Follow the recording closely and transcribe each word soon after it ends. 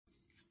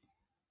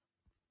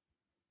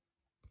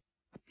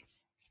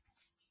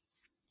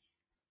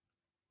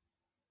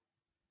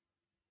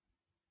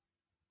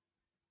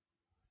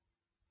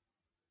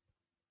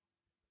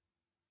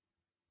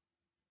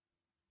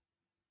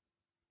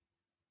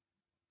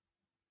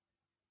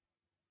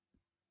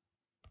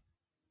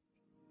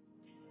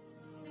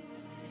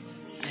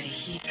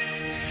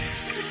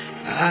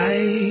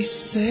I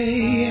say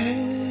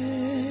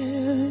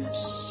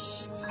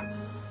yes,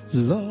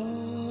 Lord,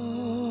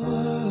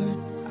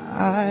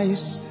 I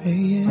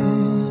say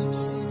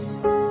yes.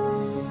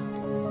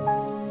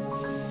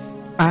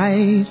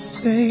 I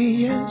say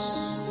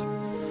yes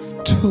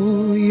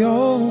to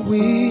your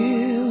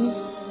will.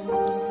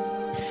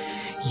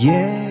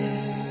 Yes,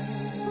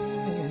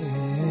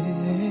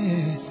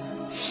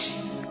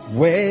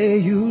 where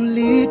you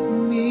lead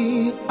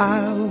me,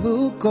 I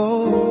will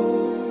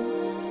go.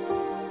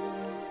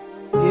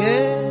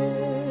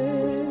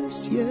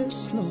 Yes,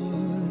 yes,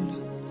 Lord.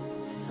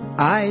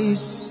 I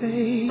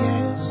say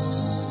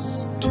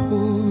yes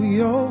to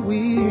your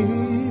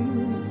will.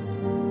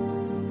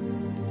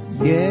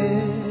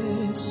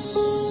 Yes,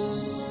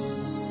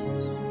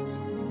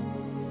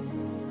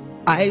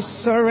 I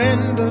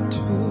surrender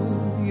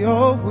to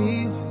your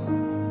will.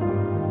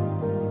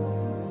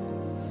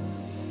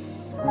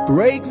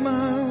 Break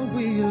my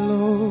will,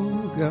 oh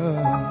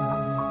God.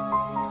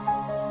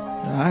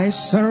 I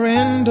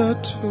surrender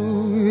to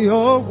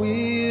your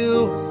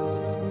will.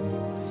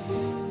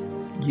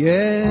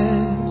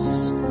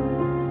 Yes.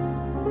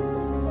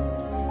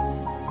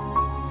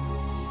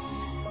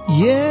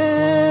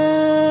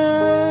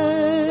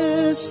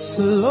 Yes,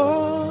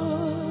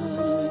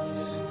 Lord.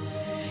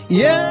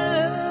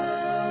 Yes.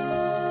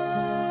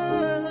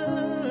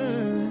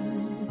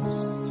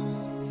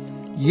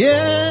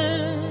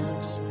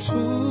 Yes to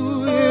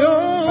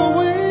your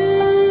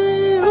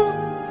will.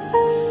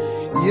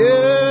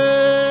 Yes.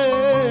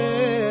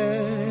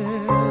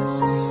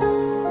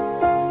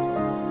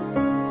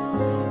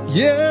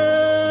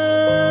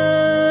 Yes,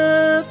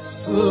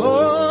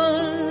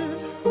 Lord.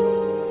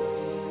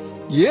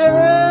 Yes.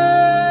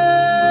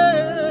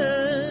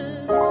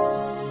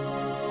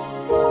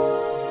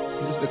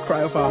 It is the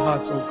cry of our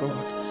hearts, oh God.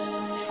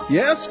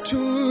 Yes to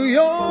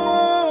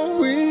your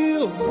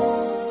will.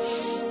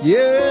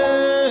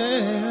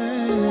 Yes,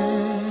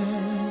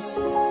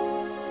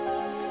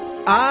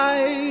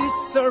 I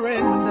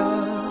surrender.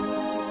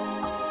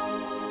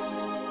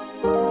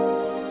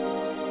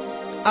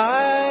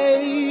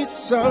 I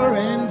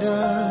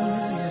surrender.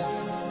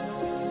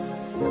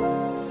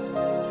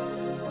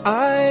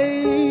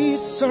 I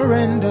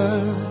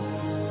surrender.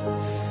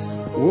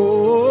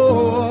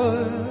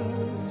 Oh,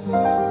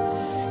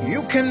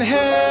 you can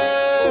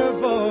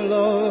have all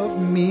of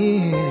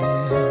me.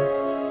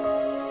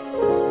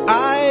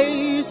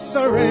 I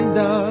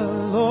surrender,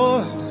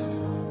 Lord.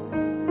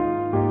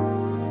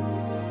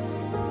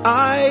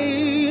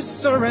 I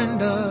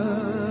surrender.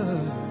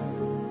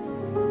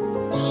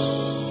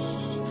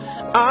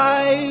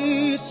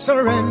 I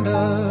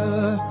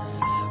surrender.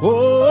 Oh,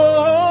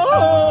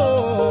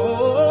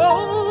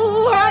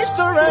 I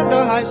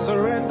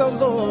surrender,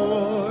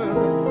 Lord.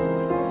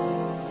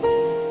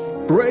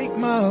 Break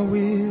my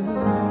will,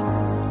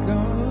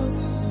 God,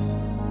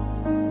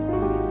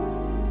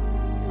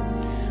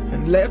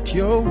 and let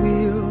your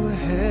will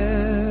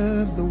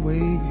have the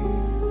way.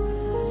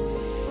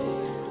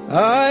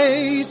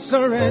 I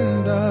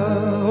surrender.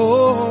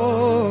 Oh,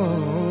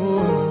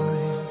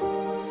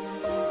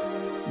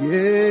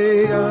 yeah.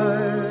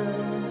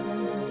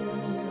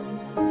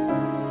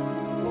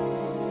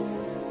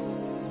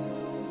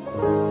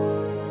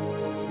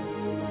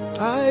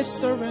 I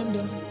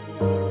surrender.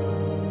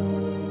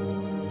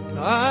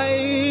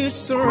 I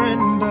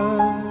surrender.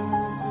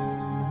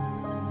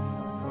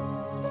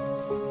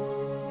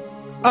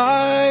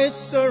 I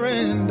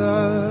surrender.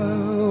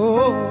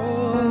 Oh.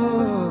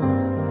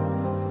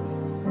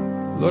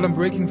 Lord, I'm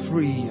breaking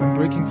free. I'm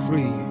breaking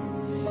free.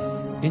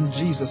 In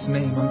Jesus'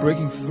 name, I'm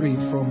breaking free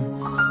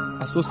from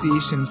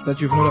associations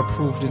that you've not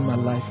approved in my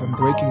life. I'm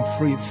breaking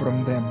free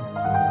from them.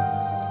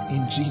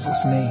 In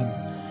Jesus' name.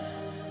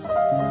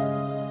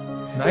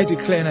 And I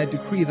declare and I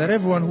decree that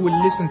everyone who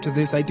will listen to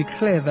this, I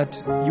declare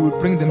that you will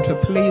bring them to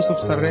a place of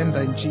surrender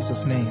in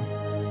Jesus' name.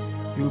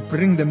 You will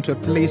bring them to a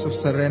place of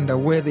surrender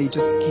where they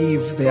just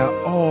give their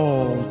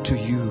all to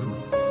you.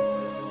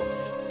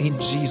 In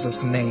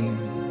Jesus' name.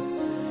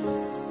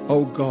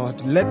 Oh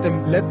God, let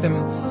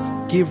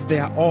them give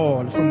their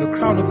all from the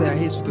crown of their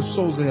heads to the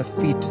soles of their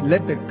feet.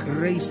 Let the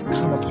grace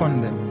come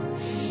upon them.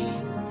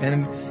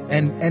 And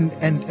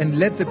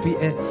let there be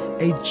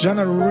a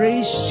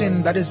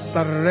generation that is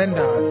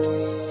surrendered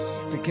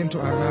begin to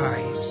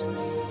arise.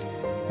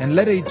 And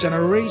let a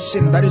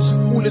generation that is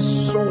fully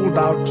sold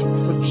out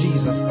for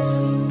Jesus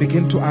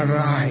begin to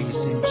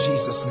arise in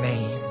Jesus'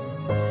 name.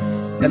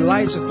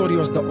 Elijah thought he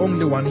was the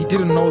only one. He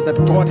didn't know that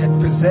God had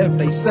preserved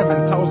a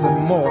 7,000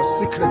 more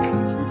secretly.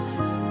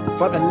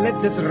 Father,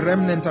 let this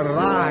remnant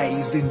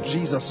arise in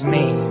Jesus'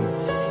 name.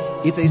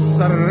 It's a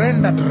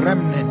surrendered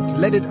remnant.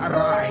 Let it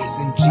arise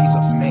in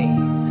Jesus'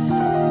 name.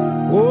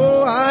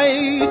 Oh,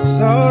 I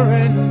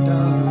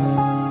surrender.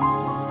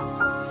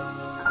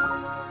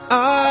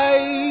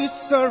 I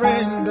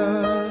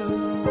surrender.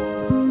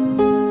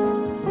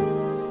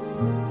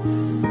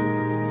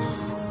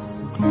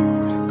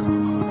 Glory to God.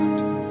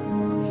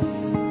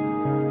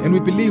 And we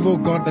believe, oh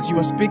God, that you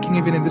are speaking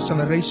even in this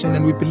generation.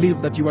 And we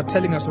believe that you are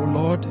telling us, oh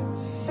Lord,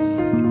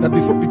 that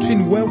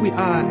between where we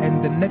are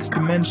and the next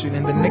dimension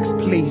and the next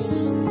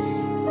place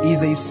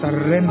is a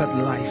surrendered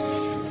life.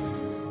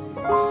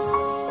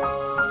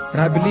 And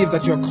I believe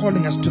that you're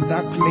calling us to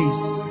that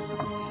place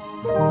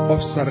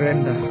of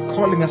surrender,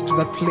 calling us to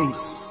that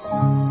place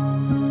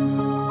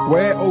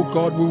where, oh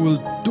God, we will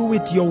do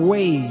it your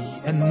way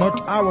and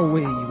not our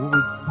way. We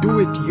will do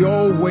it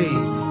your way.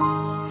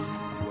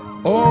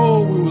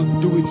 Oh, we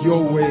will do it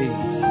your way.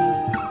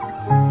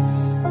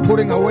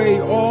 Putting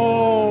away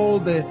all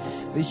the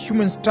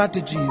human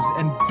strategies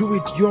and do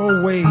it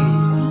your way.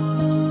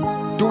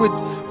 Do it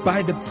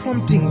by the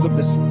promptings of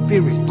the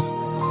Spirit.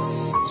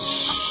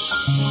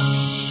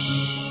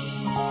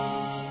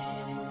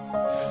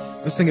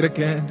 Let's sing it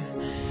again.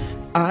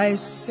 I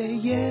say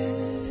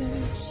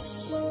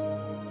yes,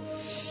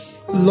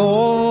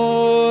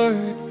 Lord,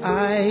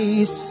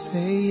 I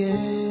say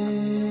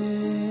yes.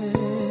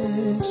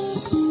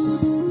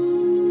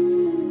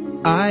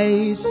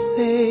 I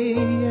say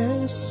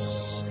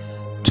yes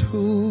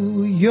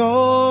to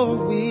your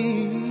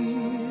will.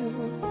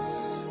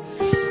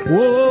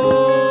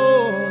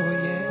 Oh,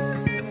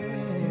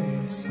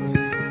 yes.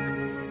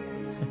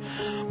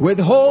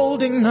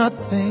 Withholding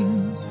nothing.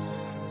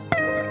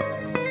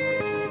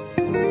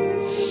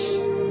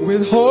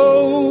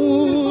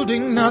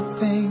 Withholding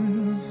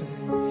nothing,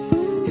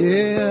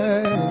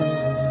 yeah.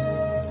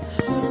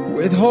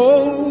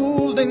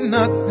 Withholding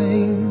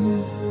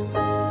nothing.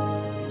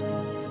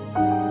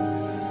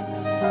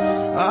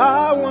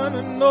 I want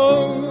to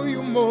know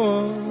you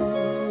more.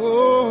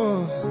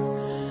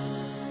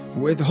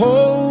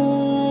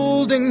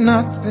 Withholding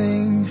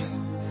nothing.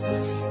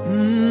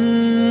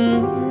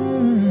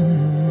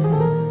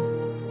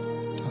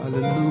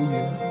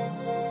 Hallelujah.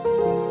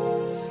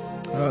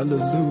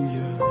 Hallelujah.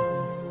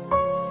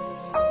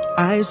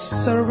 I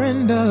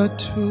surrender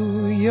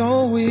to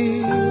your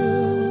will.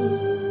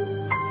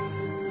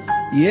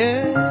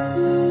 Yes,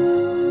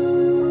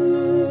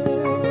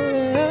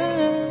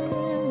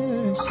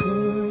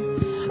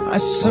 I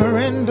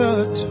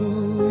surrender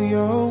to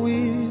your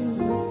will.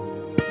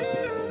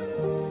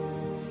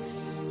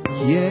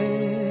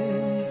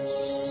 Yes,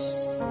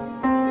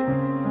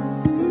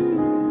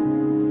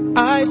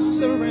 I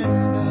surrender.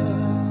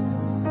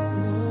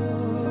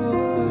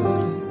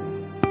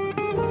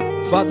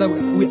 Father,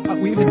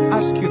 we even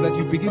ask you that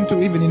you begin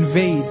to even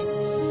invade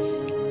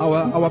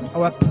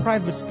our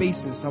private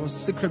spaces, our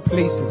secret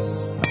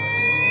places.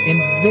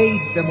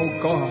 Invade them, oh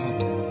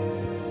God,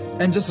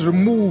 and just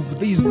remove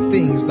these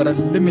things that are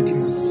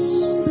limiting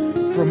us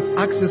from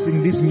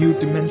accessing these new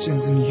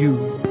dimensions in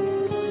you.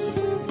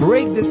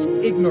 Break this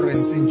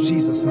ignorance in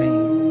Jesus'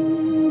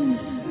 name.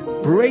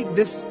 Break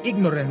this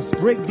ignorance,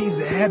 break these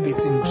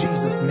habits in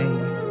Jesus'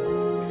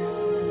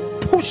 name.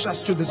 Push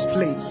us to this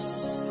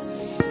place.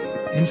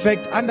 In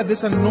fact, under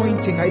this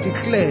anointing, I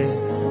declare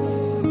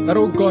that,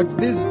 oh God,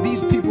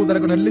 these people that are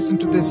going to listen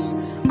to this,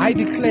 I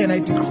declare and I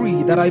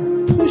decree that I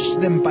push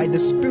them by the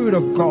Spirit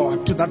of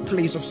God to that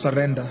place of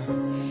surrender.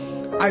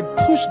 I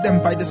push them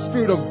by the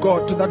Spirit of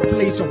God to that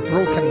place of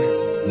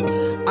brokenness.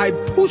 I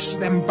push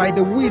them by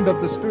the wind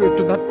of the Spirit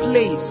to that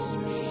place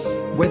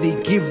where they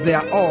give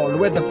their all,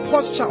 where the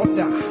posture of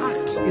their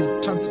heart is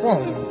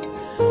transformed.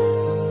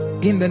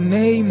 In the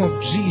name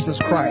of Jesus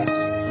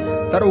Christ.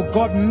 That, oh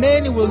God,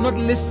 many will not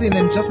listen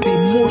and just be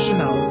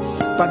emotional,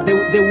 but there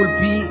will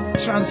be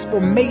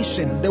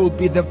transformation. There will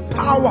be the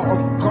power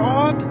of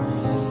God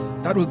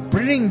that will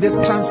bring this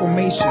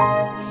transformation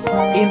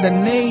in the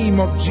name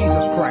of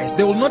Jesus Christ.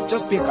 They will not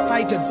just be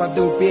excited, but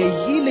there will be a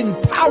healing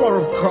power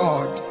of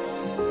God.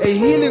 A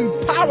healing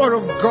power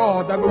of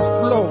God that will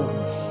flow.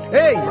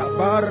 Hey,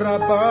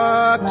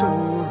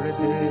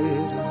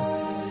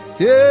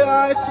 yeah,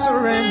 I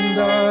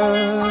surrender.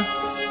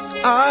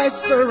 I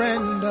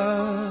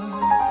surrender.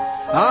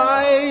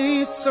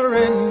 I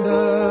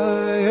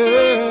surrender,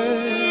 yeah.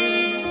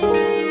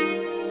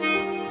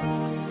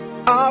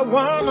 I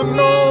want to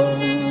know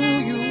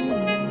you.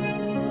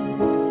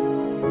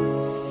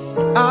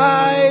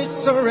 I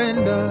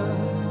surrender.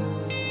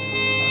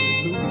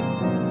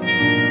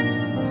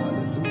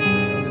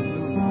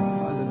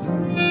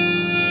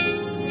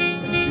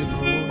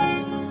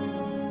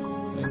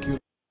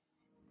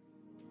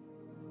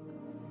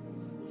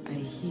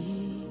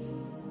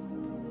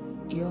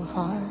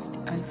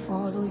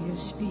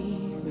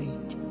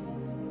 Spirit,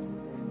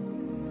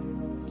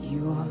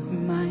 you are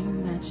my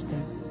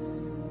master,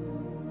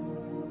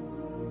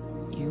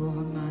 you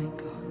are my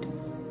God.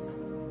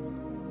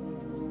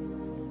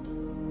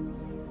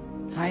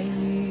 I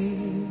hear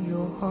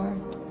your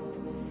heart,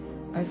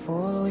 I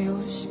follow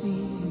your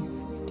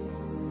spirit.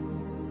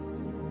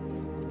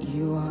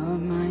 You are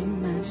my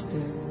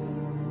master,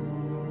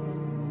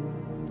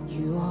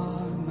 you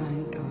are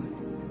my God.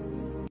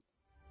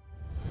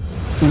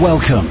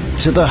 Welcome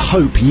to the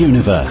Hope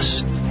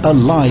Universe, a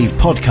live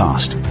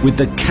podcast with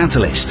the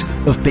catalyst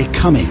of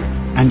becoming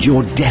and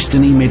your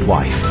destiny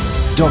midwife,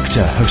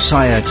 Dr.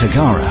 Hosiah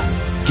Tagara.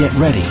 Get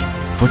ready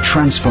for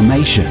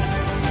transformation,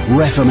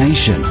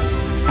 reformation,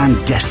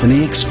 and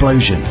destiny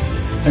explosion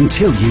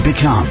until you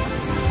become.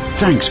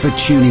 Thanks for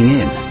tuning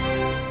in.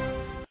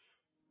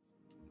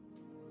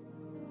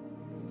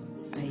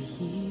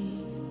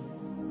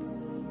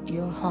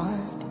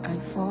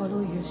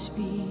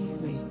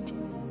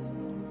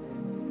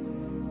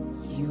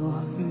 You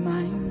are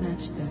my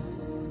master.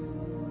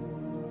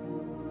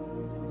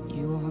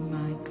 You are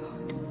my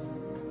God.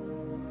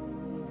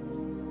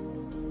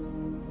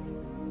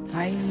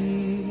 I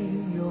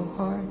hear your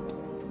heart.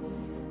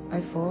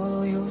 I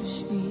follow your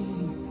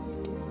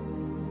speed.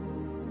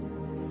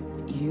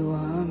 You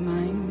are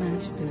my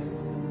master.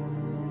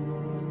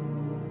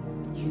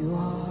 You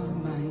are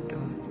my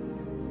God.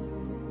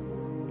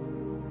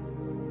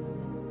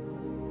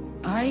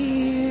 I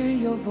hear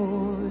your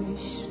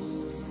voice.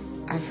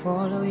 I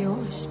follow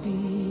your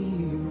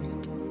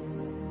spirit.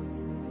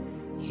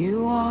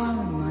 You are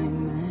my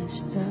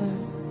master.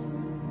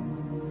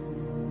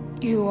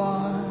 You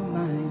are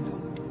my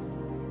Lord.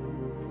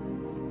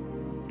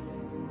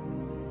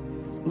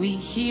 We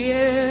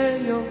hear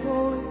your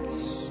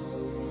voice.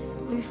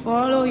 We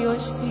follow your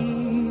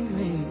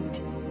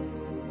spirit.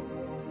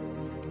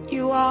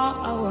 You are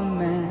our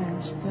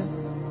master.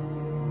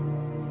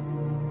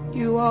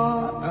 You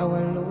are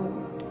our Lord.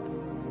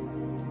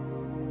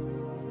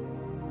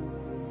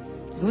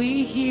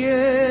 We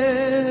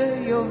hear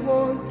your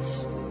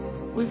voice.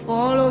 We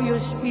follow your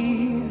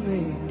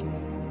spirit.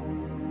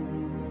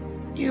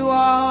 You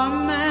are our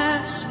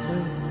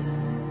master.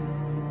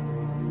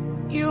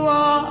 You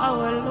are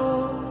our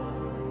Lord.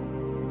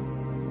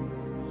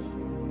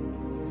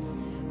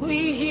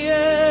 We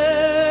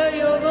hear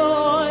your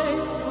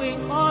voice. We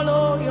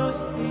follow your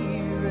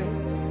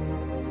spirit.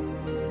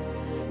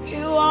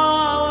 You are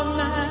our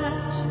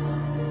master.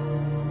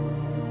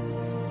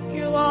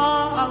 You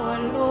are our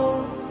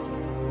Lord.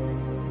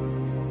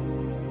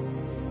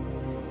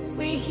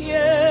 We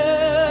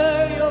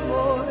hear your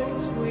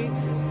voice, we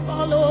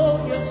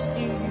follow your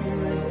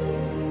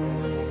spirit.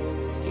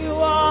 You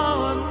are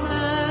our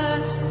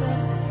master.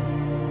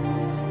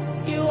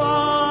 You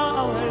are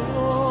our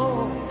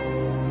Lord.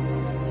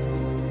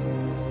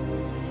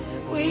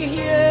 We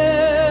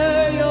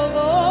hear your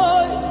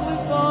voice, we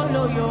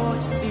follow your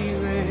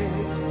spirit.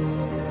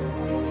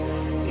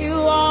 You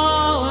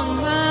are our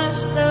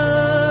master.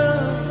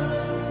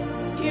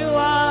 You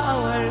are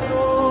our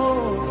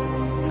Lord.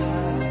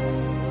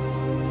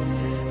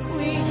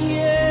 We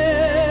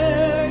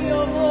hear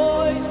your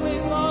voice, we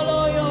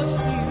follow your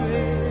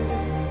spirit.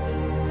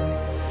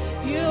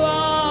 You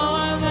are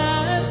our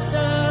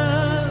master.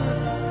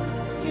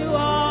 You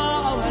are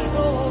our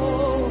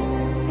Lord.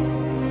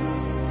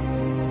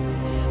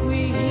 We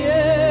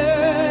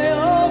hear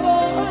your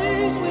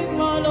voice, we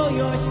follow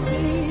your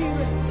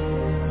spirit.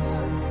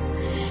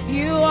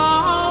 You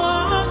are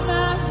our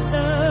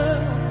master.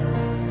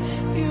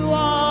 You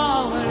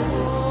are our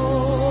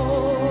Lord.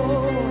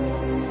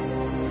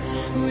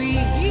 We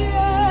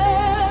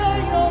hear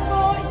your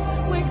voice,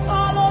 we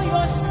follow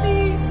your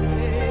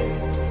spirit.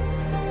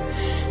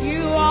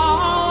 You are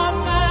our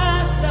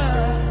master.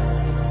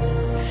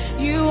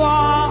 You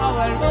are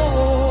our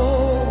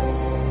Lord.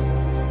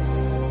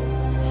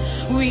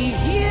 We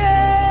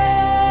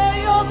hear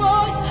your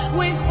voice,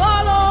 we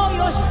follow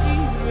your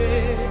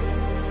spirit.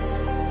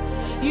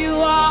 You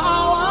are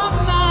our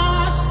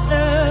master.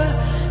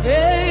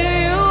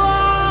 You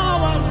are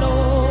our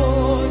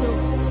Lord.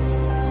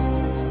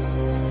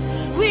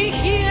 We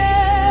hear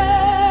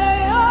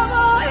your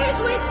voice,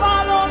 we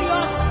follow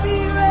your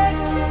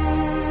spirit.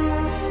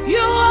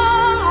 You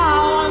are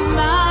our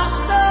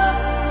master.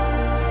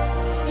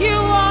 You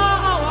are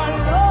our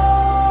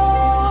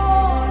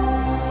Lord.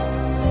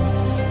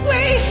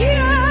 We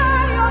hear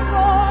your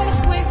voice,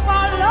 we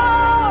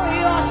follow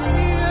your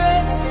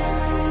spirit.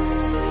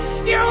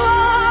 You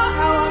are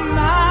our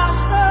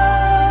master.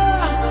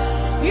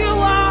 You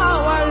are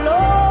our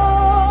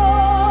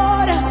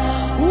Lord.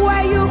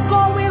 Where you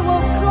go, we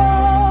will go.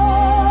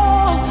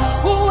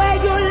 Where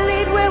you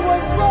lead, we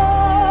will go.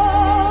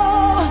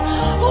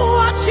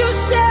 What you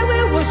say, we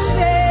will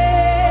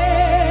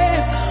say.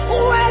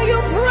 Where you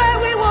pray,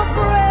 we will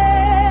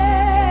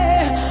pray.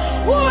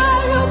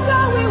 Where you go,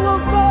 we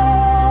will go.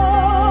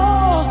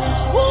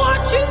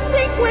 What you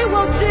think, we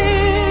will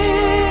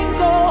think.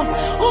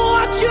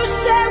 What you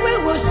say, we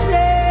will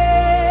say.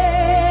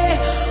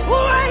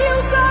 Where you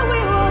go,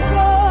 we will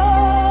go.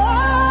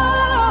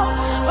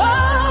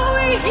 Oh,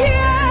 we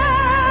hear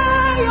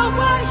your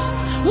voice.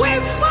 We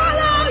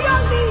follow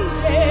your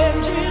leading,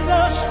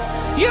 Jesus.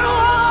 You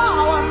are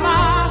our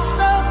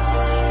master.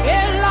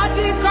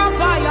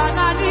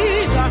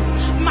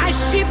 My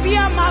sheep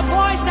hear my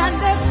voice and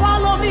they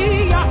follow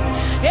me.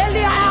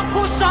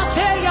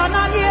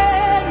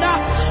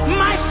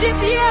 My sheep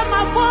hear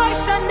my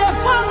voice and they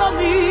follow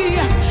me.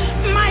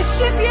 My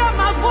sheep hear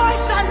my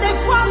voice and they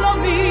follow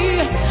me.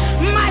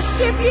 My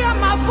sheep hear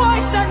my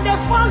voice and they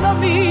follow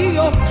me.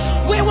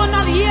 We will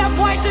not hear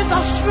voices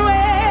of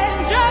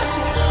strangers.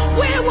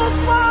 We will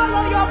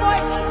follow your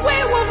voice. We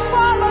will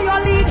follow your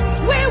lead.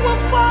 We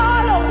will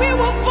follow. We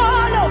will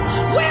follow.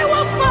 We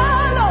will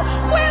follow.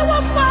 We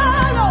will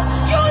follow.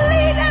 You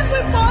lead and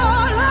we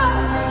follow.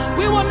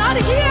 We will not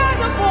hear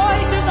the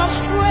voices of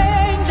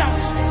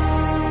strangers.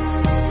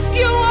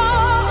 You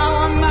are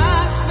our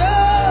master.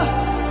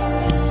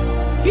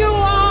 You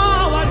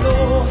are our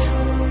Lord.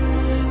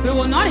 We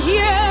will not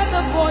hear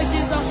the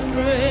voices of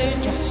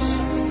strangers.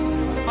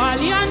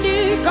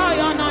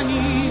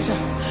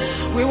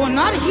 We will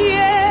not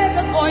hear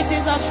the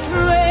voices of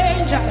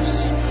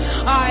strangers.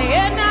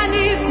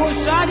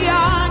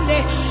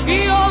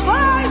 Your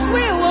voice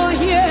we will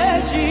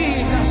hear,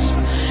 Jesus.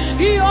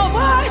 Your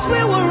voice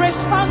we will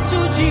respond to,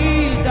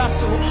 Jesus.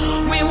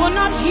 We will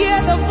not hear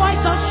the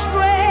voice of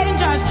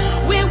strangers.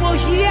 We will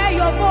hear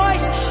your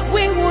voice.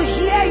 We will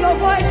hear your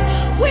voice.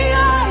 We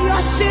are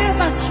your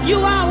shepherd. You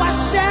are our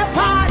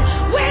shepherd.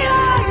 We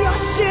are your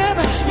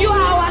shepherd. You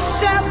are our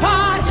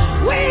shepherd.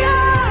 We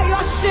are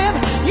your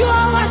shepherd. You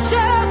are our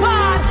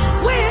shepherd.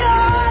 We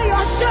are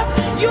your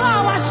shepherd. You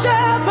are our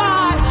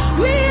shepherd.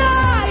 We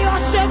are your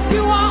shepherd.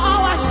 You are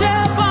our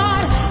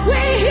shepherd.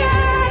 We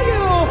hear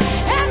you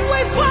and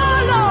we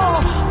follow.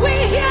 We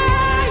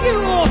hear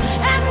you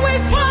and we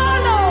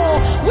follow.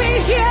 We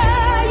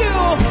hear you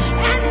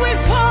and we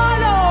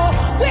follow.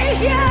 We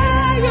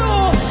hear you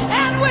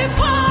and we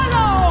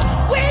follow.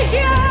 We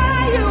hear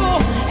you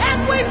and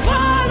we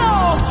follow.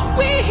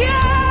 We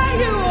hear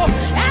you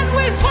and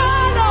we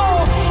follow.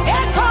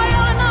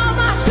 Ekoyana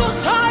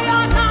masutaya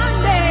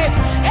nande.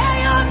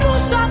 Eyanu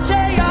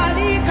sate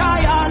yalika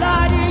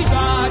yalari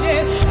jade.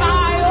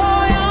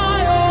 Ayoya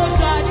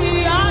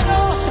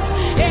yosadianos.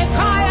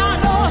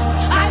 Ekayanos.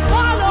 I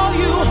follow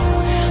you.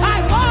 I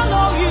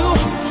follow you.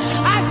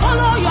 I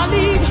follow your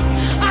lead.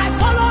 I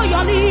follow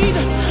your lead.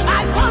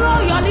 I follow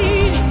your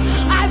lead.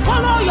 I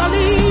follow your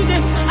lead.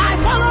 I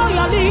follow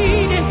your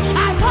lead.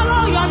 I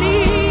follow your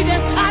lead.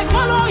 I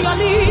follow your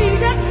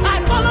lead. I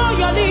follow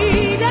your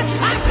lead.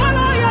 I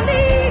follow your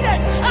lead.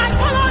 I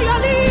follow your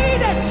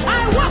lead.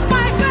 I walk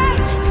by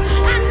faith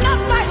and not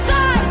by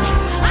sight.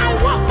 I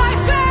walk by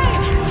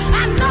faith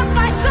and not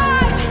by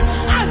sight.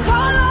 I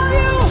follow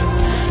you.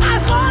 I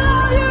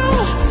follow you.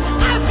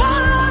 I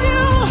follow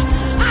you.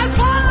 I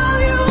follow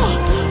you.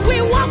 We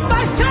walk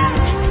by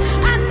faith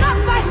and not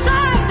by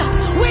sight.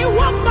 We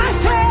walk by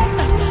faith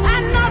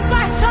and not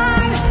by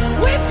sight.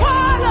 We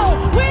follow.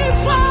 We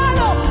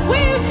follow.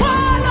 We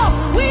follow.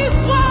 We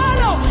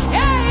follow.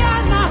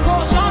 Eyanako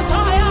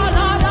sotaya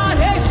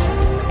ladadesh.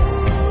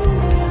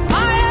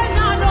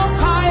 Ayenano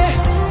kae.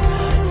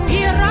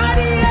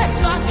 Iradiye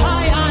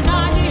sotaya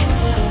nani.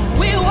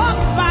 We walk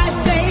by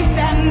faith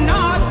and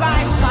not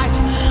by sight.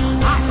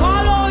 I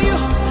follow you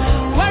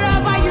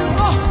wherever you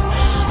go.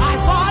 I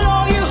follow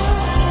you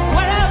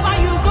wherever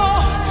you go.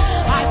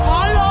 I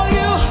follow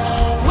you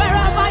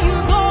wherever you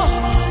go.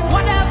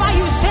 Whatever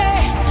you say,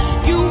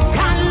 you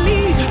can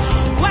lead.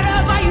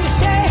 Wherever you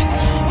say,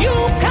 you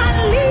can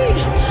lead.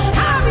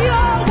 Have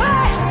your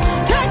way.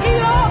 Take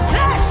your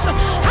place.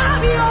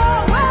 Have your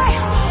way.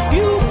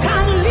 You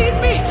can lead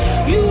me.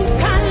 You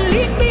can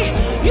lead me.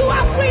 You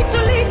are free to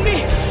lead me.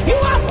 You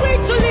are free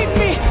to lead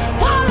me.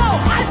 Follow.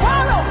 I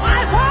follow.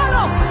 I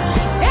follow.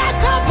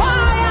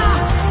 Ekapaya.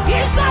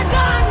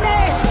 Isadane.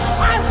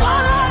 I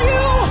follow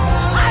you.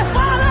 I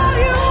follow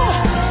you.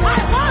 I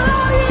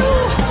follow you.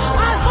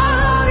 I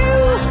follow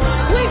you.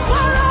 We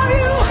follow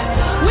you.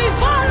 We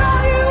follow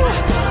you.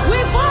 We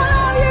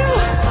follow you.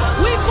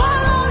 We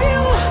follow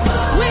you.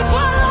 We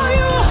follow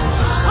you.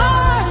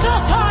 Oh,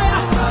 Sotaya.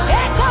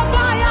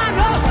 Ekapaya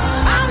no.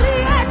 Ali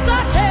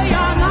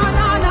Esateya na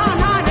na na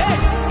na de.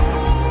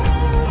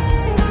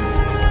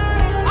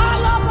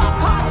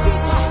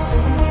 Alabakasita.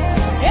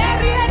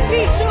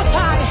 Eriendi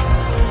Sutai.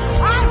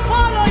 I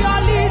follow your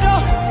leader.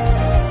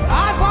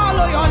 I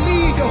follow your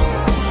leader.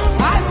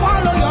 I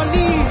follow your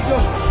leader.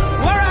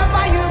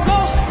 Wherever you go,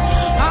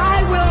 I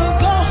will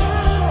go.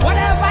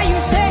 Whatever you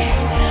say,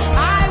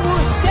 I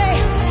will say.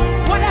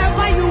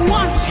 Whatever you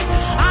want,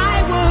 I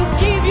will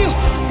give you.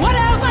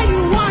 Whatever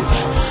you want,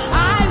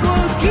 I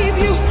will give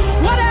you.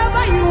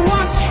 Whatever you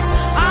want,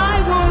 I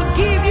will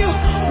give you.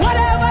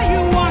 Whatever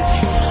you want,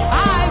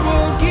 I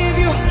will give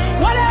you.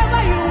 Whatever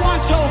you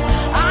want, oh,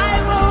 I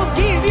will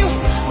give you.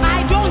 I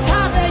don't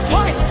have a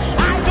choice.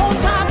 I don't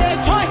have a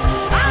choice.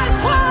 I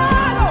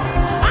follow.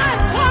 I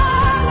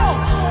follow.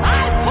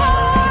 I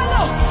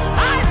follow.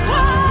 I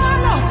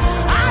follow.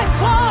 I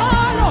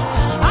follow.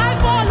 I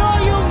follow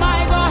you, my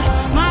God.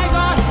 My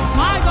God.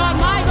 My God.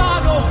 My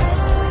God. Oh,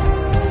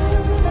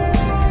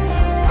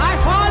 I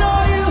follow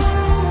you.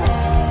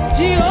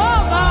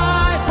 Jehovah,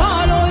 I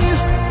follow you.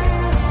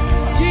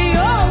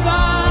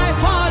 Jehovah, I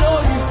follow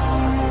you.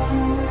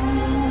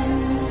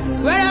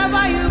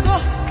 Wherever you go,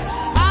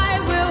 I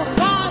will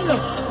follow.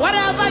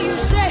 Whatever you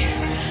say,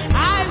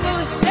 I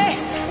will say.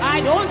 I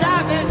don't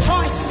have a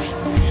choice.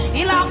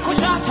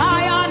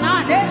 Ilakushataya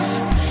nades.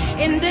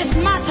 In this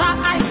matter,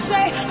 I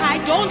say I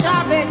don't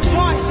have a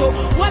choice. So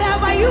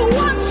whatever you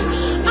want,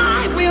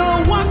 I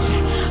will want.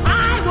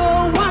 I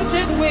will want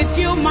it with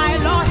you, my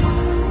Lord.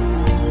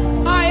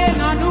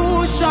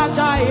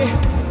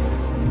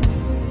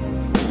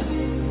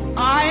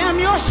 I am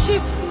your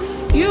sheep.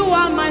 You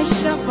are my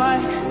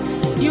shepherd.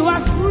 You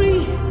are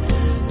free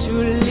to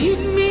lead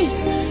me.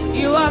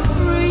 You are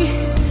free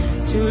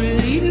to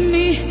lead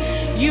me.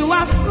 You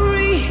are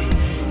free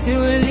to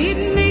lead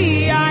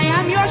me. I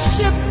am your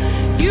sheep.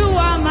 You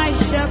are my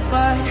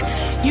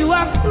shepherd. You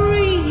are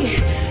free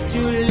to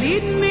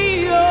lead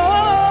me.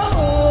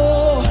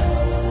 Oh,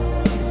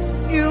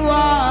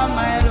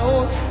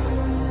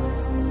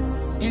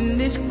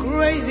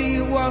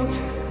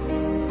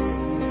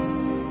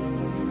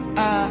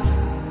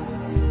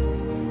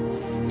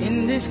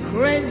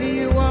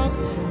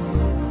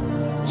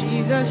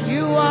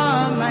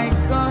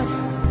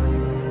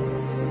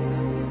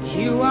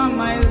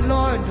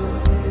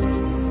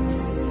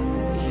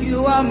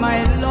 are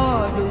my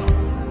Lord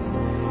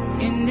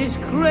in this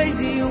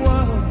crazy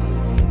world.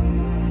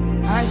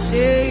 I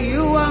say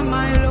you are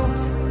my Lord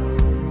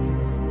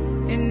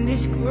in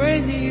this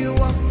crazy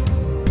world.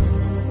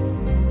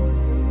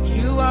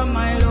 You are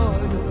my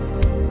Lord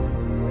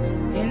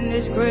in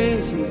this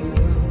crazy world.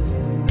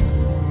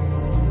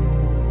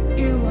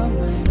 You are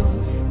my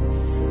Lord.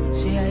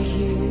 Say I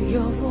hear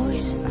your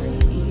voice. I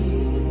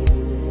hear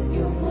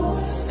your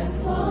voice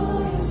and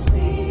follow your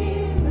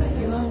spirit.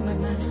 You are my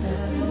master.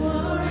 You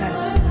are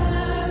my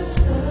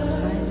master.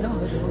 My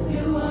Lord.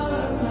 You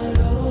are my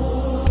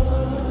Lord.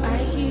 I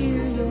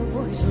hear your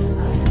voice. I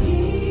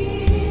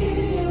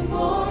hear your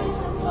voice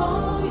and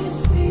follow your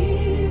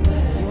spirit.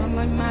 You are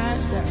my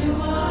master. You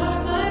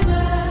are my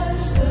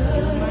master.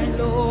 You are my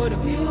Lord.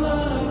 You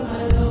are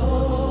my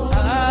Lord.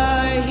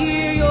 I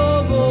hear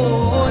your voice.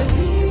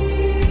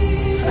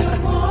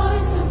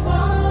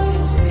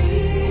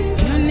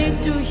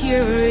 To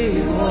hear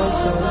his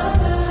voice, oh.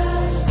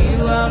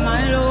 You are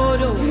my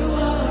Lord, oh. You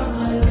are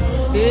my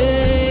Lord.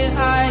 Yeah,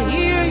 I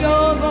hear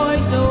your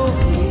voice, oh.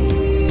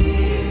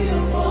 Hear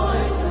your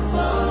voice and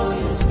follow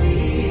your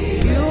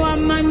spirit. You are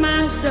my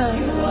master.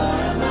 You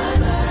are my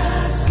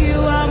master. You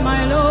are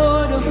my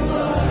Lord, oh. You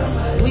are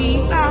my Lord. We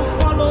are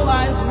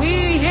followers. We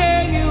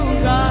hear you,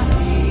 God.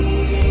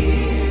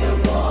 Hear your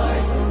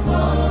voice and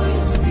follow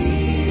your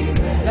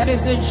spirit. That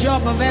is the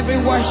job of every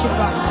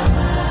worshiper.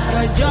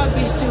 Your job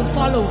is to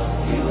follow.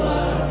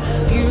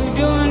 You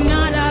do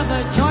not have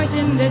a choice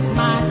in this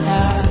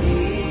matter.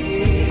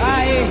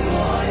 Aye,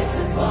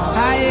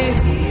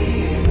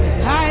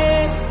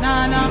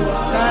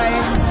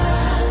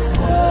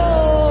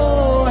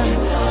 oh,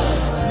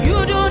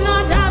 you do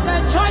not have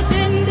a choice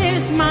in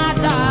this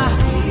matter.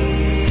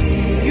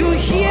 You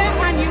hear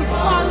and you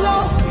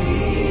follow.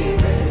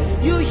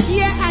 You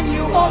hear and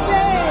you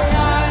obey.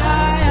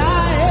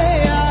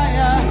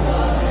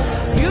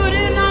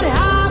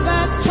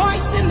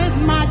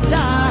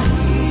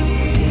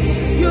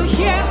 You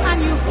hear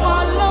and you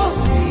follow.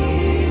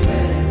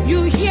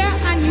 You hear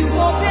and you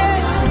obey.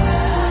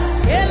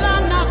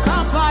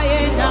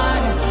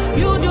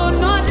 You do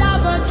not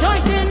have a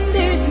choice in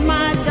this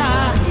matter.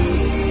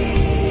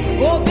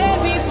 Obey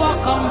before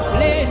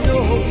complain.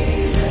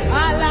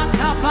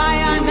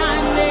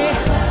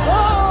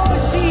 Oh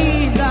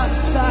Jesus,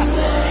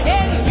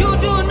 you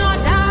do not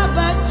have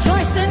a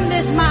choice in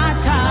this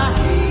matter.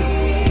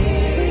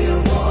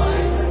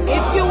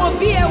 If you will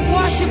be a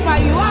worshiper,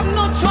 you have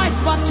no choice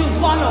but to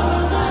follow.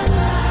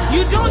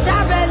 You don't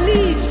have a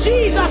lead.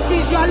 Jesus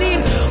is your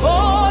lead.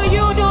 Oh,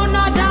 you do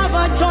not have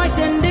a choice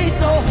in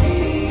this. Oh,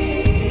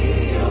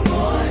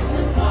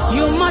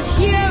 you must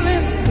hear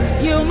him.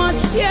 You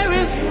must hear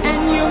him,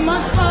 and you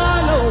must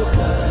follow.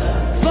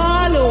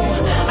 Follow.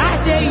 I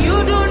say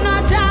you do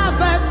not have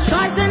a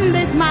choice in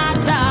this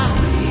matter.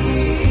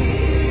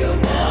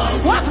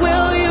 What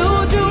will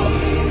you do?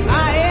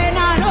 I ain't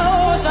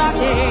know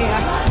something.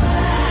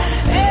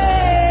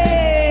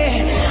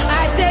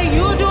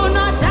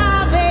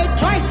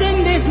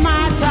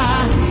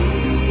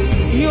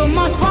 You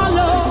must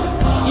follow,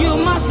 you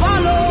must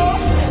follow,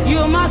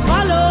 you must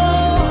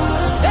follow.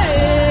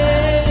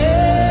 Hey,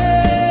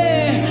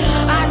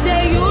 I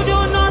say you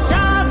do not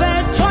have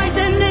a choice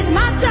in this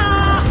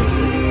matter.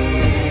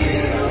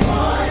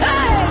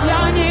 Hey,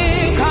 yani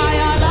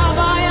kaya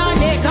lava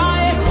yani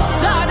kaya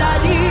zada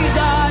di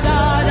zada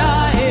da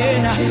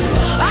in.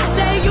 I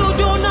say you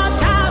do not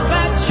have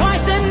a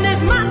choice in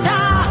this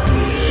matter.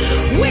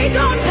 We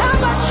don't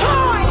have a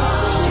choice.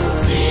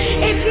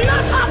 It's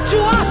not up to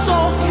us, so.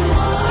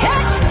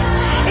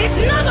 It's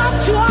not up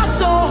to us,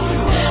 so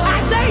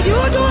I say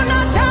you do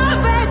not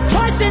have a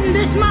choice in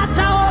this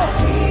matter.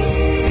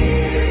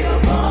 Hear your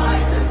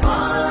voice and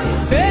follow your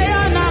spirit.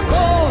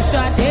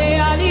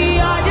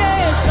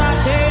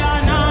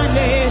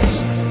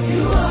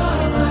 You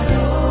are my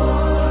Lord.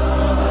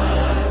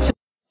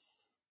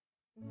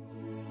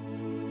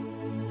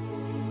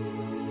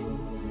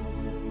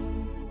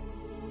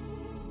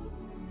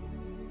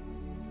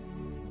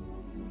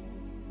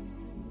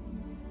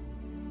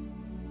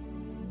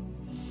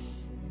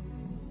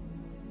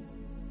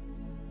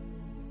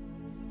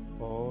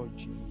 Oh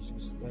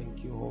Jesus,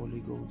 thank you Holy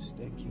Ghost,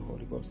 thank you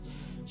Holy Ghost.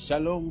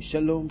 Shalom,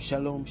 shalom,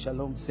 shalom,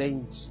 shalom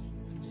saints.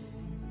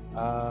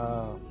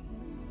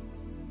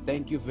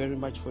 Thank you very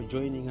much for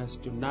joining us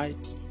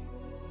tonight.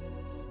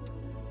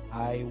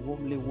 I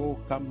warmly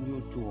welcome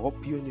you to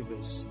Hope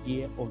Universe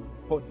here on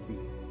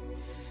Podbean.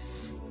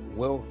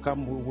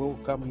 Welcome, we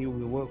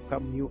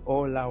welcome you,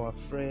 all our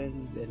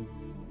friends and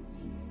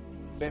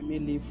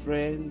family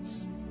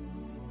friends,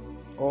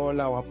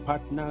 all our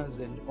partners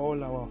and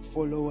all our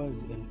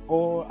followers and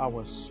all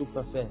our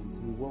super fans.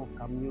 We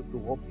welcome you to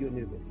Hope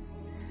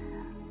Universe.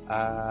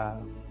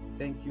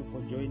 Thank you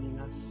for joining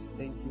us.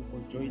 Thank you for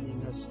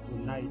joining us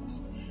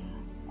tonight.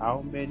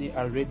 How many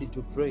are ready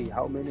to pray?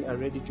 How many are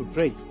ready to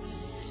pray?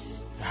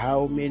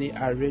 How many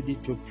are ready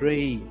to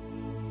pray?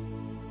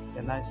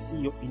 Can I see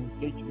your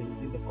engagement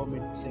in the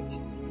comment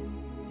section?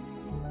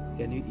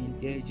 Can you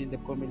engage in the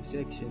comment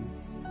section?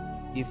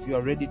 If you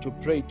are ready to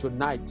pray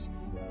tonight,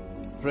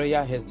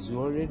 Prayer has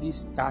already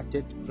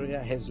started.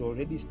 Prayer has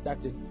already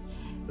started.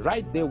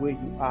 Right there where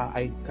you are,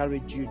 I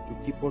encourage you to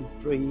keep on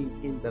praying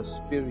in the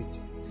Spirit.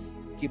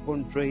 Keep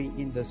on praying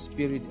in the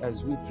Spirit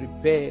as we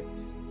prepare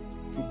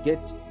to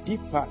get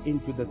deeper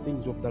into the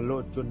things of the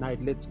Lord tonight.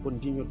 Let's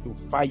continue to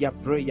fire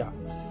prayer.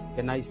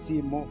 Can I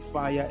see more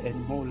fire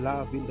and more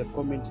love in the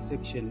comment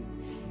section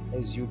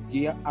as you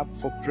gear up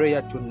for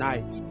prayer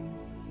tonight?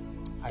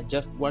 I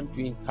just want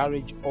to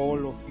encourage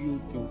all of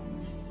you to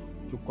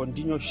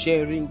continue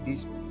sharing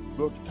this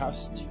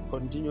broadcast.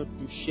 Continue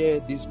to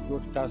share this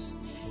broadcast.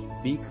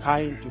 Be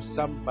kind to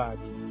somebody.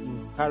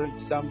 Encourage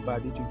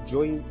somebody to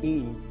join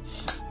in.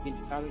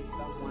 Encourage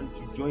someone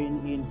to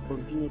join in.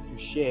 Continue to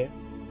share.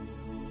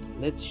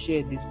 Let's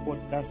share this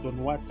podcast on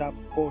WhatsApp.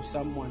 Call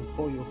someone,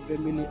 call your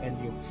family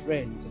and your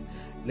friends.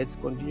 Let's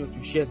continue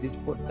to share this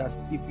podcast.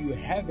 If you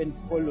haven't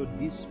followed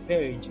this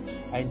page,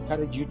 I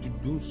encourage you to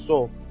do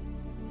so.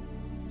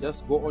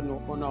 Just go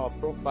on our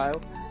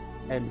profile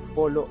and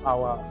follow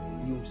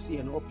you'll see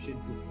an option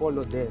to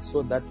follow there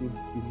so that you'll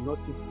be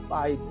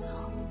notified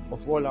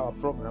of all our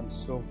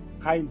programs. So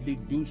kindly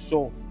do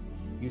so.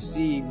 You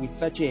see, with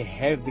such a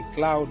heavy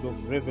cloud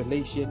of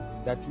revelation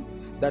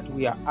that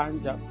we are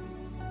under,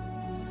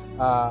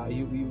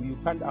 you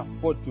can't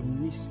afford to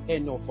miss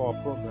any of our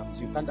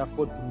programs. You can't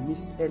afford to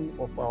miss any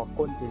of our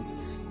content.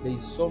 There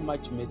is so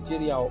much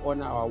material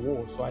on our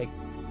wall. So I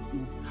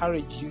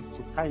encourage you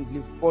to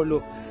kindly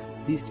follow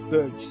this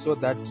page so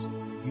that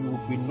you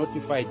will be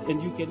notified.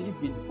 And you can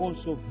even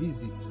also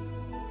visit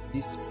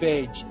this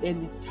page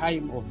any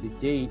time of the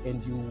day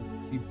and you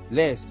will be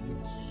blessed with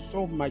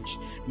so much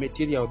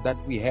material that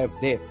we have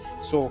there.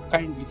 So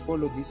kindly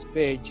follow this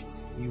page.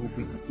 You will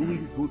be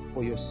doing good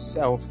for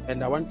yourself.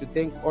 And I want to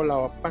thank all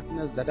our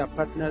partners that are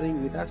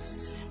partnering with us.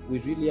 We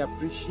really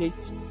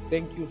appreciate.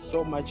 Thank you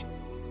so much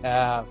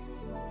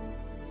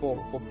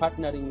for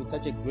partnering with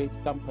such a great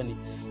company.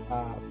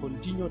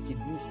 Continue to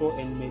do so,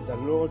 and may the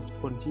Lord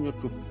continue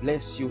to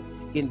bless you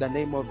in the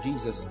name of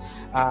Jesus.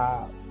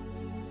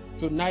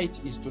 Tonight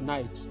is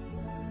tonight.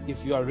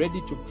 If you are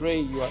ready to pray,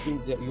 you are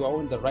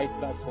on the right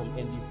platform.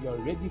 And if you are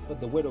ready for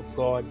the word of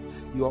God,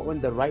 you are on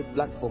the right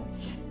platform.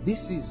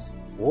 This is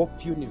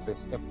Hope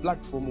Universe, a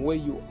platform where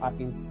you are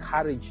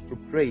encouraged to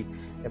pray,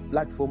 a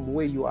platform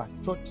where you are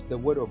taught the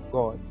word of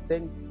God.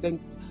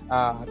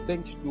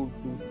 Thanks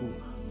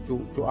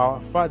to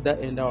our father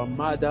and our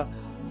mother,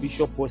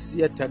 Bishop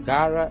Hosiah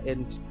Tagara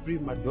and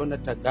Prima Donna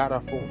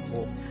Tagara,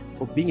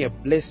 for being a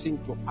blessing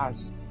to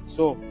us.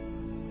 So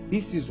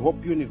this is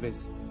Hope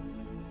Universe,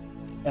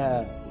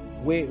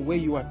 where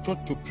you are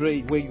taught to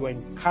pray, where you are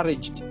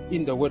encouraged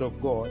in the word of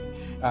God.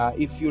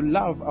 If you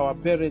love our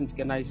parents,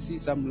 can I see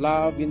some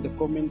love in the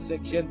comment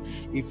section?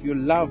 If you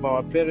love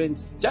our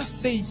parents,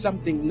 just say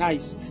something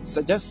nice.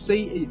 So just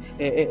say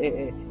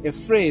a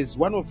phrase,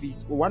 one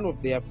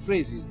of their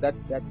phrases that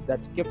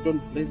kept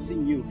on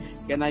blessing you.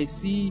 Can I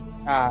see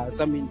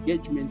some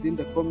engagements in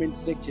the comment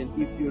section?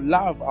 If you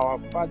love our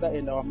father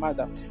and our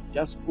mother,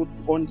 just put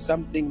on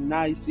something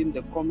nice in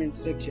the comment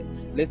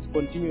section. Let's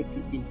continue to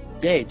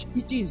engage.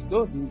 It is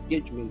those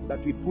engagements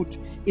that we put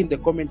in the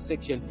comment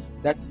section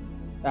that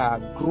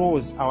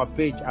grows our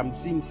page. I'm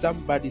seeing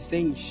somebody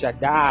saying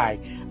Shaddai.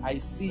 I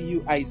see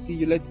you.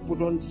 Let's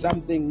put on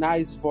something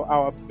nice for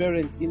our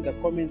parents in the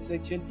comment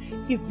section.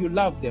 If you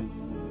love them,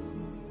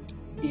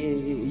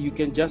 you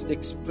can just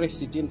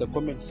express it in the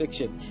comment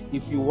section.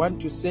 If you want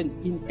to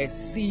send in a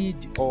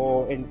seed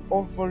or an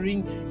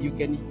offering, you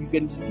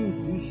can still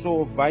do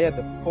so via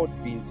the pot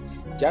beans.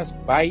 Just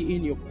buy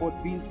in your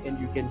pot beans and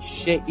you can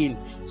share in.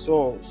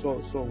 So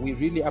we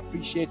really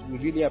appreciate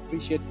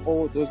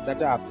all those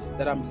that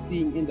I'm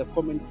seeing in the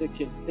comment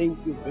section.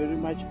 Thank you very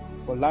much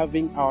for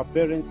loving our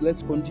parents.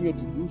 Let's continue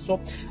to do so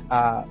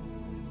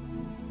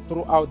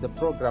throughout the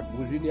program.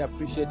 We really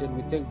appreciate and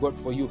we thank God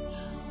for you.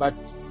 But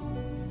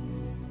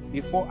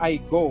before I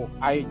go,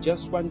 I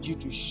just want you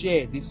to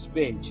share this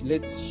page.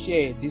 Let's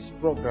share this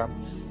program.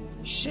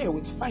 Share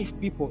with 5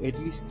 people, at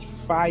least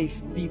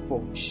 5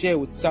 people. Share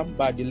with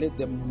somebody. Let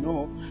them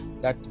know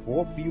that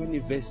Hope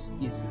Universe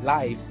is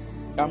live.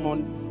 Come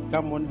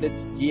on,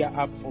 let's gear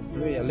up for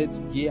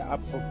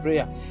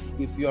prayer.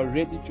 If you are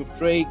ready to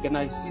pray, can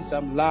I see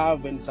some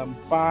love and some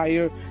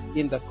fire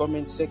in the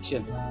comment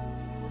section?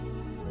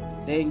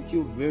 Thank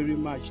you very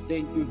much.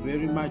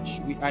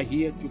 We are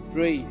here to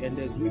pray, and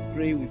as we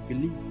pray, we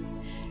believe.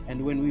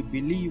 And when we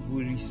believe,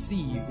 we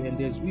receive. And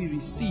as we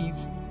receive,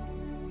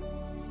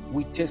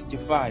 we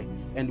testify.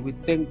 And we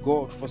thank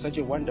God for such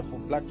a wonderful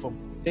platform.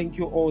 Thank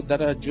you all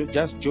that are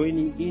just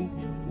joining in.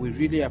 We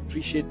really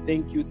appreciate.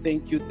 Thank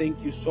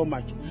you so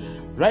much.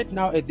 Right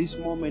now, at this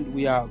moment,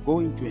 we are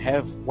going to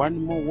have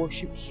one more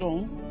worship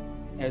song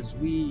as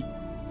we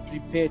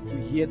prepare to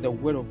hear the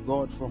word of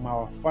God from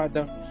our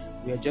Father.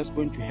 We are just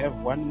going to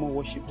have one more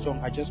worship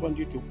song. I just want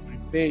you to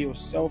prepare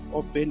yourself,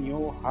 open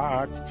your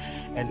heart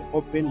and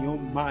open your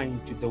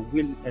mind to the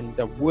will and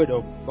the word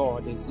of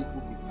God as it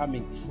will be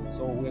coming.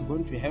 So we're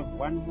going to have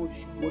one more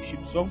worship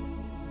song,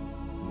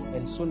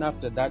 and soon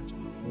after that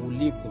we'll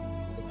leave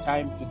the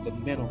time to the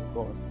men of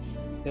God.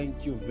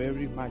 Thank you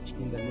very much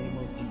in the name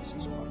of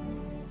Jesus Christ.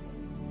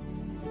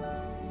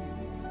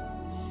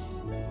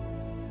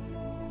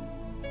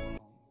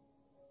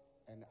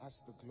 And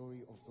ask the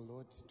glory of the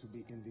Lord to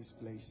be in this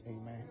place.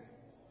 Amen.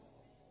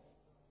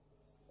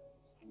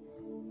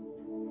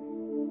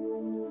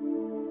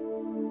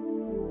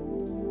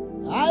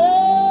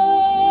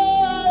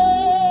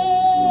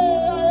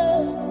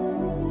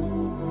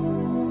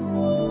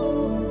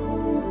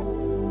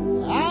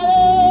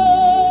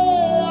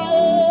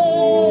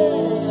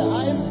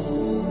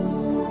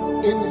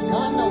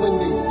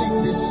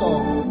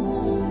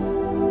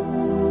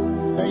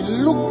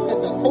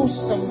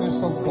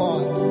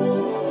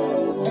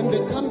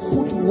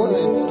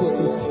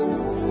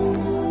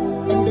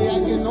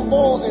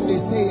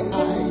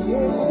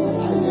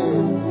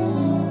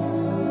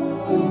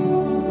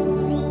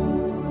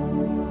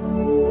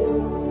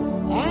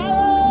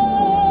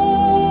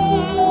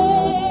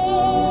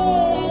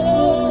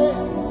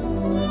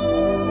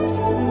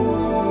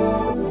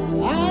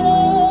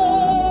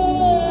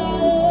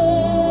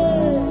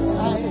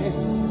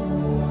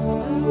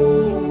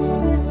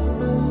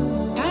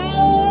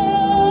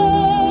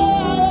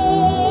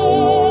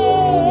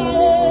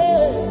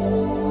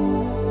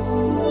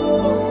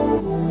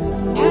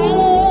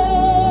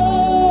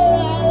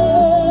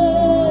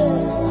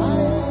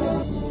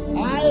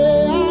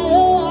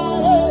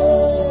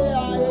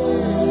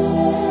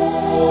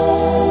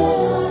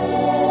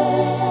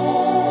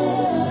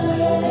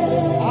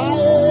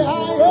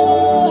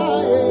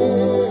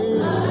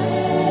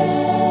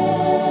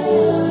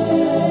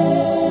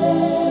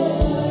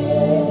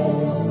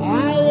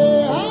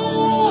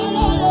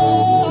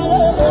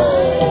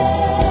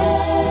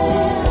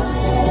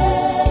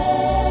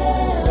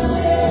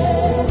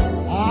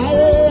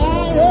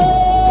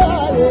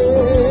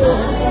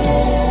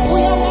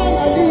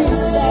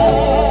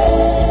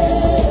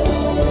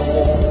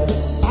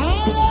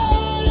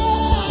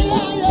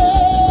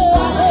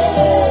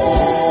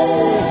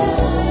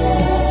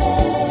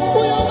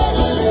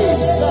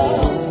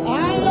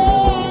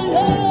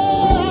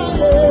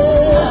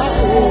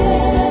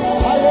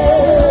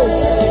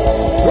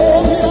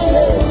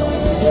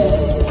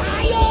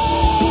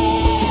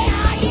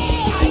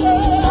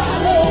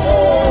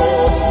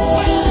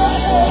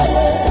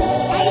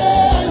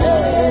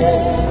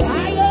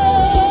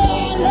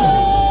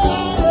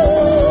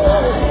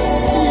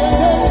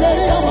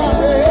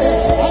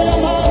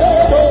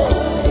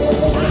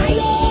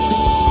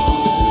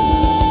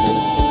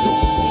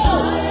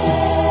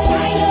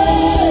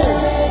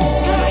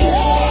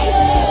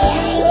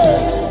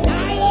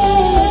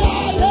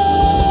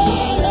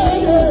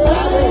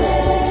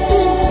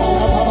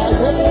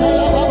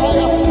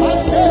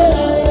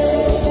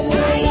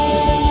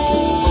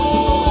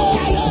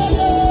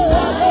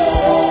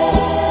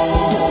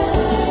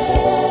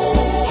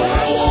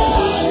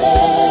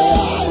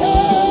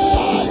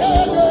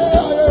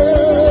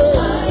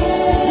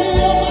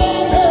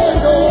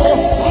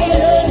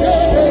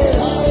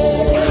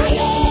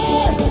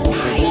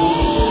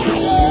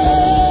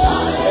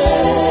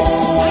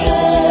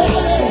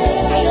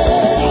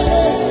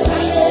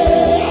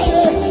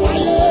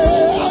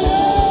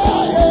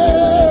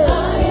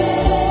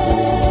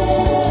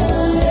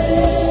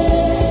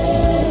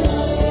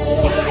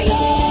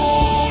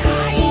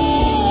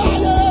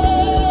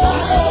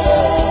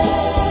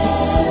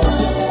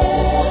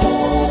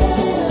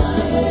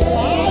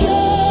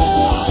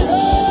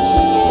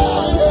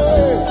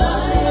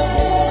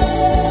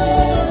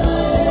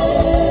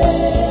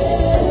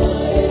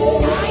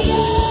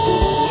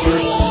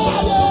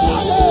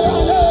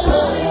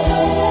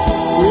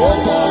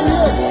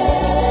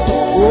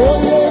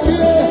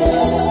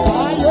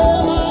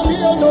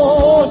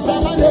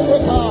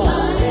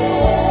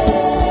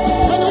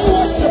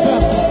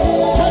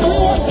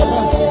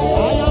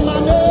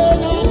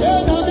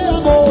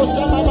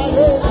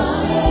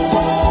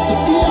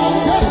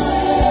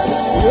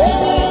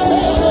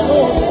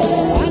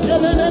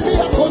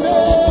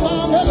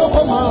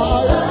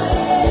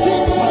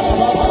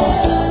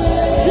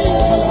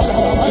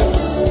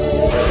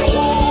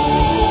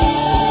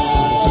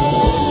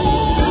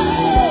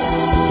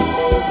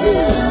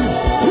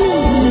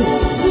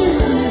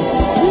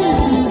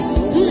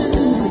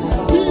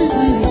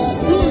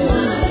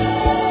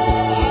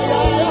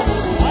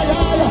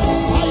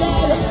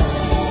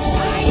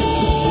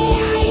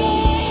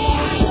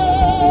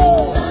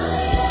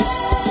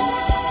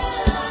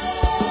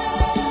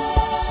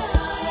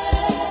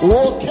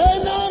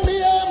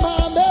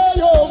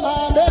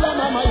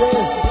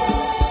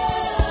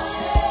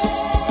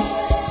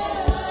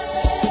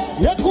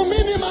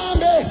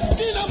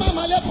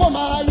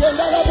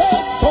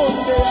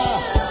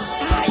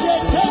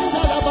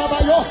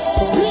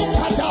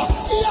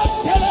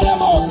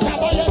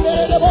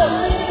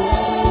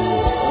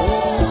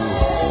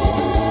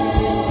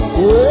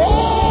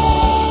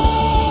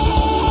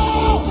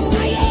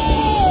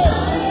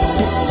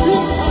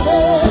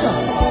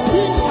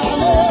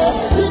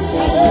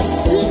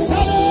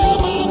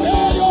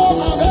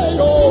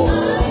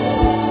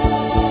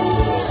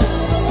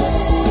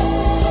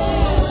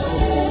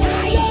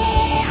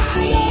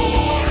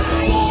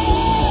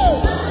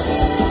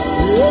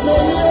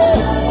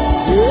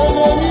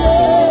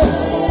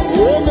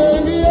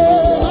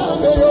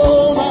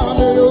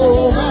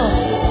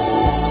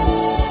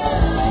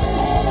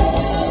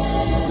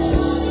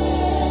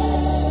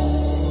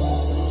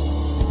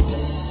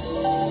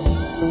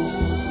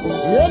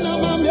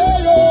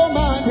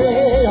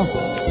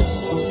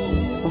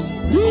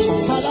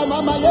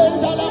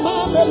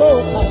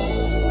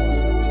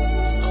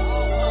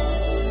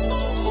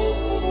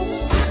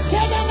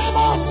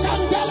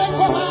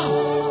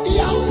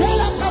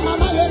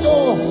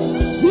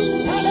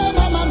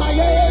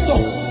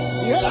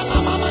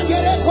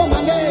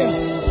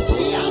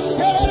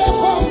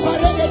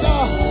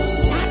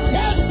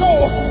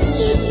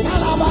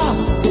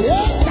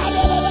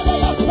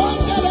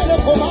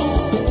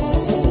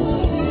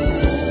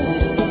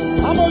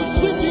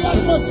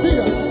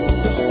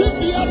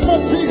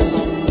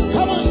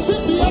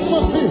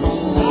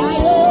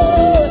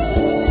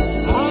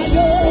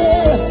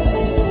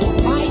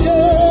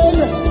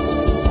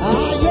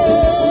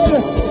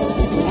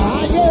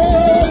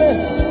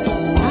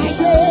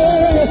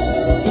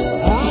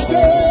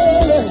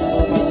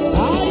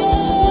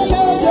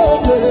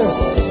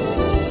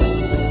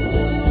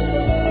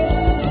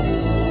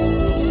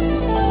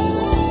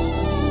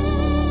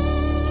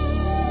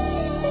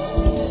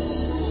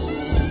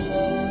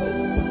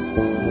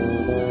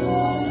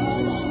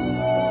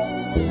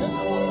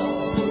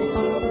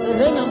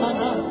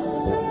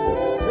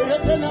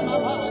 Yelena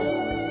mama.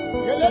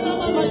 Yelena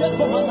mama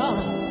yekomana.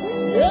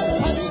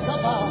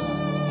 Yentalikaba.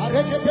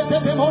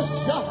 Arekete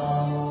mosha.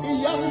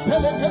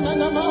 Iyantele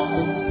kemanama.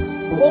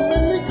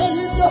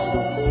 Omenikaida.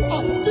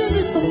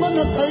 Antili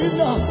kumana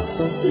kaida.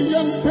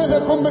 Iyantele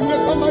komene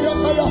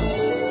kamayakaya.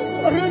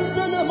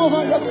 Rentele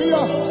mama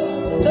yakia.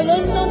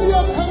 Telena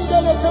niya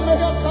kandele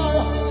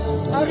kamayakaya.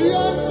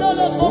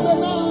 Ariantele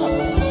komena.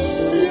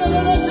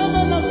 Yelele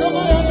kamena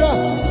kamayada.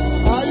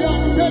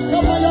 Ayante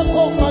kamaya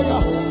komaya.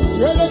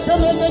 Yele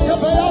kamene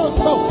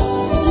kabayaso.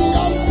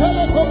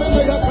 Iyantele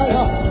komene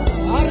yakaya.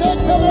 Are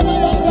kamene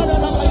yandele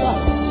namaya.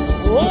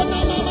 Wana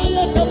mama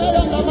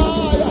yekamene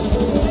namaya.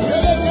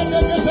 Yele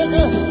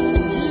kete.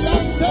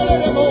 Iyantele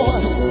remo.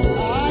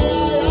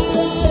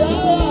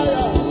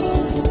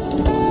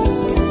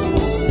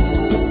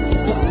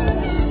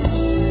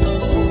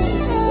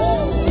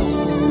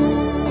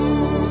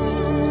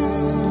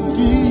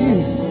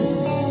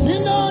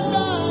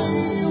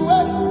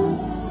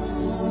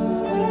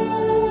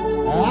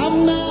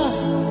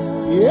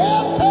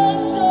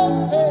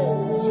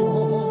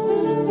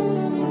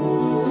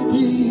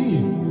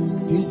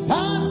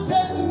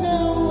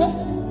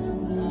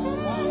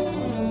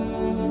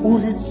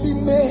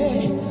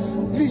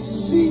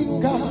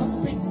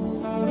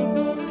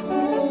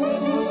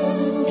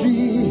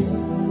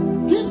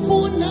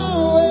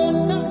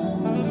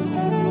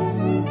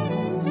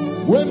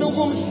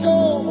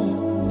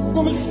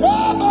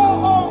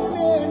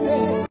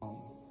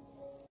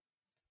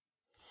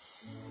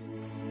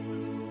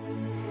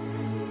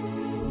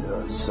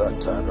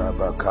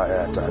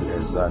 Satarabakaya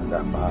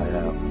talezanda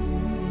maya.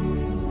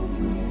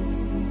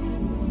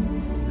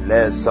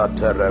 Lesa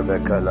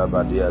terevekala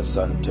badia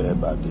sante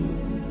badi.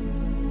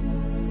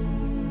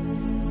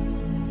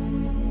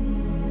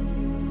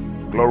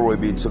 Glory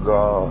be to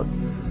God.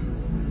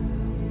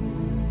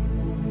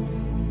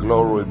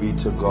 Glory be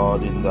to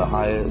God in the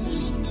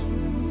highest.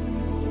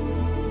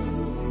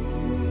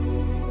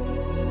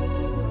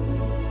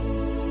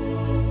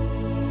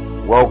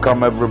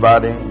 Welcome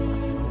everybody.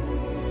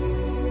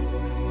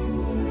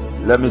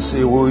 Let me see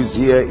who is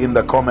here in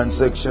the comment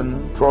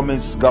section.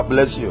 Promise, God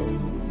bless you.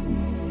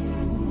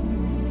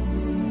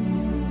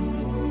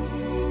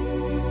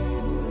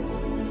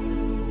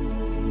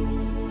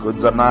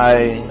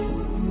 Kudzanai,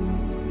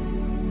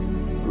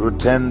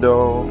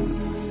 Rutendo,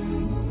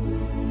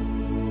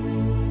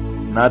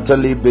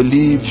 Natalie,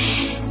 Believe,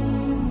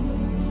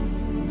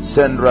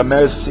 Sandra,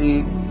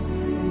 Mercy,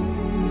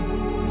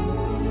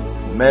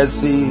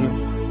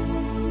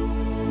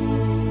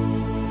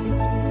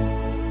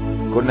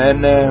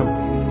 Kunene,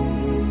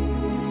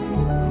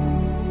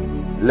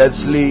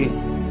 Leslie,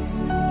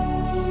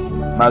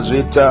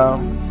 Mazrita,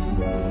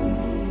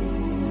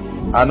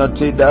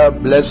 Anotida,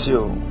 bless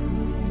you.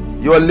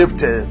 You are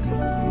lifted.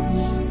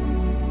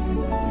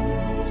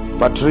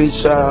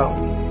 Patricia,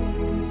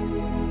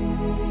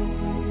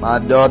 my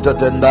daughter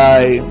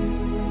Tendai,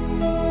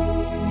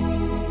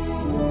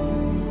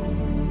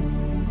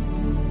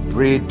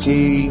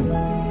 Pretty,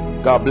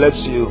 God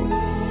bless you.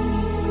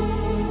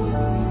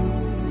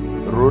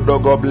 Rudo,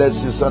 God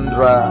bless you.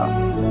 Sandra,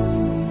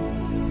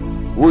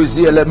 who is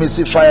here? Let me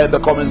see fire in the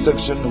comment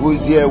section. Who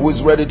is here? Who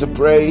is ready to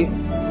pray?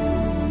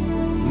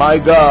 My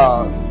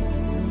God.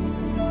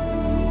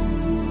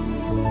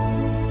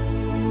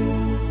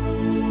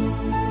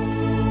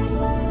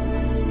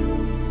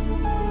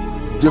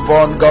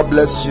 Devon, God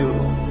bless you.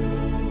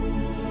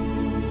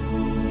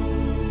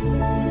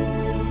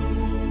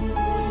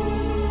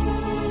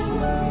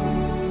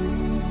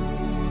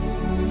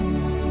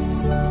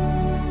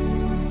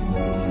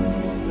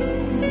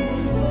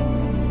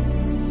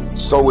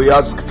 So we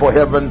ask for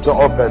heaven to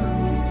open.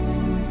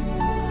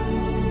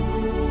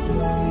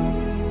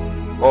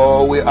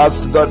 Or we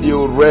ask that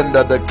you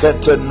render the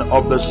curtain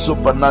of the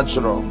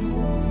supernatural.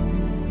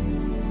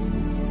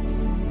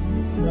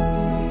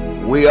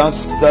 We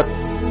ask that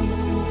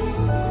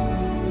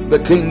the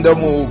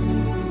kingdom will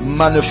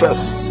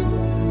manifest.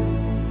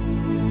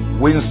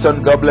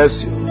 Winston, God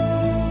bless you.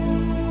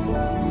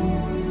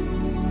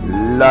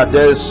 La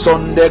de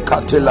sonde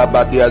katila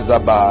badia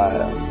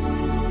zabaya.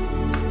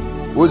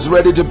 Who's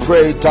ready to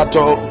pray?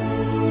 Tato,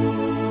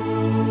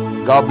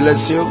 God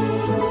bless you.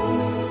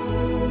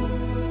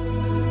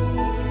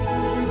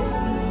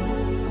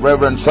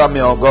 Reverend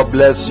Samuel, God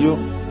bless you.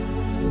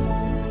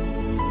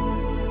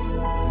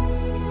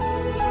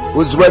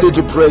 Who's ready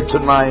to pray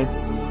tonight?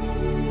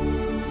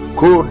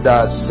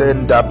 Kuda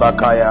Senda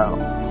Bakaya.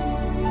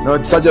 No,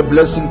 it's such a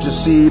blessing to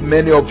see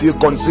many of you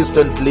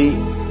consistently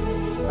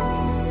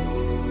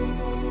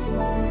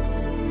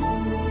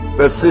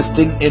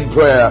persisting in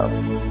prayer.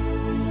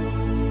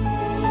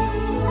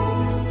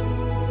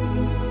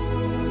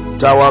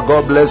 Tower,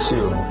 God bless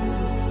you.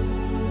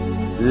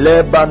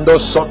 Lebando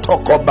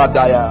Sotoko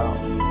Badaya.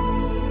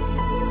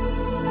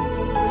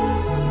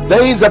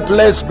 There is a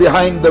place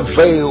behind the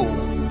veil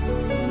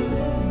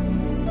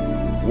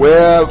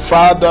where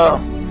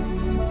Father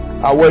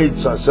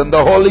awaits us, and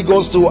the Holy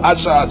Ghost will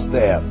usher us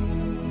there.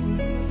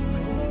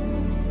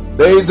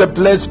 There is a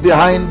place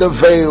behind the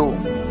veil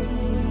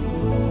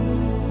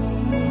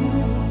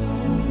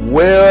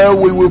where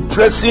where we will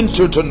press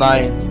into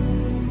tonight.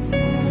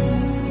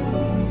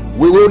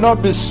 We will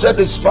not be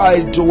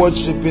satisfied to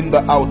worship in the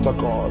outer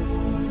court.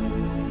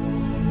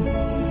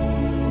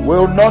 We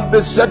will not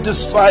be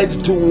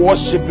satisfied to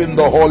worship in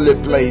the holy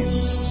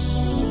place.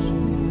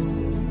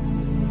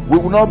 We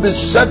will not be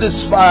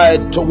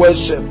satisfied to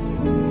worship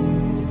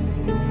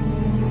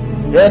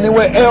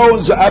anywhere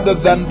else other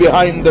than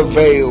behind the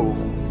veil.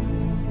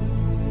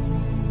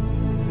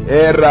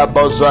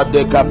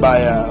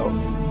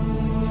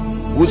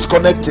 Who's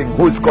connecting?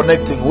 Who's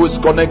connecting? Who's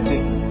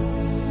connecting?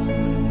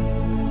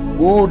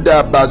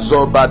 Uda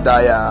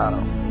Bazobadaya.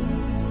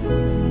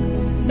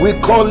 We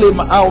call him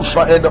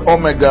Alpha and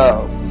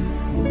Omega.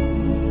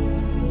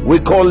 We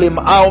call him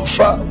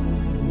Alpha.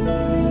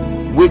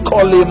 We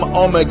call him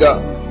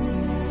Omega.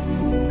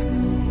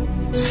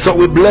 So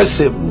we bless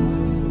him.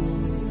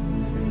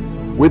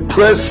 We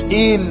press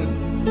in.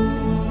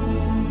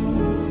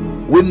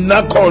 We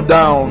knuckle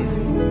down.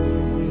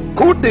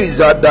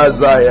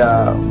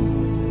 Kudizadazaya.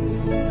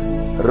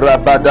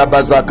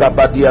 Rabadabazaka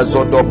badia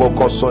zodobo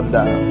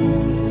kosonda.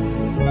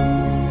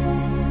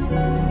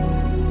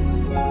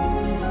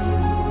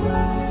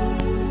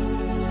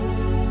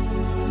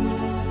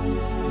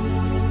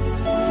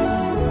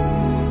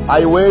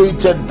 I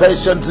waited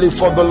patiently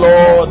for the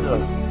Lord,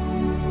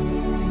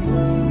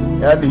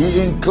 and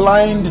he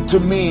inclined to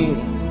me,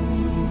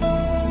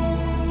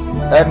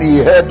 and he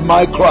heard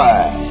my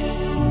cry.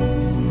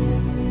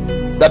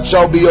 That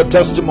shall be your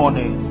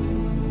testimony.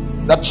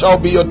 That shall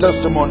be your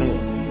testimony.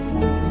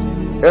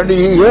 And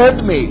he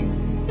heard me.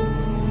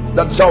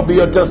 That shall be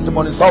your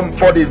testimony. Psalm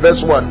 40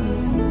 verse 1.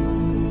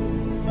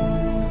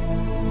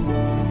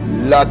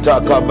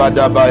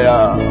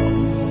 Latakabadabaya.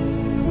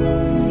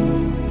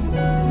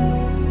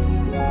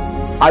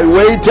 I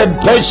waited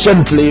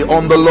patiently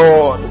on the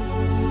Lord,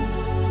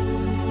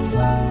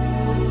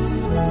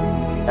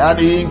 and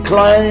he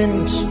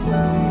inclined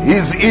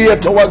his ear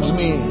towards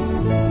me.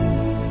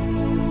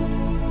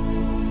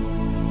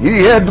 He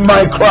heard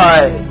my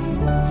cry.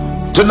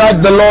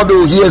 Tonight the Lord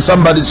will hear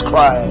somebody's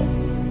cry.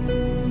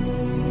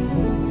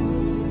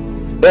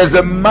 As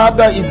a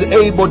mother is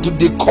able to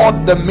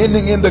decode the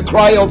meaning in the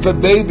cry of a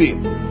baby,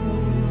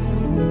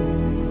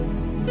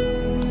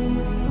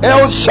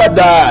 El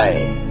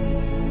Shaddai,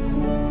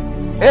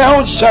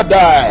 El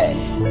Shaddai,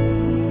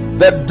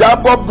 the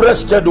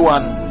double-breasted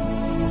one,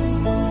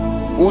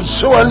 will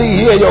surely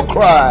hear your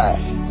cry.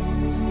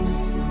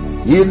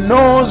 He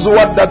knows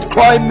what that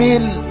cry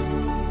means.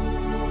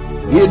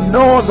 He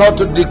knows how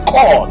to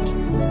decode.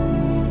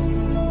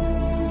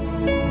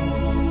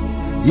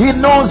 He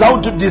knows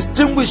how to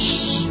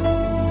distinguish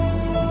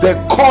the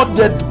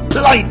coded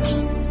plight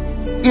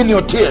in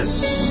your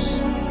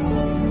tears.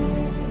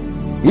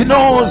 He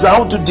knows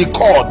how to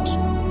decode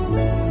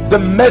the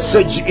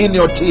message in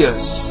your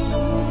tears.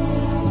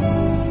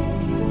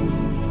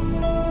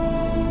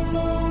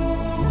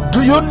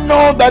 Do you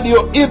know that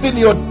even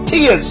your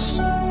tears,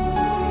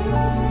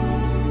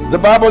 the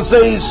Bible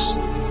says,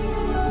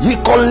 he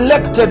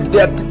collected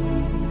that.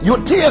 Your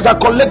tears are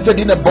collected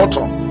in a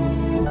bottle.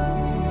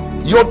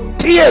 Your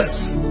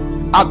tears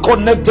are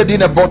connected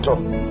in a bottle.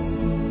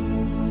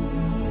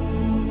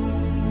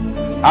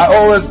 I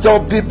always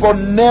tell people,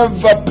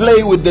 never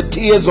play with the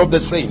tears of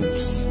the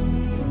saints.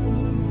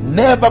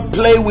 Never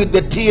play with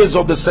the tears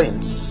of the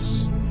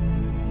saints.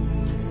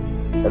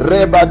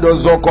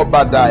 Rebadozoko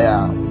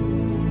Badaya.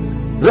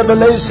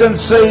 Revelation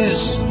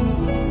says,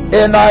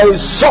 and I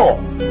saw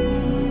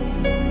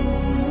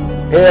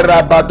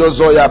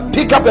Erabadozoya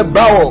pick up a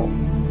bowl,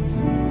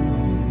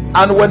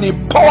 and when he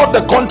poured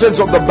the contents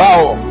of the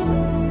bowl,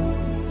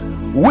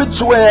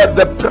 which were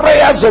the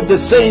prayers of the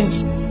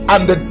saints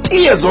and the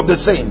tears of the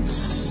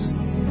saints,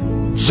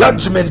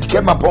 judgment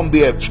came upon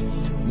the earth.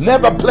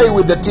 Never play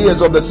with the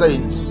tears of the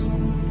saints.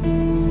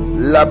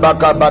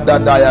 Labaka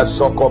badadaya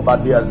soko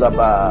badia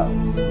zaba.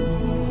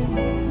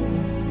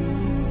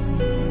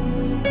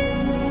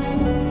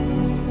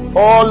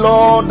 Oh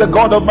Lord, the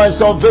God of my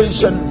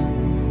salvation,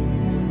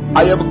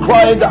 I have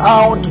cried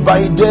out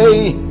by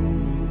day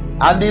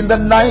and in the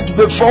night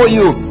before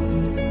you.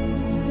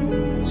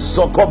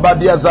 Soko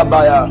badia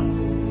zabaya.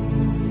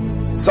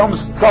 Psalm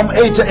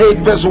 88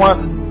 verse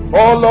 1.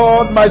 Oh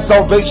Lord, my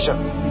salvation.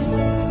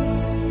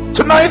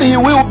 Tonight he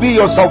will be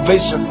your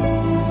salvation.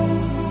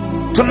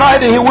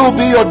 Tonight he will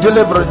be your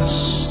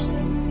deliverance.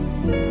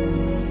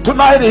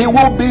 Tonight he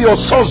will be your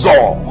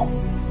sozo.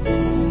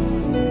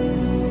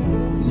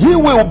 He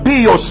will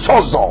be your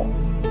sozo.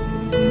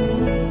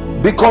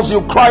 Because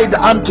you cried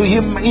unto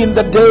him in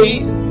the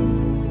day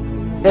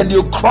and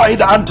you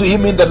cried unto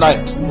him in the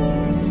night.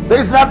 There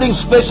is nothing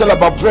special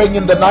about praying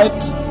in the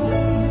night.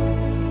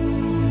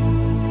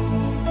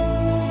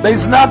 There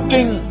is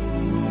nothing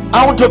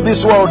out of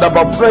this world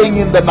about praying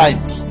in the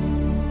night.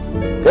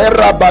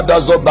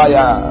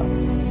 Erabadazobaya.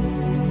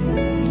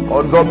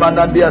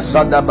 Onzomanandia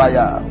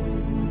sadabaya.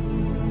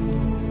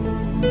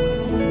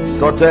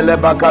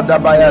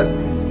 Sotelebakadabaya.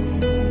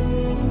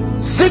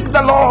 Seek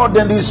the Lord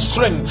and his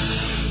strength.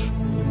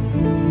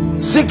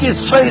 Seek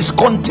his face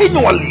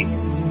continually.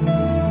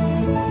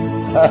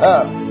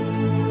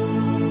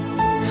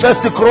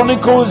 First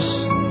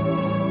Chronicles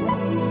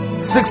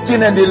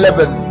 16 and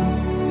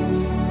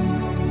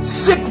 11.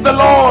 Seek the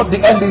Lord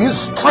and his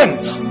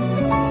strength.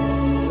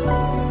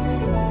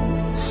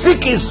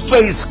 Seek his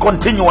face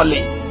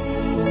continually.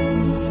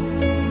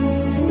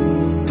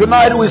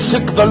 Tonight we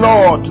seek the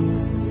Lord.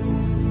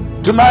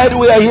 Tonight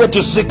we are here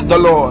to seek the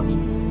Lord.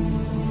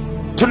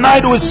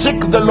 Tonight we seek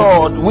the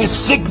Lord. We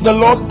seek the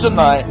Lord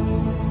tonight.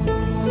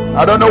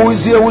 I don't know who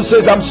is here who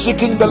says, I'm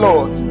seeking the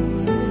Lord.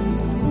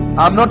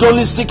 I'm not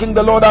only seeking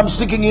the Lord, I'm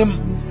seeking him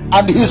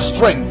and his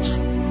strength.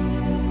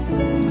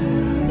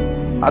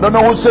 I don't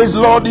know who says,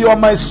 Lord, you are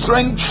my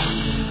strength.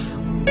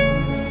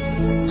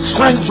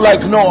 Strength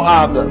like no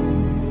other.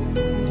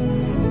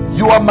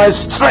 You are my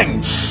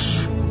strength.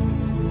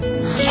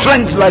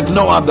 Strength like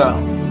no other.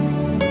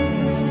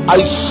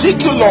 I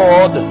seek you,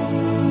 Lord,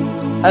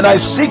 and I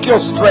seek your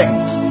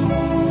strength.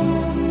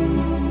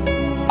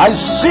 I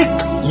seek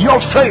your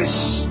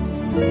face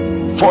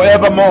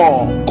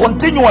forevermore,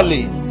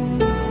 continually.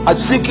 I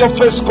seek your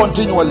face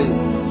continually.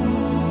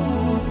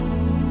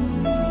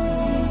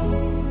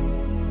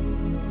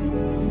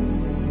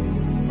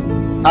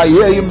 I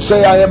hear him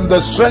say, I am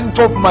the strength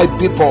of my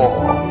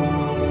people.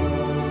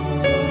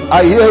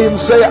 I hear him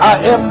say,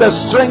 I am the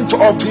strength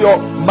of your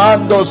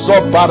mando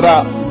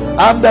sopara.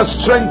 I'm the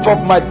strength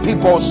of my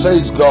people,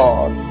 says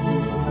God.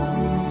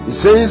 He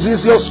says,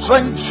 is your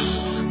strength.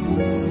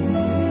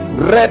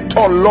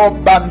 Reto lo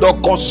bando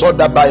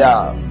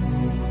kosodabaya.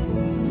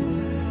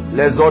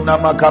 There is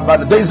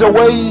a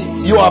way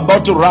you are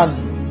about to run,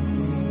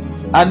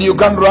 and you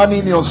can run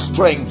in your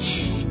strength.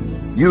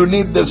 You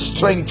need the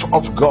strength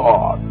of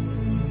God.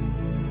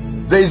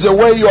 There is a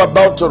way you are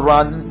about to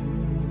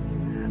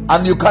run,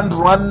 and you can't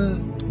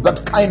run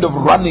that kind of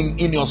running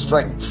in your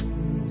strength.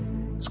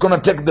 It's going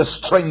to take the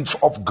strength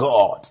of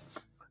God.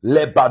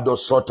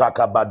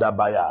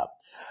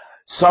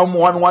 Psalm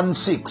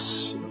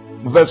 116,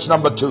 verse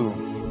number 2.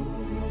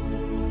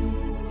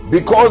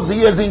 Because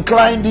he has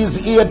inclined his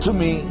ear to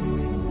me,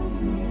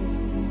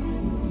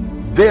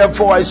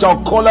 therefore I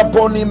shall call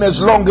upon him as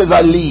long as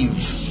I live.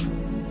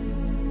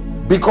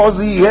 Because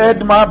he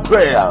heard my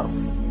prayer.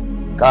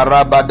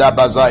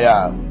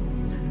 Karabadabazaya,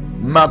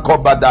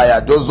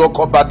 Makobadaya,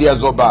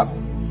 Dozokobadiazoba.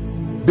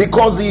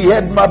 Because he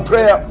heard my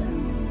prayer,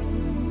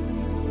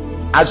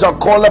 I shall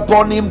call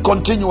upon him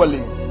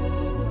continually,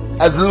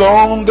 as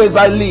long as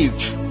I live.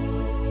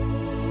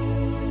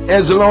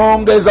 As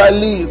long as I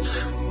live.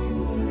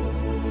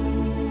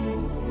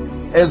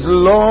 As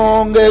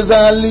long as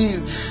I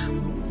live.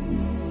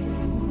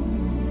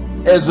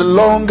 As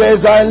long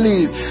as I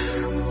live.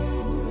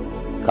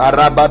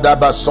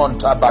 Karabadaba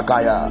Sonta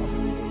Bakaya.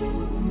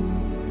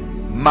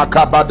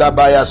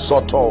 Makabadabaya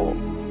Soto.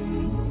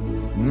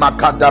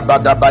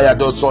 Makadabadabaya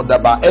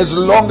Dosodaba. As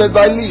long as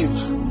I live.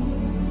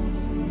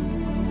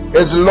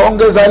 As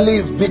long as I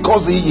live,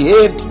 because he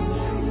heard.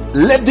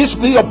 Let this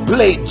be a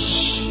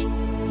pledge.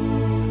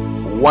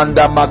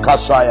 Wanda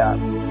Makasaya.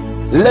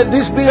 Let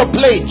this be a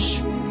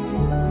pledge.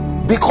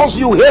 Because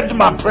you heard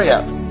my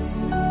prayer,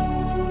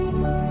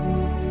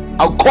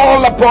 I'll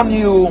call upon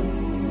you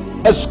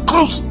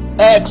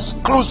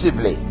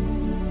exclusively,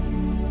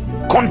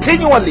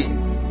 continually.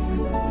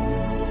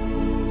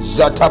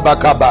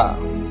 Zatabakaba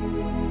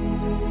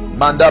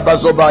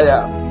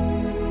Mandabazobaya.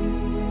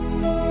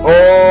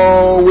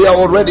 Oh, we are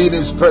already in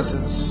his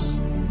presence.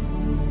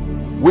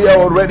 We are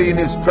already in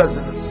his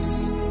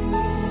presence.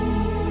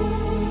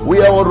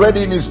 We are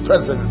already in his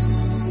presence.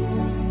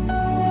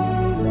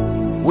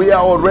 We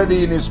are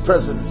already in his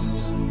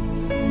presence.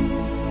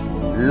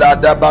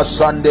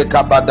 Ladabasande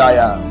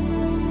Kabadaya.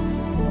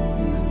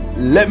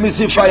 Let me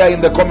see fire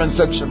in the comment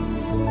section.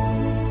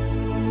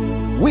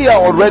 We are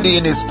already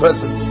in his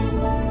presence.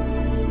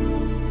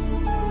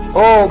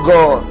 Oh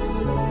God.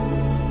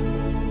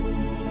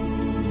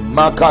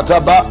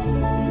 Makataba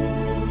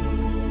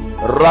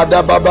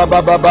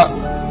Radabababa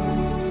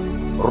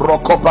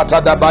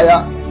Rokopata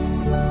Dabaya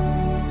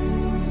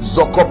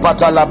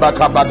Zokopata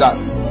Labakabada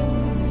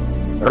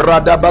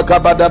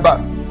Radabakabadaba.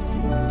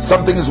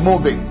 Something is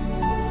moving.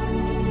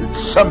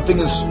 Something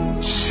is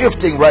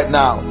shifting right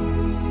now.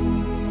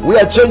 We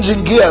are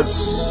changing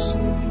gears.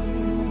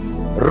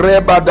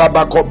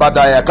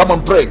 Rebadabakobadaya. Come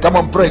on, pray. Come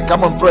on, pray.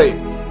 Come on, pray.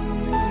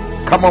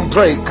 Come on,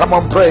 pray. Come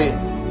on, pray.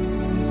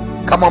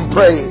 Come on,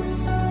 pray.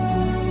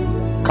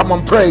 Come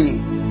on, pray.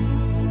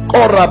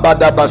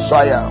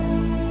 Korabadabasaya.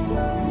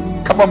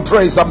 Come on,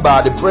 pray,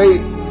 somebody. Pray.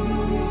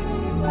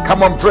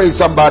 Come on, pray,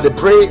 somebody.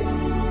 Pray.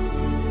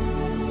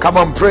 Come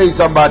on, pray,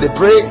 somebody.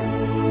 Pray.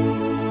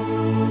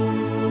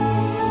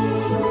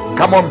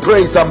 Come on,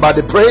 pray,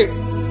 somebody. Pray.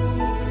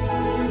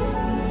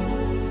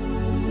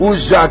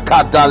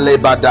 Ujakata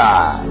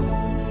lebada.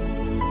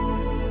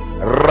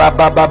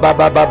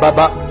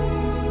 Rababababababa.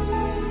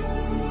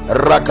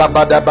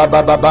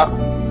 Rakabadabababa.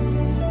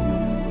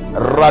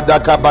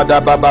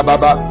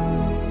 Radakabadabababa.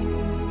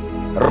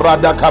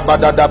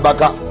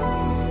 Radakabadabaka.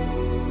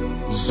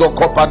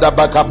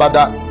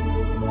 Zokopadabakabada.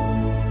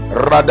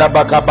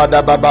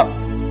 Radabakabadababa.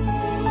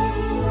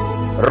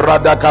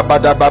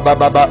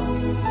 Radakabadabababa.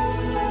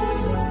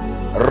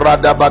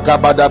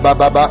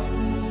 Radabakabadababa.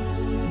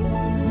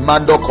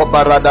 Mandoko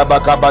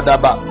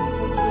baradabakabadaba.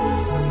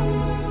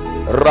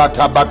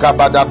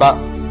 Ratabakabadaba.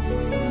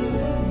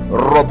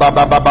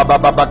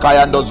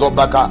 Robababababakayando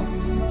zobaka.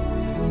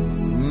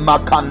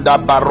 Makanda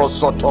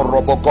barosoto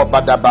roboko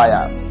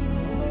badabaya.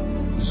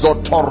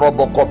 Zoto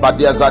roboko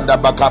badia zanda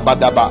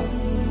bakabadaba.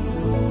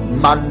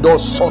 Mando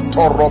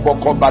soto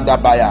roboko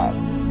badabaya.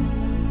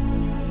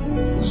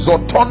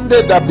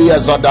 Zotonde dabia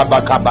zanda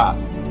bakaba.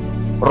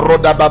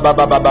 Roda baba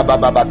baba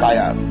baba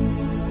bakaya.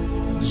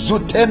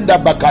 Zutenda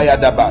bakaya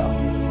daba.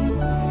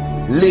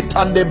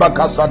 Litande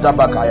bakasada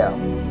bakaya.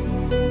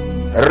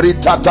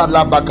 Ritata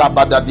la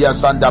bakaba dadia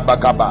sanda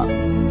bakaba.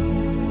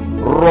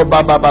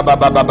 Roba baba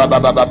baba baba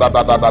baba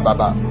baba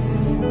baba.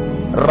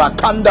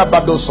 Rakanda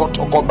bado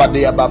soto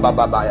kobadia baba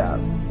babaya.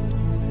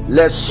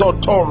 Le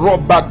soto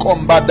roba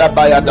komba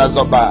dabaya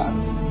dazoba.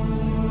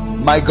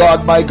 My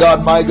God, my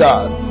God, my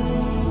God.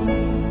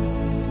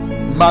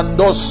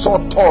 Mando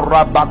soto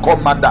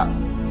rabakomanda.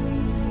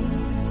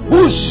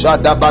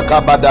 Ushada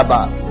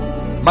bakabadaba.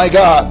 My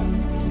God,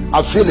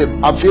 I feel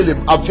him, I feel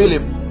him, I feel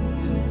him.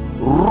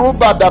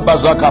 Rubada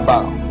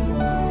bazakaba.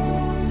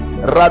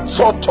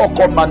 Ratsoto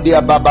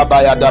komandia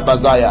bababaya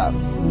dabazaya.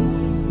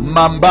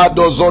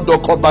 Mambado zodo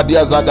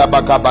kobadia zada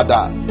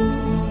bakabada.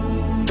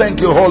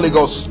 Thank you, Holy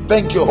Ghost.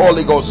 Thank you,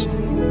 Holy Ghost.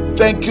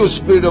 Thank you,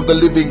 Spirit of the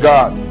Living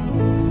God.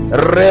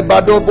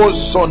 Rebadobo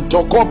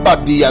sonto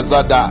kobadia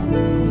zada.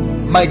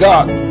 My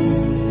God,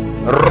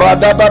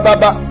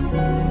 Radababa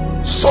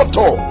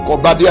Soto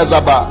Kobadia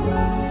Zaba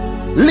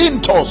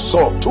Linto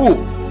Sotu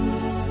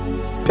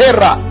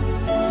Pera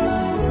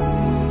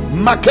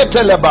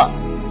Maketeleba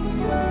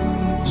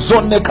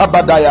Zone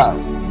Kabadaya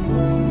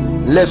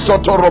Le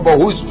Soto Robo.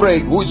 Who is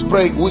praying? Who is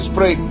praying? Who is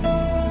praying?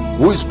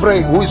 Who is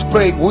praying? Who is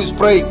praying? Who is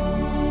praying?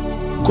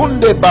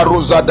 Kunde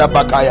Baruzada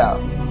Bakaya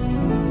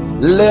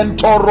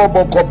Lento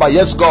Robo Koba.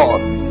 Yes,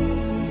 God.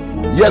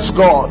 Yes,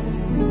 God.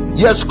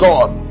 Yes,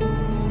 God.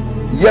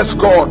 Yes,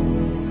 God.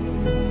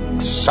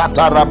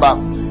 Shataraba.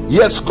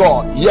 Yes,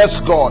 God. Yes,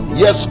 God.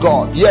 Yes,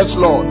 God. Yes,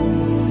 Lord.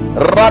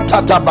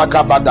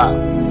 Ratatabakabada.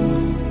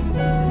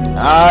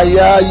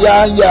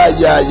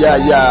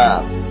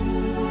 Ya.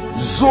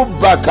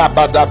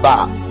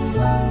 Zubakabadaba.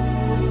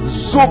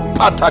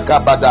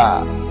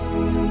 Zupatakabada.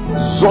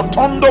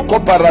 Zotondo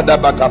koparada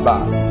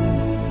bakaba.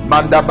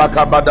 Manda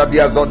bakabada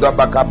diazoda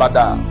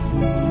bakabada.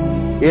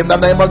 In the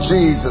name of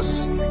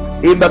Jesus.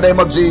 In the name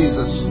of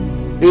Jesus.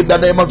 In the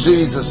name of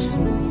Jesus.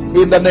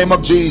 In the name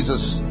of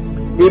Jesus.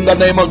 In the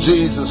name of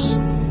Jesus.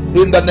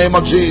 In the name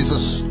of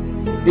Jesus.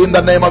 In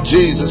the name of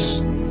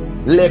Jesus.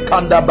 Le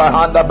kanda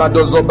bahanda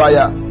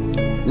badozobaya.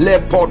 Le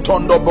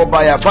potondo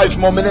bobaya. 5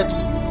 more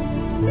minutes.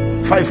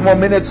 5 more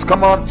minutes.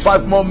 Come on.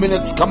 5 more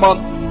minutes. Come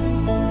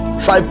on.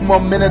 5 more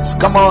minutes.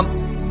 Come on.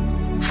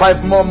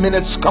 5 more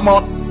minutes. Come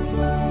on.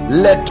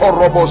 Le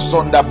torobo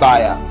sonda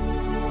baya.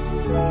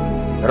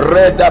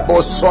 Reda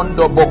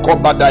bosondo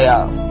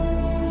bokobadaya.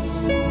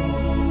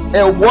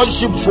 A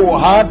worshipful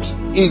heart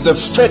is a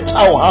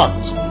fertile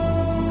heart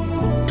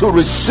to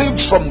receive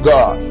from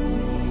God.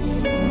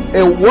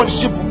 A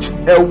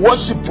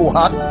worshipful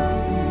heart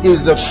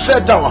is a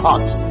fertile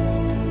heart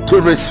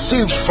to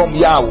receive from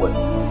Yahweh.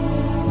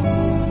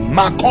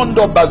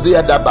 Makondo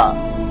bazia daba.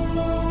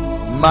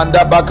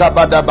 Mandabaka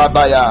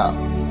badababaya.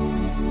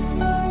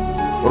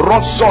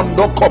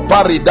 Rosondo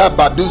kopari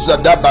daba duza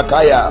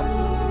dabakaya.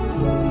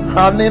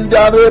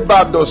 Hanindare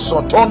bado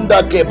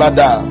sotonda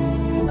kebada.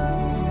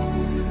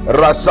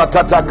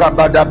 Rasatata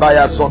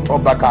kabadabaya soto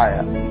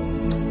bakaya.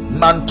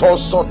 Manto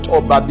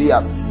soto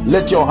badia.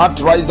 Let your heart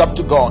rise up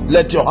to God.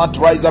 Let your heart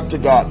rise up to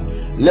God.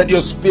 Let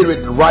your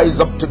spirit rise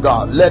up to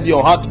God. Let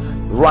your heart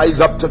rise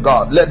up to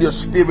God. Let your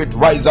spirit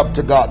rise up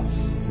to God.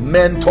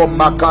 Mento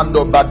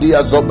makando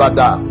badia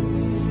zobada.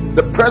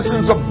 The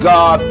presence of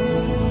God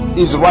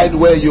is right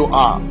where you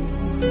are.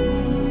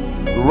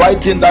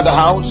 Right in that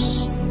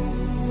house.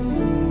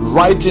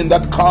 Right in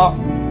that car.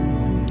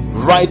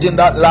 Right in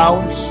that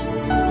lounge.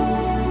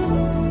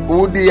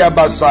 Udia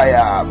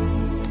Basaya.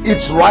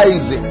 It's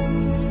rising.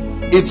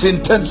 It's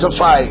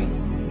intensifying.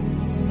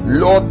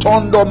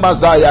 Lotondo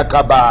Mazaya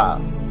Kaba.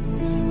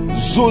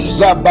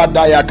 Zuza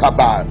Badaya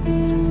Kaba.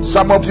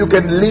 Some of you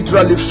can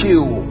literally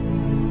feel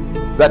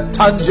the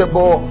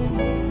tangible.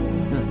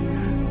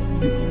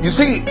 You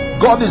see,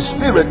 God is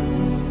spirit,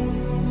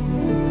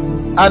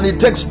 and it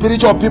takes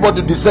spiritual people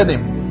to discern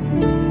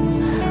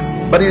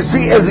him. But you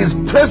see, as his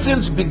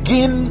presence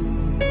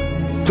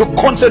begin to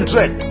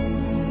concentrate,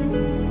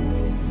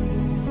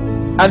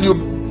 and you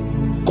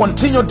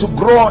continue to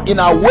grow in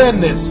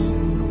awareness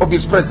of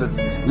his presence,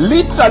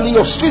 literally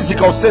your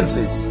physical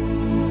senses,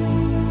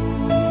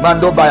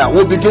 Mandobaya,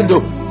 will begin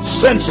to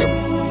sense him,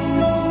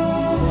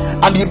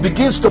 and he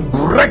begins to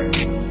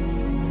break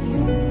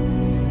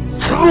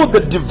through the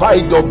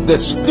divide of the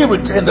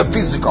spirit and the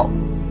physical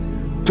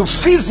to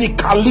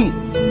physically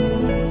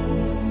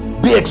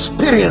be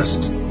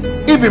experienced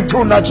even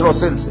through natural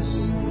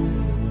senses.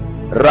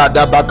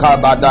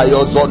 Radabakabada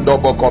yozondo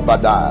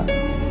bokobada.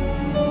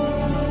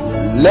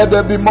 Let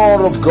there be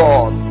more of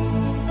God.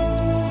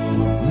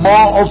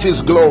 More of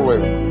His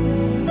glory.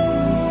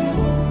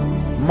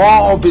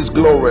 More of His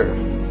glory.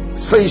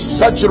 Say,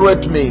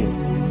 saturate me.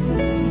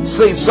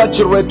 Say,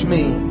 saturate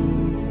me.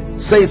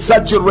 Say,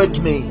 saturate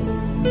me.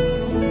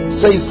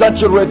 Say,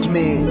 saturate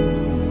me.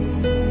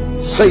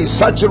 Say,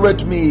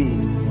 saturate me.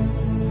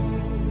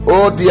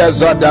 Oh, dear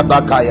Zada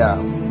Bakaya.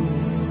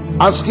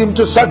 Ask Him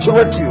to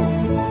saturate you.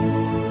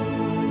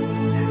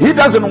 He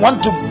doesn't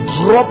want to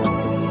drop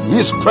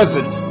His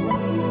presence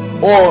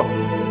or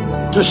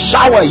to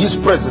shower His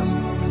presence.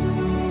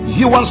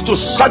 He wants to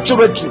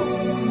saturate you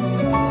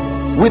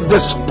with the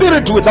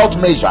Spirit without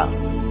measure,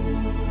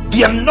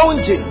 the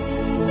anointing.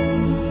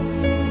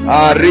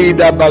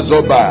 Arida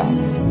Bazoba,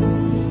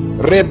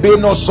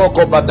 Rebino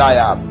Soko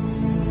Badaya.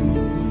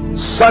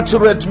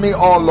 Saturate me,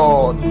 oh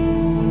Lord.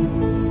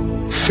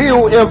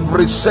 Fill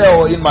every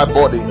cell in my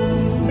body.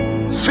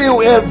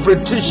 Fill every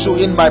tissue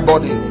in my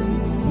body.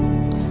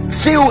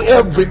 Fill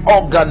every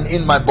organ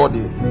in my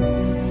body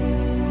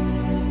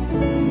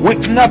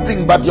with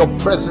nothing but your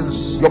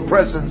presence, your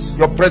presence,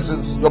 your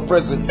presence, your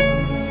presence.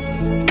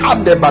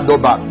 Kande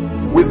Badoba,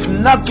 with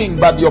nothing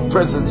but your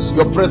presence,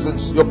 your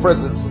presence, your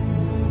presence.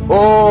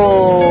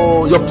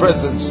 Oh, your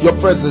presence, your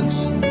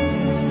presence,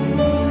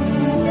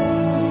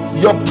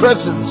 your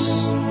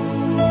presence.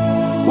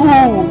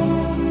 Ooh,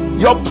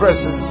 your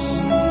presence,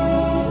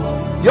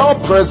 your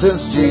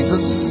presence,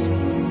 Jesus,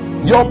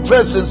 your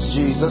presence,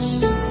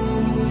 Jesus,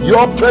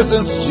 your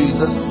presence,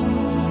 Jesus,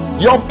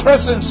 your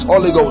presence,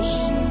 Holy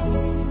Ghost,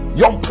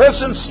 your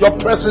presence, your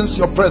presence,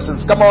 your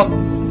presence. Come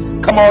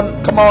on, come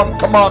on, come on,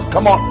 come on,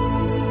 come on.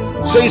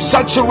 Say,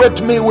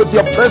 saturate me with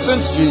your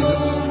presence,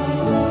 Jesus.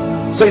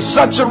 Say,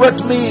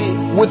 saturate me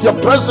with your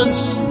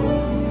presence.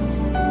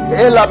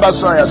 Ela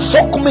Basaya,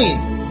 soak me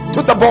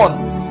to the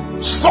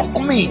bone. Soak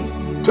me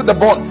to the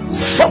bone.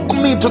 Soak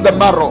me to the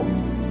marrow.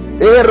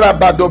 Era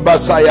Bado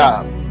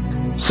Basaya.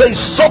 Say,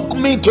 soak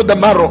me to the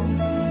marrow.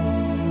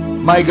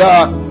 My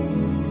God.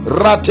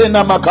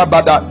 Ratena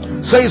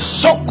Makabada. Say,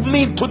 soak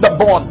me to the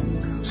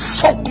bone.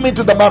 Soak me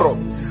to the marrow.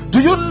 Do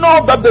you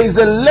know that there is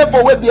a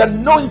level where the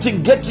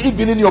anointing gets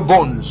even in your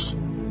bones?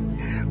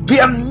 The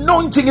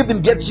anointing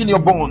even gets in your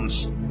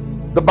bones.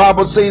 The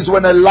Bible says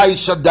when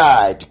Elisha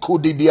died,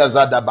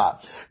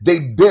 they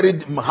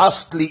buried him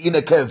hastily in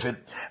a cave.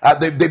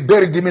 They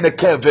buried him in a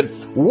cave.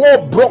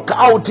 War broke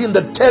out in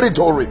the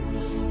territory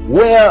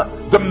where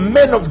the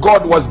man of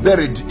God was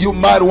buried. You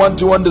might want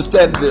to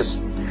understand this.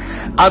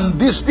 And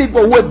these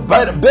people who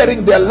were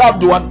burying their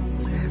loved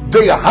one,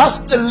 they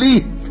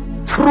hastily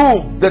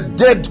threw the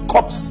dead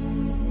corpse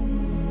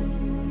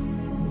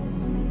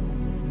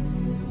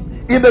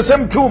in the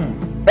same tomb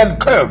and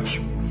cave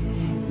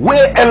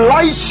where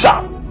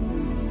Elisha,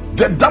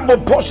 the double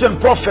portion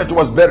prophet,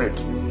 was buried.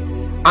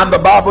 And the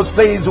Bible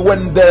says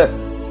when the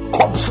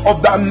corpse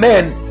of that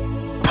man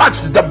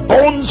touched the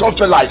bones of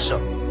Elisha,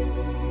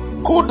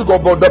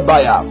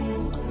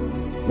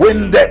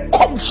 when the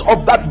corpse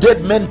of that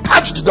dead man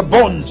touched the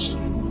bones,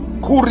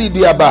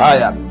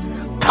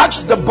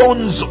 touched the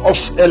bones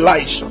of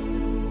Elisha,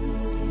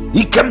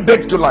 he came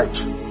back to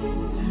life.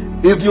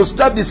 If you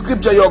study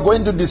scripture, you are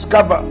going to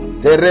discover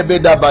that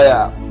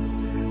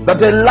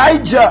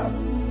Elijah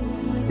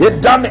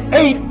had done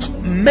 8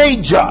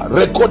 major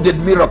recorded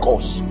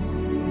miracles,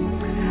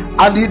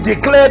 and he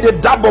declared a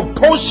double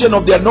portion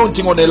of the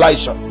anointing on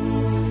Elisha.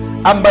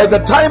 And by the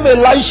time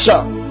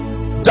Elisha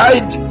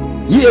died,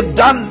 he had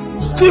done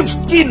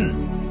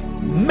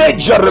 15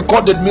 major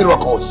recorded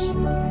miracles.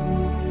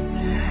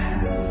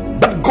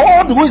 But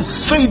God, who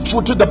is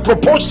faithful to the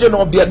proportion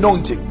of the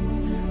anointing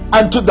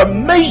and to the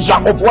measure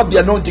of what the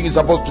anointing is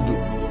supposed to do,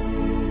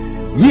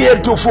 he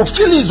had to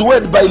fulfill his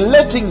word by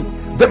letting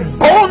the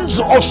bones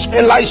of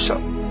Elisha,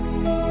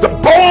 the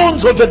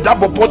bones of a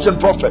double portion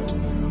prophet,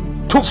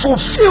 to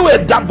fulfill a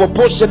double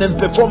portion and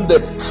perform the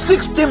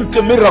 16th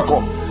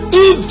miracle,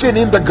 even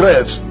in the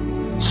grave.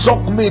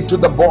 Soak me to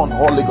the bone,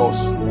 Holy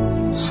Ghost.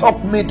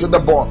 Soak me to the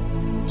bone.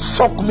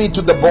 Soak me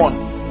to the bone.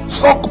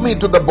 Soak me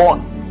to the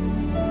bone.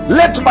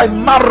 Let my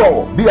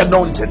marrow be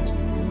anointed.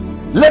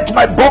 Let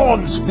my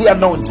bones be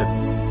anointed.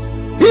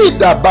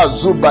 Hida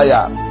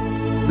bazubaya.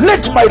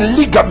 Let my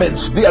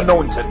ligaments be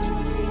anointed.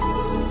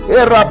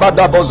 Let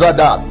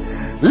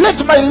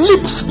my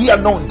lips be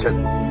anointed,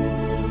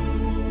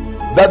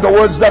 that the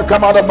words that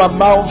come out of my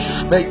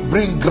mouth may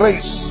bring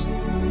grace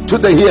to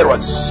the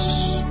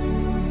hearers.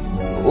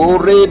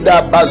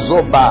 Oreda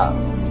bazoba.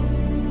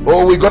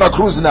 Oh, we're gonna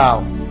cruise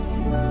now.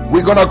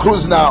 We're gonna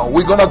cruise now.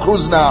 We're gonna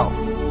cruise now.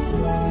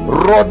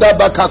 Roda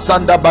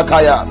bakasanda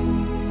bakaya.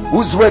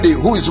 Who's ready?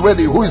 Who is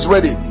ready? Who is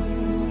ready?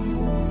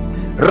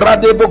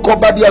 Radebo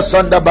kobadia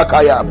sanda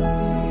bakaya.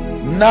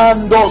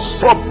 Nando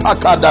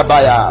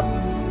sopakadabaya.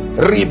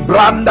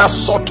 Ribranda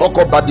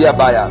sotoko badia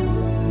baya.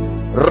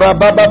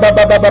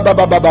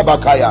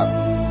 Rababababababababakaya.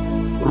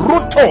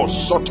 Ruto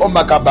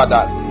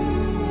sotomakabada.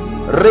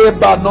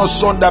 Reba no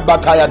sonda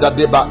bakaya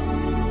dadeba.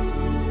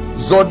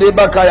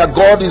 Zodebakaya.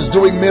 God is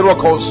doing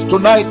miracles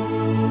tonight.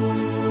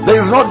 There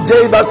is no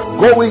day that's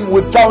going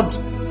without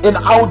an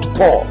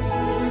outpour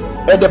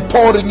and a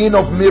pouring in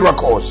of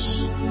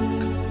miracles.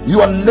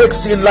 You are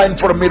next in line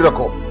for a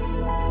miracle.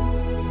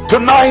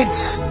 Tonight,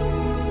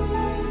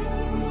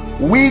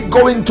 we're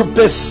going to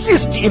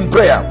persist in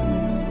prayer.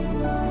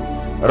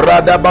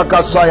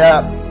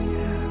 Radabakasaya.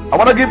 I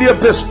want to give you a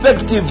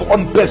perspective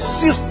on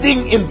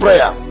persisting in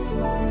prayer.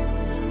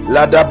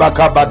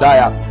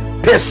 Ladabakabadaya.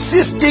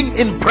 Persisting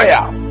in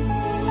prayer.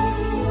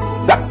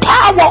 The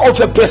power of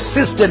a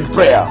persistent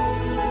prayer.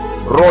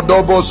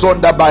 Rodobo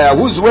Sondabaya.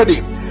 Who's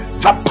ready?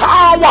 The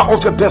power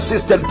of a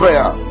persistent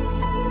prayer.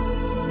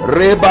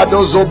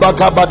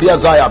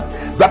 Rebadozobakabadiazaya.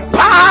 The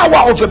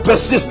power of a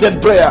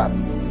persistent prayer.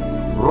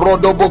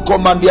 Rodobo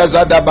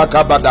Komandiazada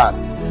Bakabada.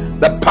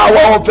 The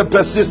power of a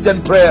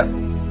persistent prayer.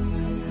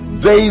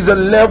 There is a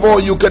level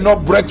you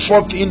cannot break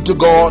forth into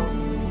God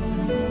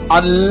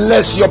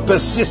unless your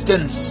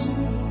persistence,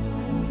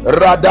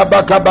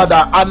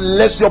 Radabakabada,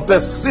 unless your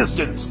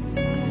persistence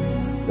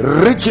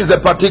reaches a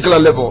particular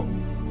level.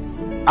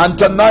 And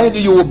tonight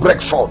you will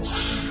break forth.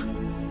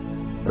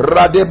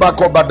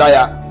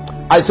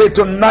 Radebakobadaya. I say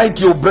tonight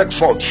you will break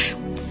forth.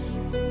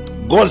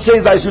 God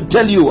says I should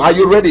tell you. Are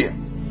you ready?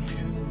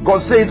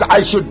 God says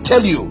I should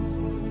tell you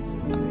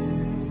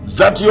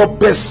that your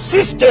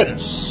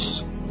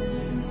persistence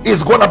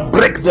is going to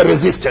break the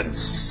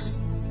resistance.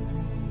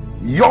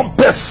 Your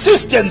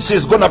persistence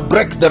is going to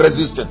break the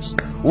resistance.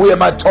 Who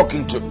am I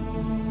talking to?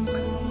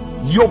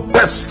 Your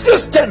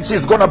persistence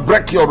is going to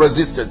break your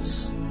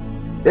resistance.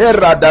 Your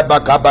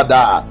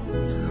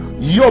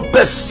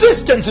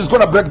persistence is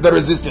going to break the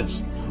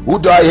resistance. Who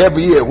do I have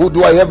here? Who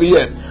do I have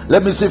here?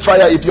 Let me see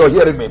fire if you're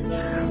hearing me.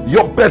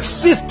 Your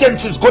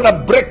persistence is going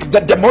to break the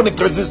demonic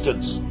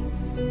resistance.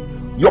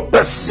 Your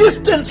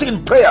persistence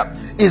in prayer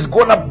is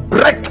going to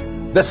break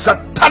the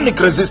satanic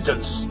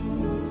resistance.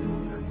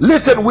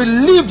 Listen, we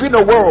live in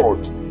a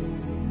world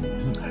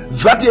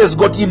that has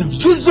got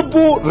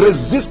invisible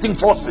resisting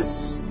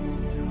forces.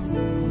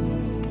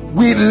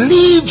 We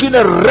live in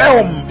a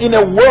realm, in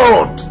a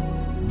world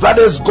that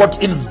has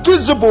got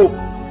invisible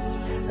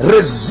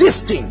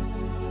resisting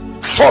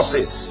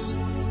forces.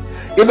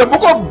 In the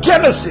book of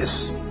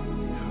Genesis,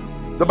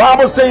 the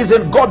Bible says,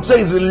 and God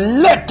says,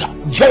 let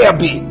there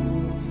be.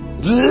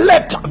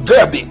 Let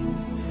there be.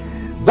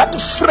 That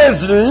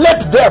phrase,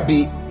 let there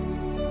be,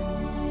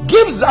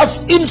 gives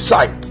us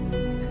insight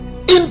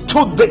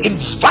into the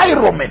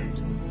environment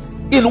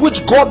in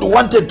which God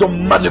wanted to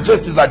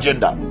manifest his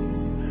agenda.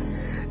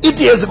 It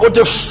has got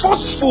a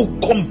forceful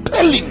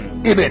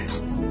compelling in it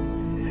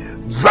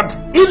that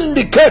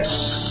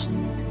indicates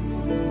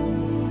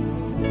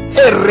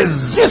a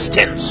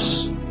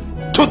resistance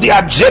to the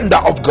agenda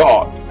of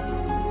God.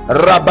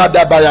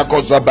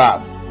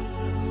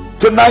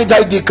 Tonight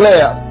I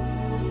declare,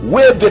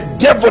 where the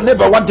devil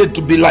never wanted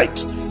to be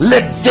light,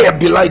 let there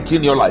be light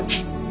in your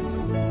life.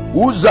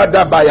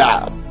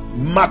 Uzadabaya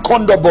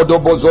Makondo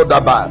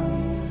Bodobozodaba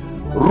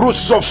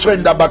Russo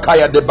Frenda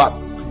Bakaya Deba.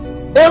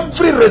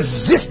 Every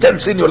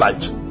resistance in your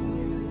life,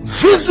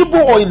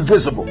 visible or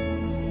invisible,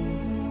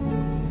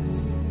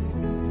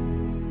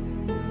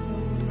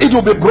 it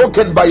will be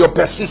broken by your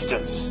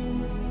persistence.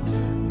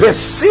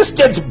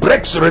 Persistence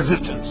breaks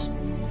resistance.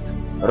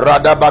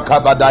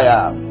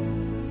 Radabakabadaya.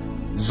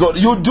 So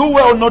you do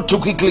well not to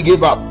quickly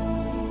give up.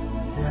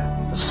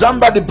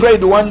 Somebody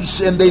prayed once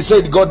and they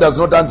said God does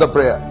not answer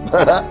prayer.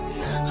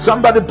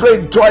 Somebody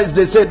prayed twice,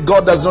 they said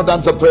God does not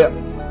answer prayer.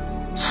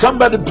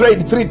 Somebody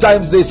prayed 3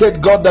 times, they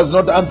said God does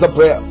not answer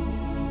prayer.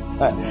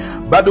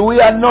 But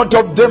we are not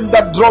of them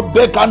that draw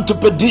back unto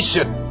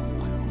perdition.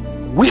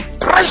 We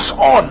press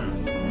on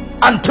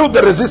until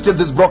the resistance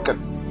is broken.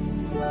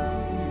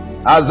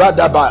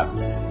 Azadaba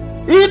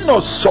Ino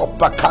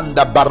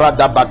sopakanda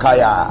barada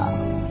bakaya.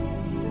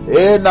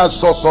 Ena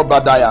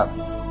sosobadaya.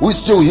 Who's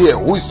still here?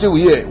 Who's still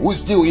here? Who's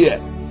still here?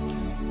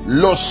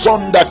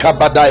 Losonda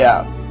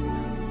kabadaya.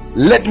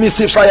 Let me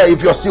see fire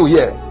if you're still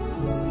here.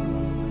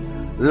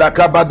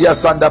 Lakabadia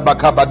sanda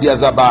bakabadia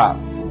zaba.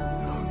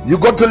 You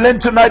got to learn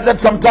tonight that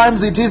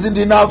sometimes it isn't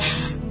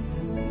enough.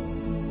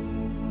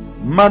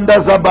 Manda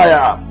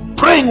zabaya.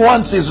 Praying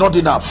once is not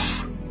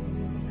enough.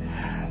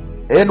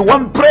 And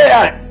one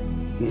prayer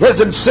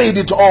hasn't said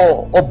it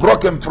all or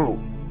broken through.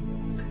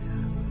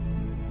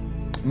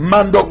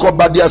 Mando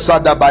kobadia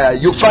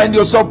sadabaya. You find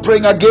yourself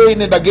praying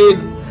again and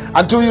again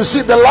until you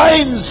see the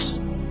lines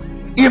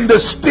in the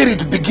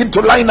spirit begin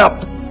to line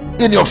up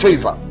in your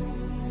favor.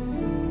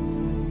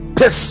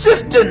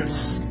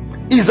 Persistence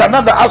is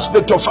another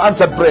aspect of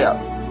answered prayer.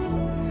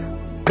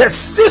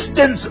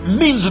 Persistence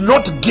means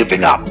not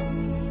giving up.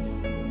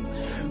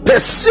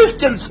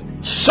 Persistence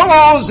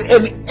shows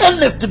an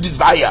earnest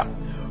desire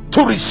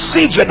to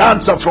receive an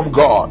answer from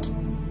God.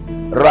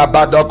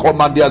 Rabada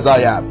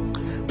komandiazaya.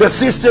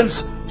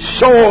 Persistence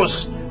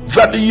shows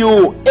that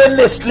you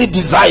earnestly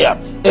desire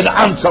an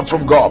answer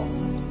from God.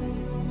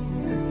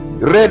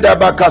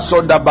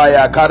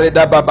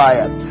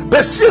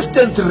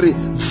 Persistence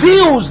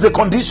reveals the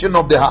condition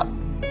of the heart.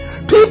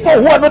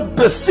 People who are not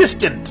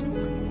persistent,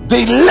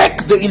 they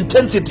lack the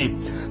intensity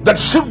that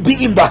should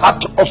be in the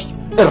heart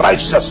of a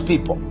righteous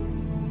people.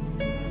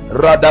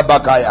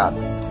 Radabakaya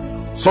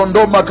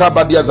Sondoma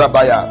Kabadia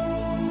Zabaya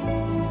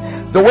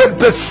The word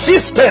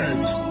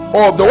persistent,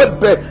 or the word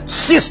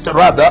persist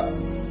rather,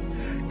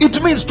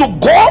 it means to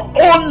go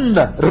on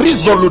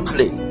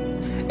resolutely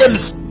and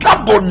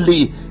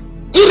stubbornly,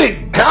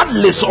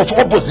 irregardless of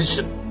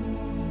opposition,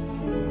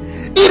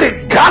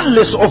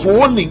 irregardless of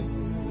warning,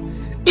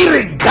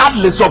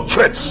 irregardless of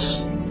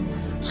threats.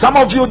 Some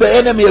of you, the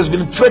enemy has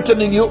been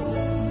threatening you.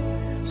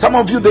 Some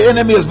of you, the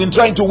enemy has been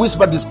trying to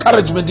whisper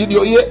discouragement in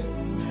your ear.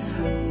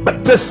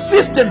 But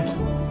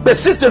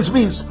persistence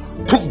means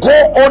to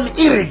go on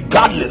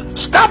irregardless,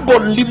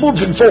 stubbornly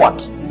moving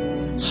forward,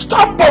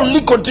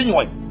 stubbornly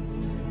continuing,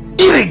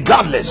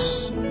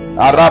 irregardless.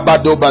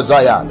 Arabado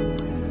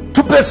Bazaya.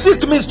 To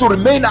persist means to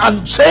remain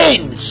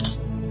unchanged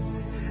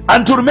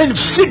and to remain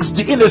fixed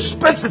in a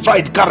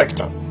specified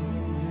character,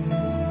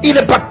 in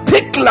a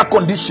particular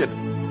condition,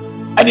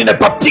 and in a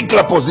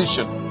particular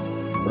position.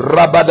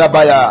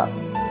 Rabadabaya,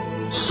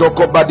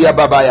 Sokobadia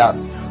Babaya.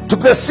 To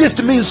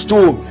persist means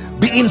to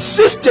be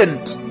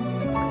insistent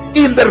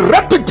in the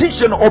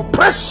repetition or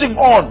pressing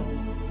on,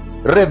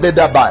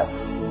 Revedabaya,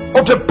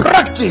 of a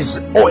practice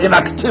or an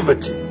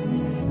activity.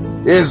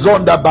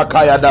 Ezonda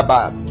Bakaya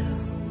Dabaya.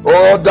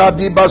 Oh,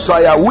 Daddy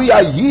Basaya, we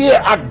are here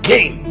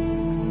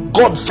again.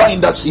 God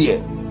find us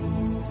here.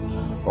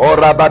 Oh,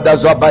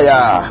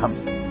 Rabadazabaya,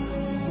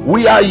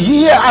 we are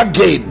here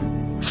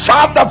again.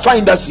 Father,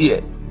 find us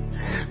here.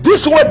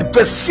 This word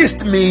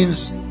persist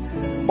means,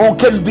 or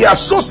can be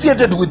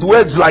associated with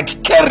words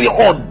like carry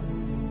on,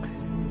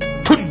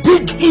 to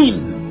dig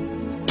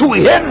in, to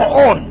hang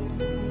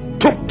on,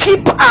 to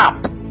keep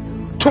up,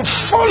 to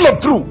follow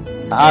through,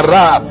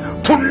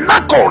 to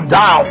knuckle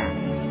down,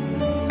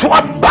 to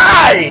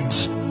abide,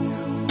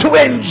 to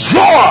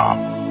endure,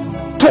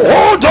 to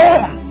hold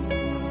on,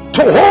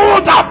 to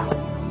hold up,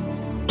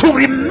 to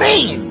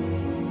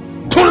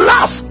remain, to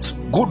last,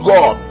 good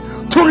God,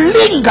 to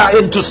linger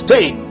and to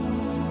stay,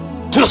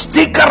 to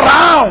stick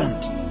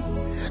around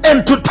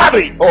and to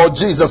tarry. Oh,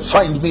 Jesus,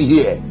 find me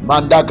here.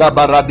 Mandaka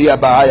Baradia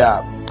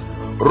Bahaya,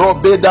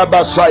 Robeda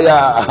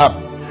Basaya.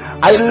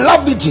 I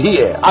love it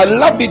here. I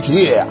love it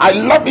here. I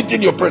love it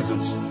in your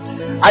presence.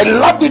 I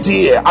love it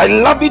here. I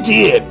love it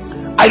here.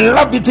 I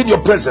love it in your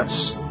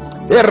presence.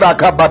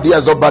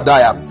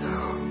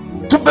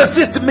 To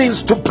persist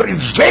means to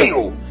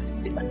prevail.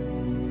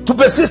 To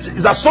persist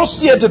is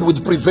associated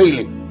with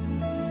prevailing.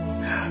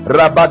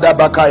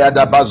 Rabadabakaya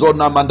da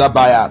bazona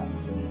mandabaya.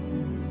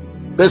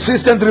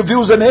 Persistent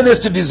reveals an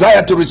earnest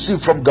desire to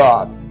receive from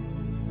God.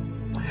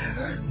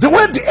 The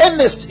word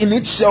earnest in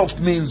itself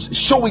means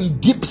showing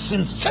deep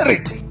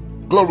sincerity.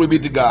 Glory be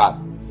to God.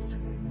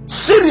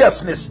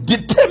 Seriousness,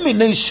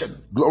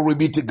 determination. Glory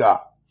be to God.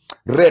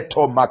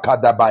 Reto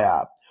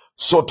makadabaya.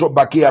 Soto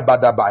bakia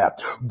badabaya.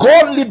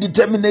 Godly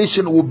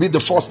determination will be the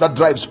force that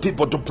drives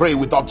people to pray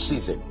without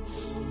ceasing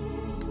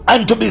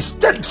and to be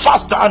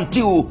steadfast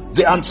until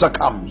the answer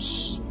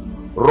comes.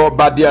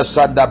 Robadia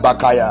Sanda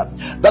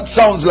Bakaya. That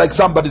sounds like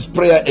somebody's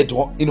prayer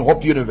in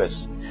Hope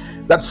Universe.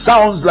 That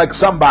sounds like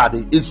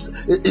somebody.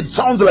 It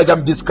sounds like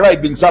I'm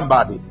describing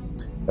somebody.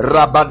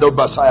 Rabado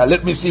Basaya.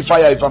 Let me see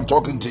fire if I'm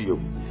talking to you.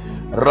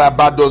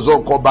 Rabado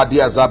Zoko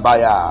Badia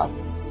Zabaya.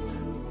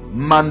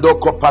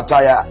 Mandoko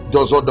Pataya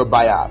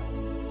Dozodobaya.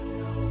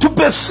 To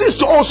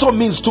persist also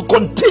means to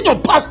continue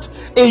past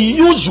a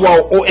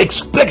usual or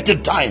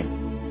expected time.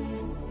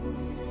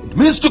 It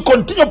means to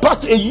continue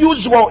past a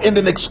usual and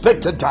an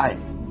expected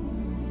time.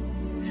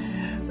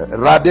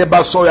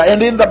 Radebasoya.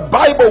 And in the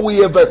Bible we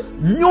have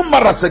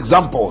numerous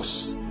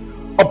examples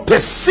of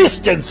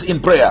persistence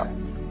in prayer.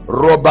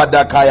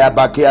 Robadakaya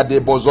Bakia de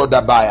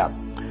Bozodabaya.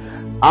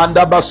 And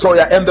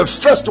Abasoya. And the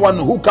first one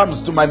who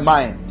comes to my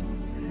mind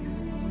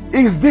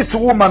is this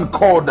woman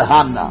called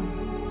Hannah.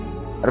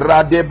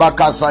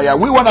 Radebakasaya.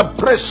 We want to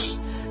press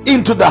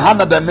into the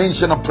Hannah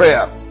dimension of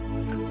prayer.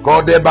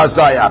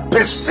 Kodebazaya.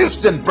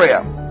 Persistent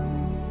prayer.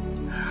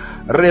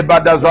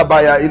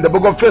 Rebadazabaya. In the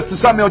book of 1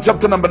 Samuel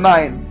chapter number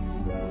 9.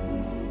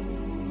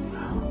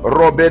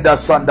 Robeda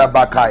Sanda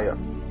Bakaya.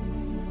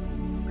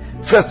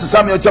 1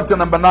 Samuel chapter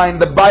number 9.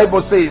 The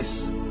Bible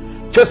says,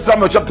 1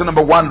 Samuel chapter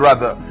number 1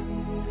 rather.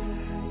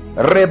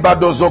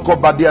 Rebadozoko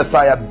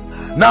Badiasaya.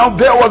 Now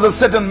there was a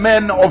certain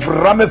man of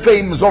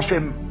Ramathaim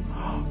Zophim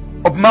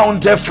of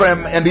Mount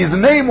Ephraim, and his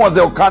name was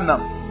Elkanah,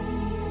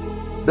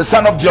 the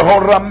son of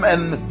Jehoram,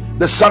 and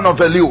the son of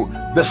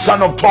Eliu, the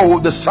son of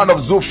Tohu, the son of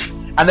Zuph,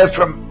 and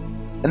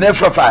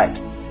Ephrathite.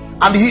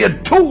 And he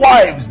had two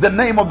wives. The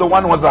name of the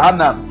one was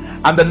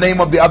Hannah, and the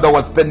name of the other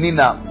was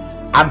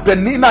Peninnah. And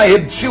Peninnah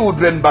had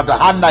children, but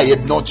Hannah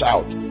had no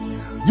child.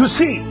 You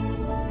see,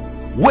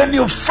 when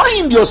you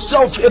find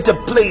yourself at a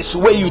place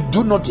where you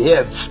do not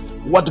have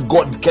what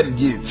God can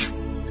give,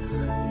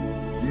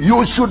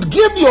 you should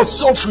give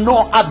yourself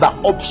no other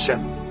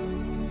option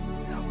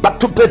but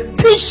to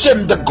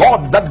petition the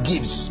God that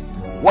gives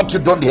what you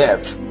don't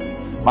have.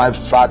 My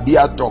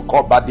Fadia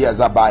Tokobadia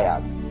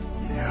Zabaya.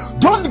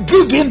 Don't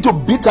give in to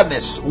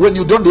bitterness when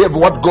you don't have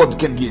what God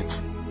can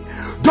give.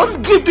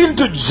 Don't give in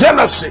to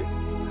jealousy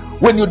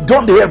when you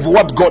don't have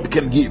what God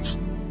can give.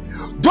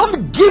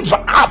 Don't give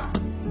up.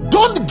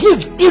 Don't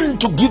give in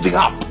to giving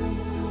up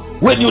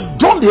when you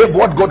don't have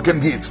what God can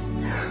give,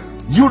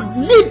 you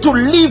need to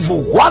leave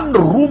one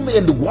room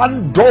and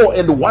one door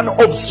and one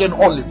option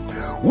only,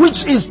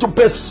 which is to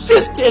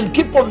persist and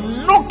keep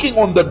on knocking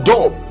on the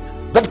door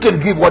that can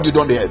give what you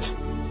don't have.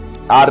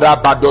 Am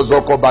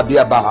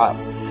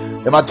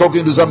I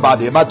talking to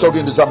somebody? Am I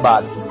talking to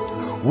somebody?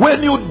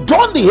 When you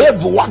don't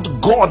have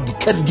what God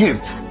can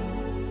give,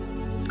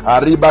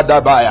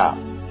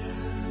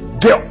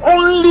 the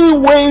only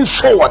way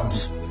forward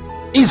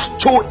is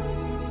to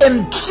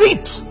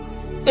entreat,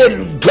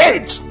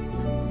 engage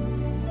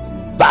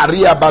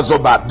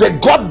the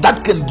God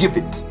that can give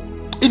it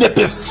in a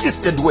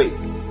persistent way.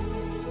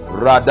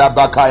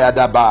 Radabakaya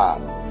daba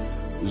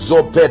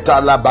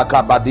zopeta la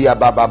bakabadia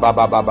baba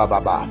baba baba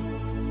baba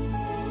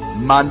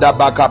manda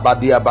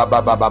bakabadia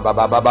baba baba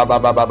baba baba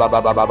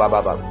baba baba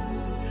baba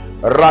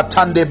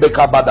ratande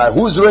bekabada.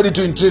 Who's ready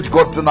to entreat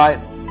God tonight?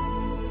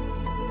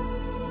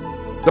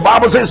 The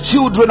Bible says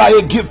children are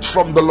a gift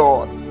from the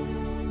Lord,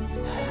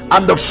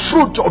 and the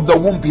fruit of the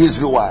womb his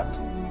reward.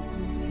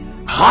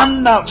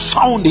 Hannah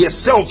found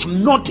herself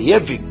not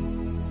having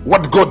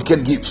what God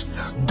can give.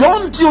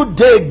 Don't you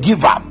dare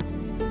give up.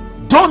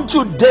 Don't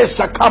you dare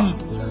succumb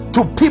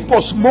to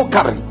people's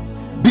mockery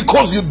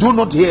because you do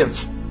not have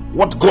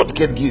what God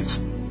can give.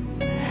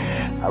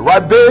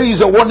 Right there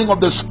is a warning of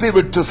the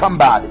Spirit to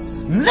somebody.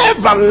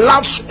 Never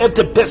laugh at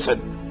a person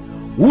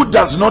who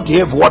does not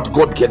have what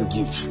God can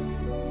give.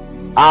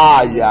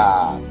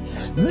 Never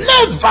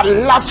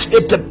laugh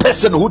at a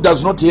person who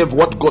does not have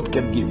what God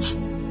can give.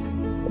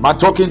 Am I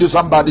talking to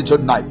somebody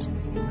tonight?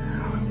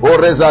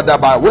 Where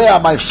are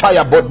my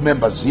fireboard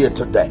members here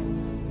today?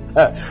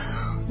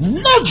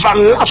 Never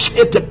laugh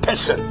at a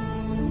person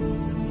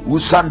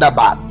who's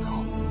underbad.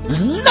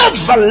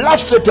 Never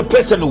laugh at a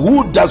person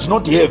who does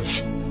not have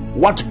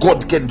what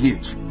God can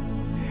give,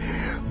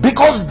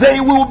 because they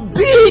will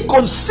be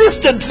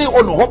consistently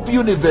on Hope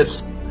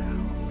Universe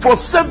for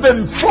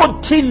 7,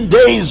 14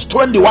 days,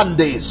 21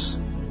 days.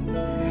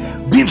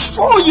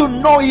 Before you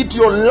know it,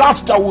 your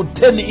laughter will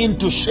turn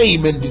into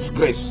shame and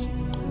disgrace,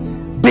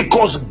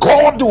 because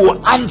God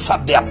will answer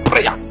their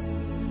prayer.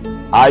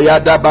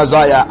 Ayada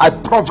Bazaya, I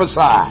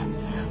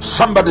prophesy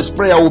somebody's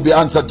prayer will be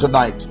answered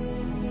tonight.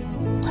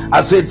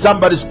 I said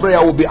somebody's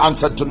prayer will be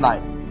answered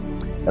tonight.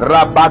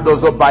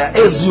 Rabadozobaya,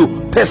 as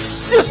you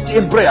persist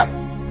in prayer.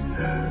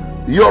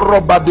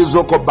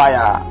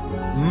 Yorobadozokobaya,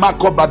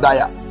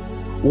 Makobadaya.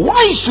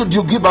 Why should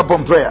you give up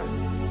on prayer?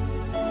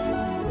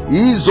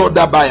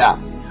 Izodabaya.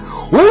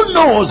 Who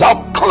knows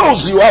how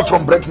close you are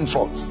from breaking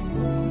forth?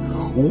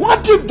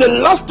 What if the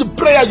last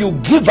prayer you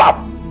give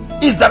up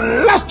is the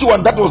last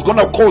one that was going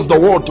to cause the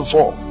world to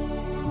fall?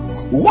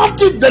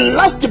 What if the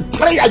last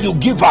prayer you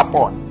give up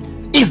on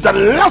is the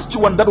last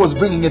one that was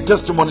bringing a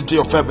testimony to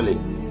your family?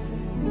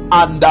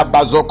 Anda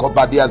bazoko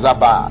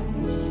badiazaba.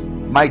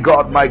 My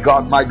God, my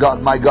God, my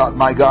God, my God,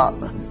 my God.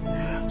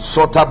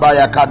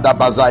 Sotabaya kanda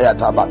bazaya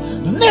taba.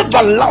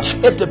 Never laugh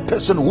at a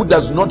person who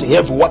does not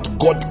have what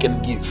God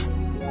can give.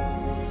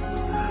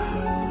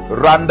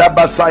 Randa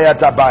basaya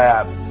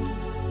tabaya.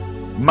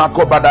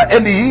 Makobada.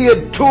 And he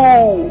had 2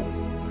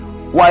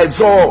 wives.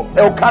 So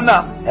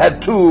Elkanah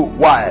had 2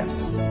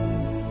 wives.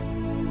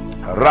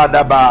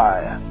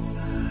 Radabaya.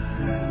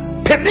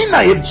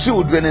 Penina had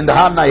children and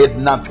Hannah had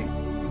nothing.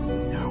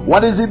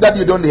 What is it that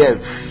you don't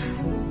have?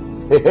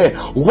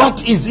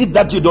 What is it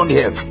that you don't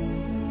have?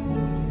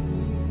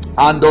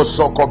 Ando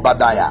soko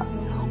badaya.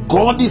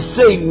 God is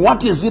saying,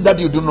 what is it that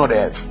you do not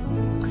have?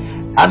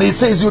 And he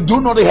says you do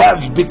not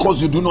have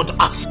because you do not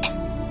ask.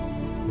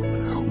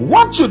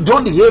 What you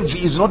don't have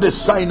is not a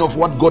sign of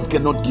what God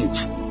cannot give.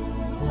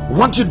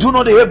 What you do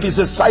not have is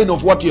a sign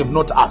of what you have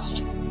not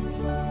asked.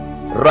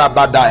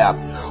 Rabadaya.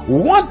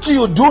 What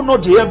you do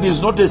not have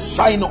is not a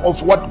sign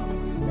of what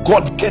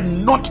God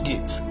cannot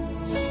give.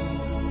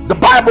 The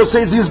Bible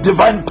says his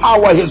divine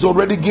power has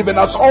already given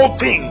us all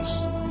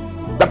things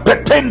that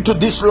pertain to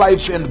this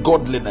life and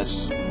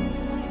godliness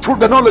through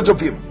the knowledge of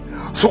him.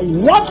 So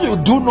what you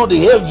do not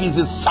have is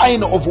a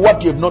sign of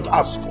what you have not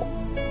asked for.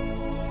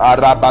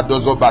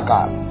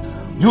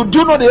 You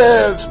do not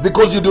have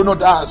because you do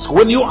not ask.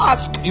 When you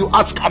ask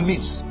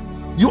amiss.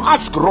 You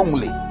ask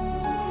wrongly.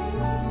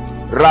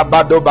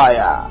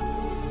 Rabadobaya.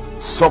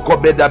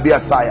 Sokobeda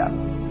biasaya.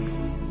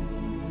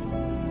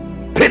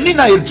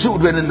 Penina had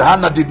children and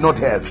Hannah did not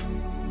have.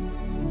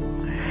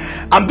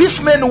 And this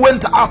man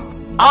went up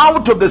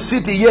out of the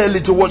city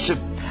yearly to worship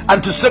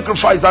and to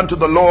sacrifice unto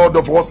the Lord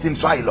of hosts in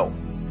Shiloh.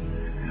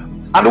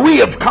 And we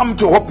have come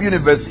to Hope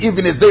Universe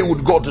even as they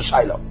would go to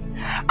Shiloh.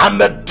 And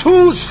the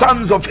 2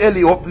 sons of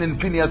Eli, Hophni and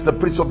Phinehas, the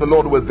priests of the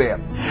Lord, were there.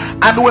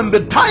 And when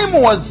the time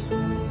was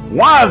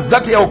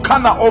that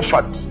Elkanah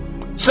offered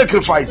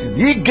sacrifices,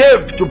 he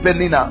gave to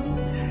Penina,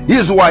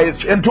 his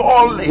wife, and to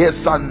all her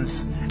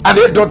sons and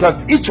her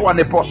daughters, each one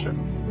a portion.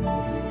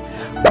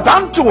 But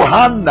unto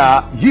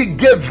Hannah he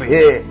gave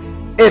her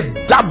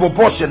a double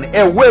portion,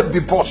 a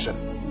worthy portion.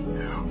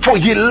 For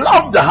he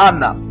loved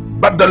Hannah,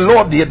 but the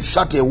Lord had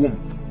shut her womb.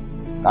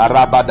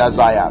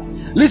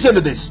 Listen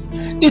to this.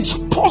 It's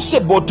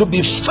possible to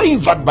be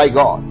favored by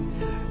God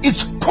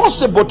It's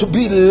possible to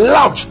be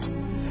loved.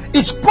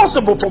 It's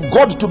possible for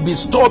God to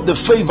bestow the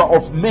favor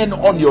of men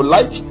on your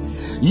life.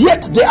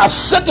 Yet there are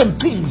certain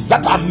things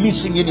that are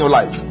missing in your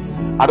life.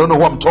 I don't know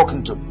who I'm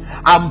talking to.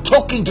 I'm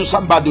talking to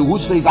somebody who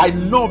says, I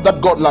know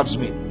that God loves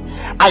me.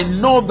 I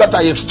know that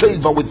I have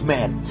favor with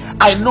men.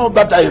 I know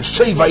that I have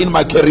favor in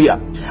my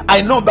career.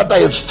 I know that I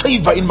have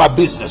favor in my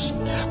business.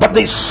 But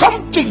there's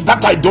something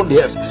that I don't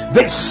have.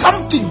 There's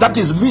something that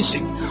is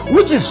missing,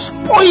 which is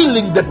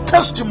spoiling the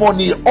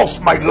testimony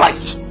of my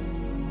life.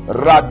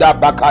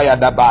 Radabakaya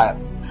dabaya.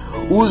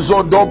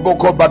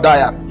 Uzodoboko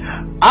badaya.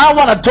 I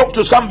want to talk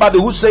to somebody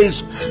who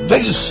says,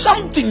 there is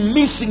something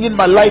missing in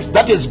my life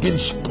that has been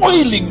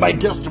spoiling my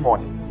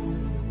testimony.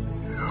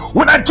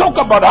 When I talk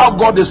about how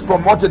God has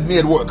promoted me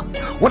at work,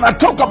 when I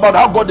talk about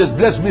how God has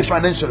blessed me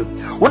financially,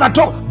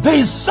 there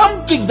is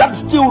something that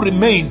still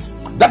remains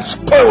that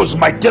spoils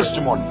my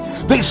testimony.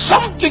 There is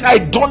something I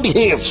don't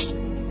have.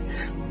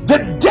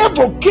 The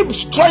devil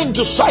keeps trying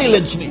to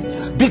silence me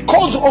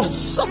because of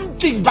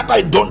something that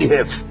I don't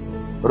have.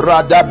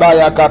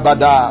 Radabaya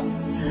kabada.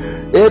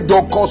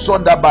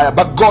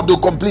 But God will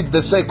complete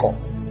the cycle.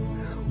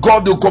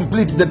 God will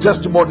complete the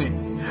testimony.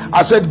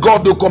 I said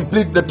God will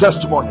complete the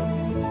testimony.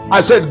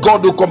 I said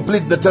God will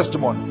complete the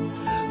testimony.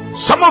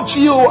 Some of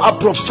you are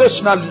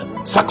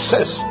professional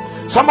success.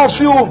 Some of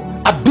you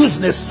are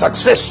business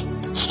success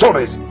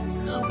stories.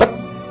 But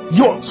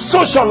your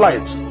social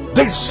lives,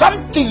 there's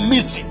something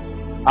missing.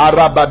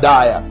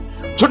 Arabadaya.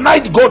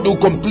 Tonight God will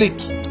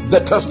complete the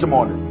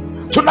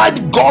testimony.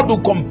 Tonight God will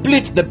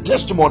complete the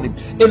testimony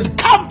and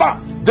cover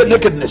the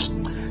nakedness.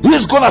 He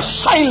is going to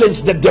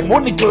silence the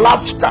demonic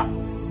laughter.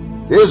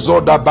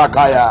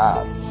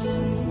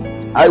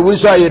 I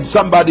wish I had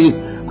somebody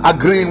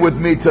agreeing with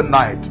me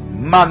tonight.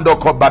 Mando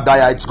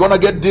Kobadaya. It's going to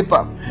get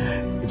deeper.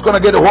 It's going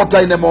to get hotter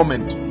in a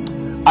moment.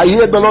 I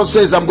hear the Lord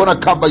says, I'm going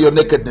to cover your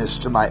nakedness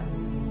tonight.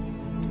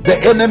 The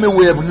enemy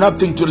will have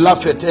nothing to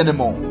laugh at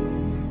anymore.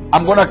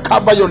 I'm going to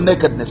cover your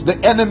nakedness. The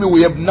enemy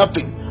will have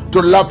nothing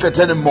to laugh at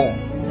anymore.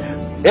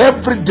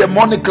 Every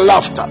demonic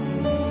laughter.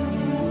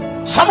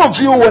 Some of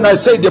you, when I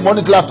say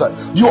demonic laughter,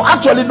 you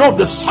actually know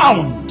the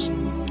sound.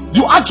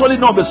 You actually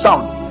know the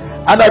sound.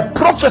 And I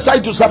prophesy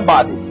to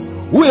somebody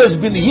who has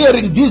been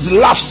hearing these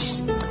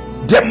laughs,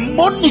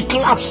 demonic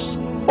laughs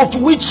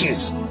of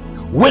witches.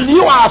 When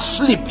you are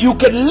asleep, you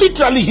can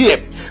literally hear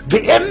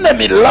the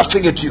enemy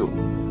laughing at you.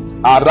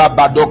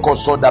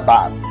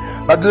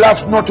 But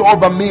laugh not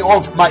over me,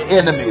 of my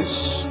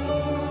enemies.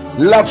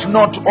 Laugh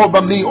not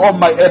over me, of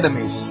my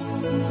enemies.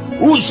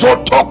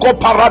 Uzotoko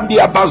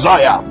parandia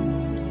bazaya.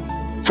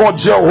 For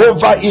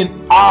Jehovah in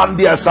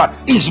Andiasa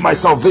is my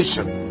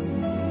salvation.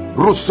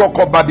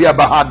 Rusoko badia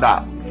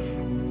bahanda.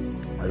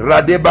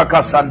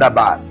 Radebaka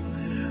sandaba.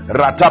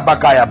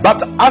 Ratabakaya.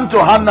 But unto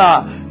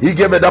Hannah he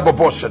gave a double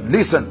portion.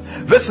 Listen,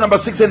 verse number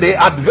 6. And the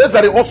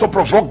adversary also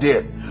provoked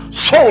her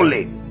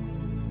sorely,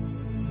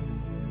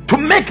 to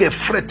make her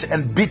fret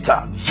and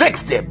bitter,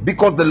 vexed her,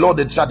 because the Lord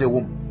had shut her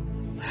womb.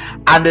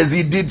 And as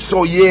he did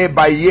so year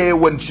by year,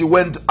 when she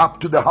went up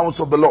to the house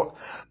of the Lord,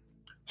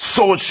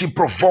 so she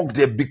provoked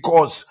her,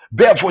 because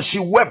therefore she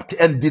wept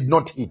and did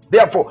not eat.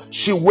 Therefore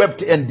she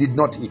wept and did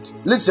not eat.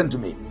 Listen to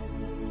me.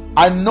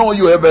 I know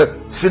you have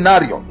a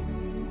scenario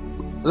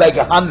like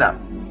Hannah.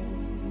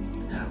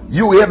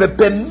 You have a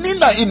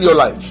Penina in your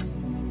life,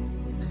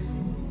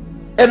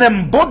 an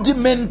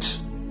embodiment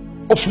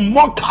of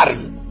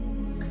mockery.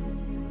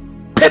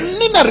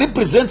 Penina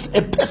represents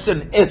a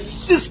person, a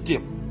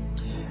system,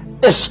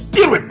 a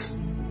spirit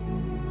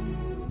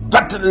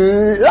that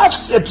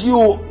laughs at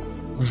you,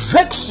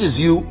 vexes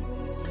you,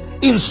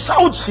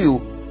 insults you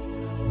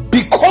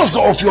because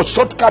of your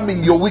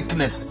shortcoming, your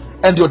weakness,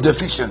 and your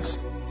deficiency.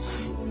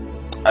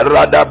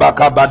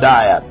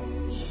 Radabakabadaya.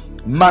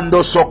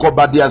 Mando soko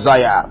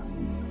badiazaya.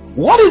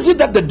 What is it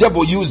that the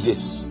devil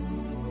uses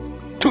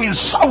to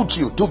insult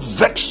you, to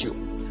vex you?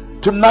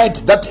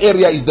 Tonight, that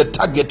area is the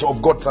target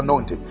of God's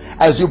anointing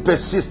as you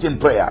persist in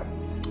prayer.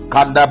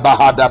 Kanda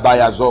bahada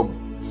bayazom.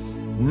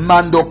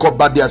 Mando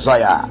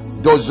kobadiazaya.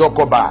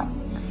 Dozokoba.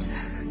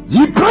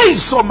 He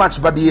prays so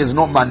much, but he has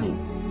no money.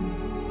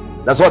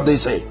 That's what they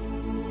say.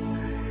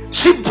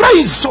 She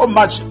prays so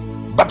much,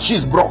 but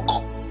she's broke.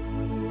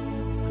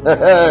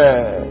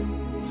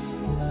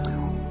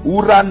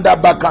 Uranda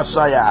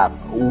bakasaya.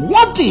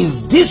 What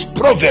is this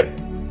proverb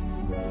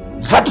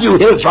that you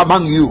have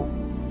among you?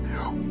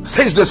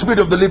 Says the Spirit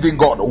of the living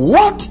God.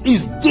 What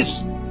is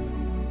this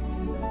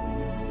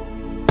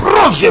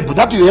proverb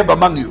that you have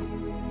among you?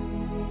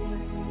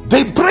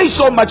 They pray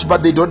so much,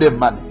 but they don't have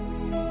money.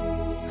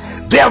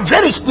 They are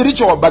very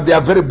spiritual, but they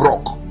are very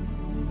broke.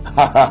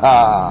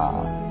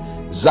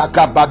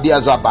 Zakabadia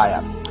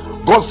Zabaya.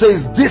 God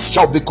says this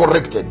shall be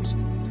corrected.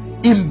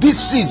 In this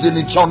season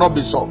it shall not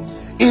be so.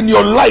 In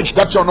your life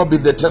that shall not be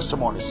the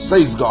testimony,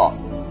 says God.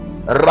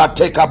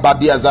 Rateka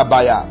Badia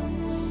Zabaya.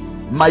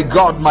 My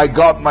God, my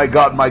God, my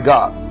God, my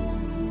God.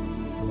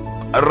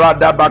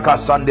 Radabaka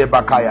Sande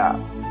Bakaya.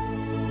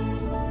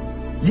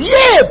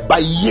 Year by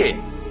year,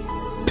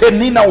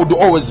 Penina would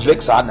always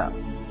vex Hannah.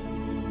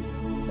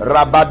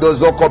 Rabado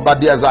Zoko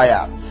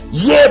Badiazaya.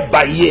 Year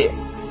by year.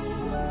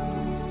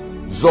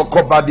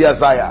 Zoko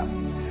Badiazaya.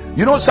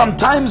 You know,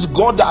 sometimes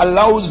God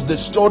allows the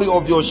story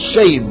of your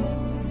shame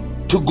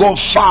to go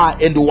far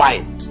and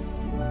wide.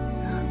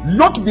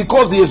 Not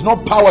because He has no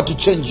power to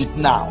change it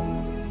now,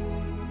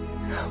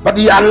 but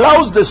He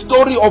allows the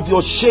story of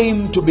your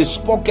shame to be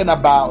spoken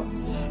about.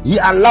 He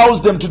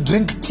allows them to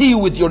drink tea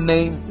with your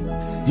name.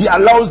 He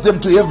allows them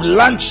to have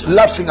lunch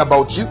laughing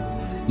about you.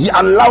 He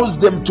allows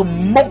them to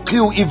mock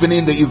you even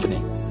in the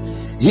evening.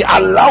 He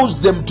allows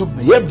them to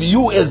have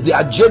you as the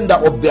agenda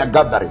of their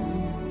gathering.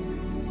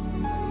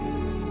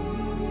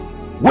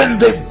 When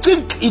they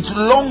think it's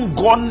long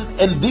gone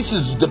and this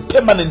is the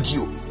permanent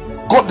you,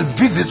 God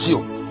visits you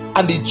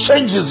and He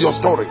changes your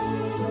story.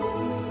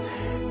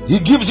 He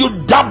gives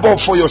you double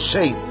for your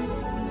shame.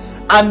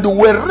 And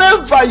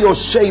wherever your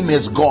shame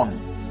has gone,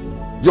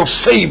 your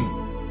fame,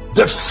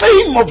 the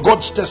fame of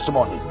God's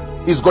testimony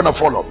is going to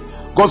follow.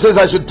 God says,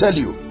 I should tell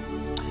you,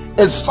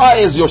 as far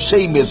as your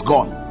shame is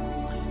gone,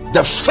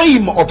 the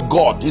fame of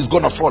God is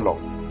going to follow.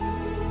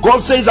 God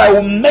says, I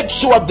will make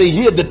sure they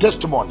hear the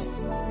testimony.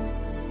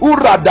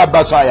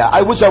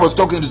 I wish I was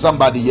talking to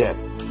somebody here.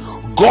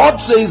 God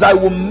says, I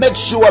will make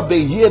sure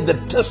they hear the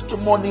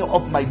testimony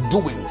of my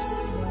doings.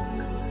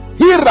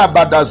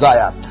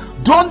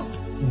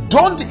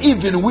 Don't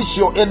even wish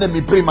your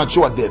enemy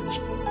premature death.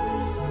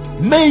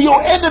 May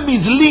your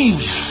enemies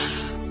live.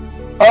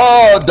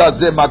 Oh,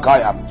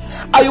 Dazemakaya.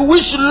 I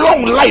wish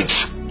long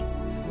life.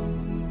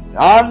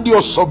 And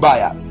your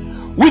Sobaya.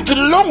 With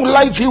long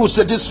life, He will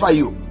satisfy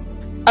you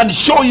and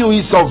show you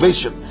His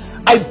salvation.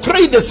 I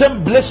pray the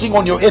same blessing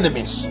on your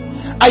enemies.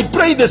 I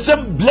pray the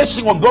same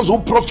blessing on those who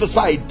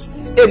prophesied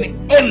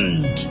an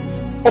end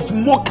of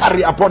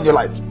mockery upon your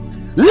life.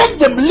 Let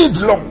them live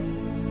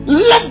long.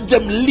 Let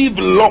them live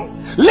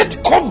long. Let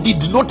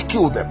COVID not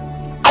kill them.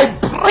 I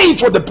pray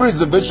for the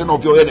preservation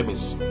of your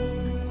enemies.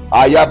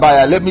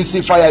 Ayabaya, let me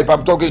see fire if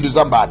I'm talking to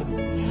somebody.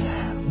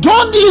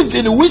 Don't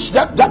even wish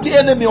that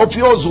enemy of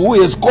yours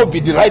who has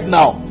COVID right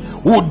now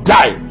would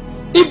die.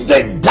 If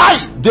they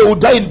die, they will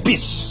die in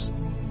peace.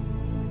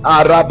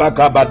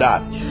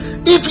 Arabakabada.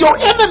 If your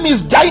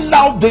enemies die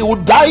now, they will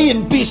die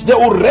in peace. They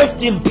will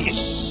rest in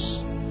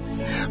peace.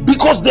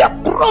 Because their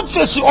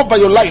prophecy over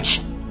your life,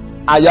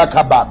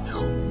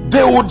 Ayakaba,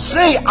 they would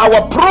say,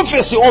 our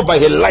prophecy over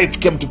her life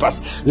came to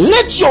pass.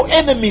 Let your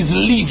enemies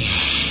live.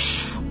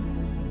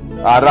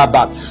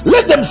 Araba.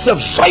 Let them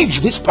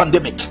survive this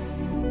pandemic.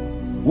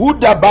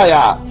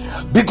 Udabaya.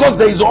 Because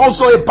there is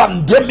also a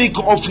pandemic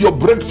of your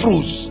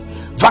breakthroughs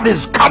that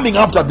is coming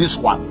after this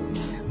one.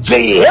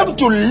 They have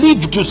to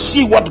live to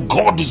see what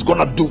God is going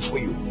to do for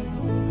you.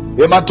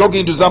 Am I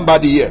talking to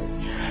somebody here?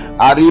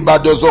 Ariba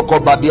dozoko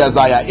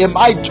badiazaya. Am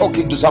I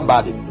talking to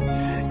somebody?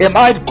 Am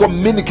I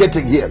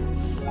communicating here?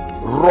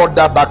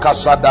 Roda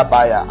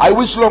bakasadabaya. I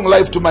wish long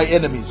life to my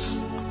enemies.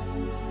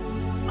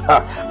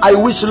 I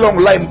wish long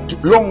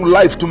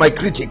life to my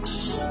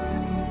critics.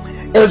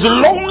 As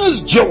long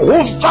as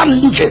Jehovah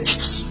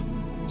liveth,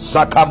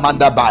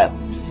 Sakamandabaya.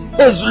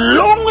 As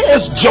long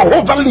as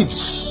Jehovah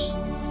lives,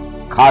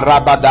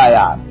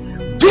 Karabadaya,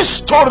 this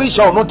story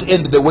shall not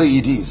end the way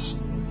it is.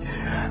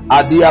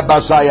 Adia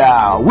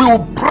Basaya, we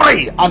will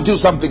pray until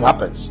something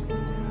happens.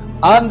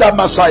 Under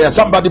Messiah,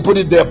 somebody put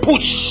it there,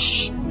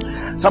 push.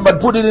 Somebody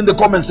put it in the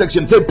comment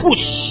section, say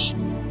push.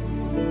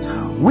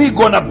 We're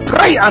gonna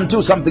pray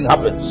until something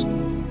happens.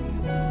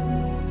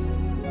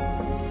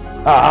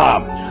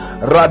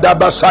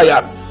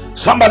 Radabasaya,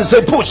 somebody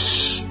say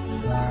push.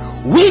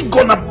 We're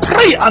gonna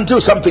pray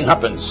until something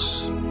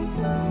happens.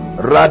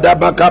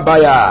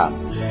 Radabakabaya,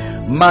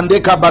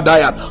 Mandeka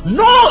Badaya.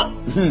 No,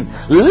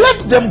 let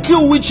them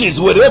kill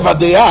witches wherever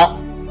they are.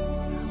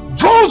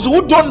 Those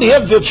who don't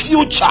have a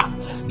future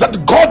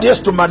that God has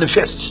to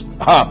manifest,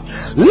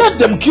 let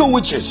them kill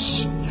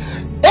witches.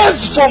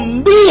 As for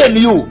me and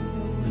you,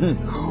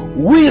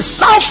 we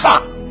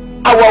suffer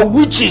our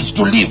witches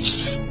to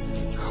live.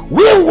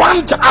 We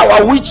want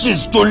our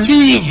witches to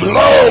live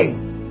long.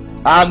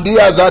 And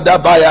here's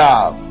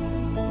Adabaya.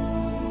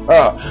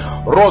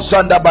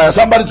 Rosandabaya.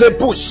 Somebody say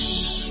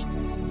push.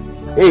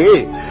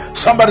 Hey,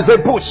 somebody say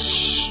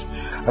push.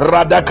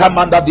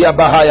 Radakamanda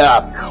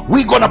Diabahaya.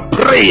 We're gonna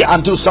pray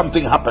until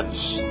something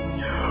happens.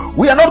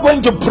 We are not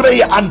going to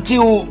pray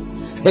until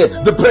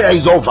the prayer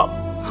is over.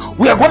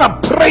 We are gonna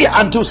pray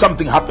until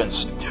something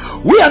happens.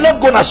 We are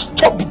not gonna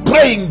stop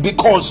praying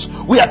because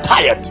we are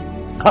tired.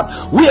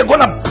 We are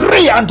gonna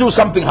pray until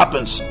something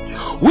happens.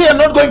 We are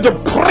not going to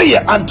pray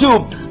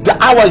until the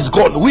hour is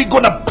gone. We're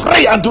gonna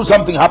pray until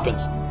something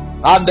happens.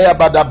 And there,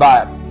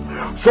 Badabaya.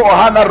 So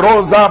Hannah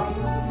rose up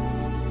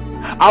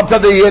after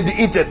they had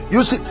eaten.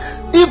 You see,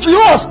 if you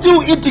are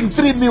still eating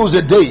 3 meals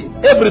a day,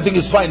 everything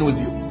is fine with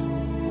you.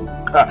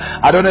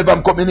 I don't know if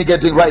I'm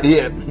communicating right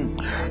here.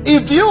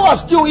 If you are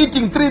still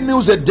eating 3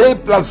 meals a day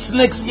plus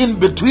snacks in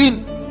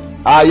between,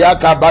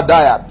 Ayaka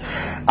Badaya,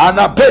 and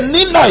a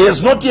Penina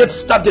has not yet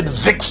started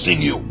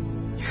vexing you.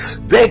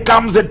 There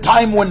comes a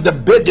time when the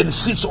burden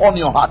sits on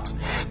your heart,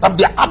 that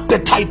the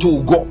appetite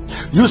will go.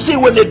 You see,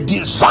 when a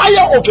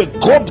desire of a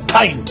God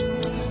kind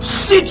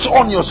sits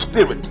on your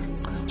spirit,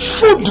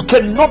 food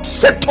cannot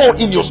settle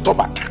in your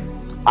stomach.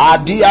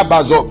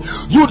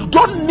 You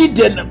don't need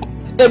an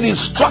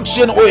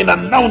instruction or an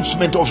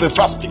announcement of a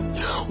fasting.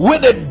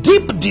 When a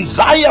deep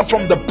desire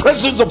from the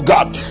presence of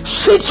God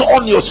sits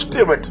on your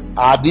spirit,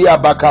 I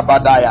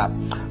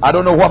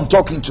don't know who I'm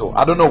talking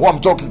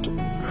to.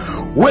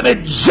 When a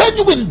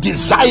genuine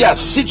desire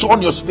sits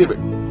on your spirit,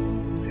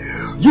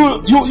 they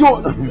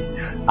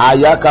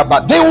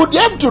would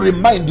have to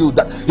remind you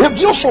that, have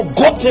you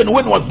forgotten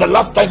when was the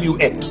last time you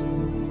ate?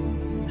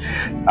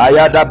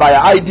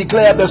 I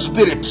declare the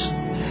spirit,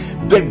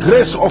 the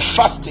grace of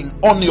fasting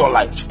on your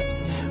life,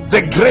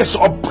 the grace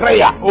of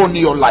prayer on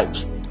your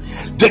life,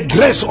 the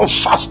grace of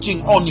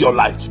fasting on your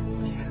life,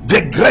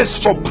 the grace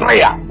for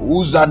prayer,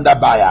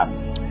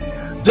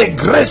 the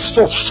grace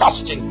for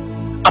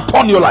fasting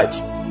upon your life.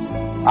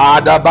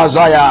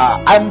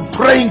 I'm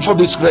praying for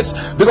this grace,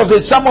 because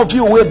there's some of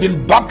you who have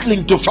been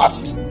battling to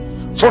fast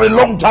for a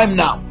long time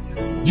now.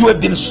 You have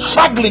been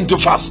struggling to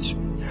fast,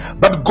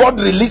 but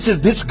God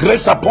releases this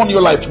grace upon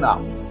your life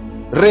now.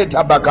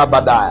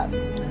 Retabakabadaya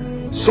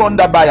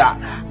Sondabaya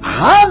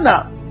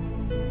Hana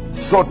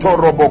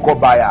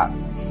Sotorobokobaya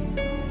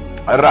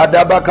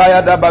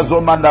Radabakaya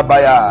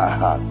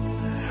Dabazomandabaya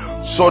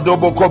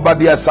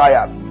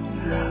Sodobokobadiasaya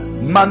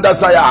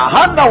Mandasaya.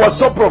 Hannah was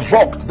so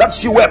provoked that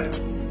she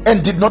wept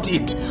and did not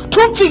eat.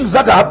 Two things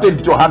that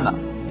happened to Hannah.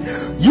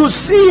 You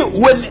see,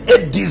 when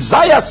a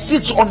desire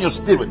sits on your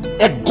spirit,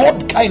 a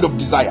God kind of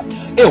desire,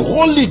 a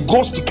Holy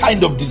Ghost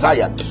kind of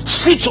desire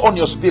sits on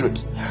your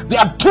spirit, there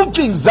are two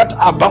things that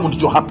are bound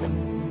to happen.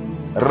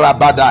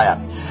 Rabadaya.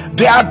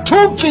 There are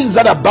two things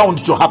that are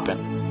bound to happen.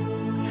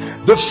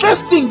 The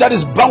first thing that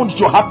is bound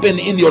to happen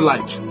in your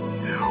life,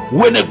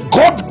 when a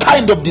God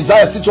kind of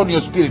desire sits on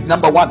your spirit,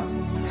 number one,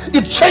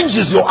 it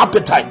changes your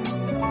appetite.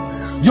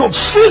 Your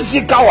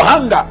physical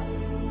hunger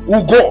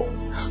will go.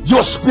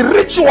 Your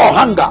spiritual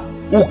hunger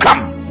will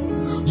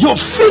come. Your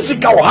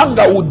physical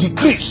hunger will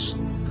decrease.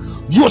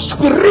 Your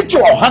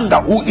spiritual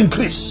hunger will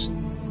increase.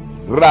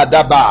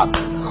 Radaba.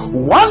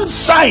 One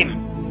sign.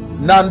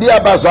 Nandia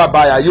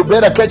Bazabaya. You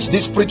better catch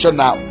this preacher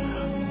now.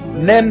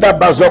 Nenda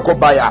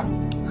Bazokobaya.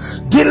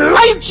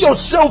 Delight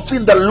yourself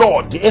in the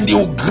Lord, and He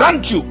will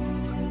grant you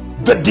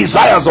the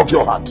desires of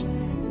your heart.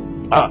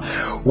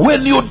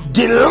 When you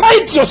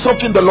delight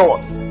yourself in the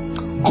Lord,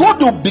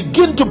 God will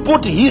begin to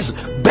put His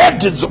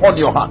burdens on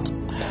your heart.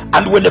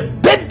 And when a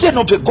burden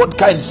of a God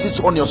kind sits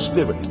on your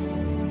spirit,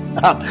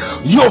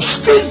 your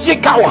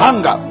physical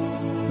hunger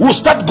will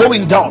start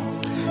going down,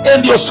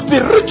 and your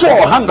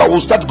spiritual hunger will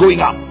start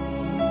going up.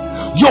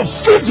 Your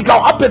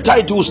physical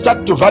appetite will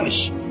start to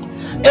vanish,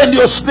 and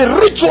your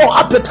spiritual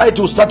appetite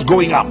will start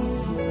going up.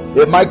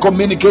 Am I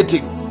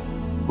communicating?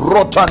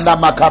 Rotanda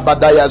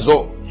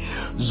makabadayazo.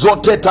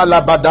 Zoteta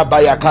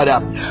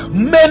labadabayakara.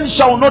 Men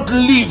shall not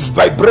live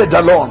by bread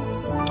alone.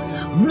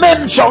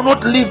 Men shall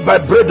not live by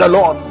bread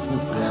alone.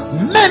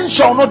 Men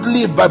shall not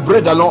live by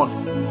bread alone.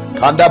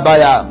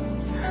 Kandabaya.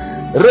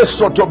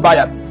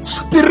 Resotobaya.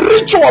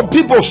 Spiritual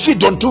people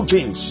feed on two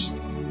things.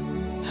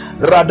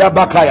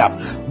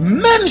 Radabakaya.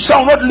 Men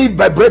shall not live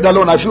by bread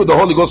alone. I feel the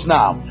Holy Ghost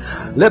now.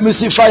 Let me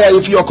see fire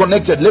if you are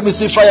connected. Let me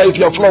see fire if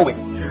you are flowing.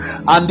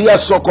 And dear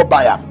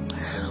Sokobaya.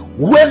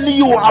 When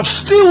you are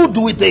filled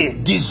with a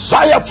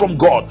desire from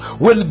God,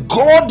 when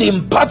God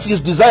imparts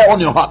His desire on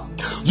your heart,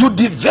 you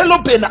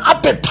develop an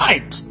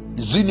appetite.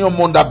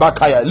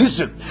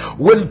 Listen,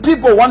 when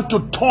people want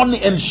to tone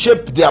and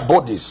shape their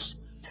bodies,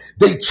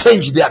 they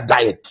change their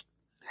diet.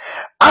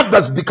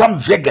 Others become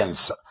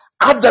vegans.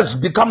 Others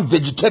become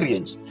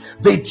vegetarians.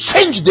 They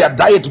change their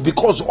diet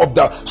because of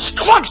the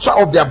structure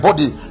of their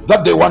body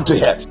that they want to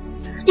have.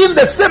 In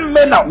the same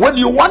manner, when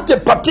you want a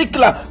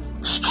particular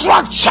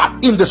structure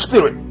in the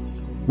spirit,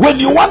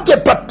 when you want a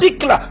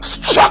particular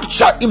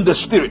structure in the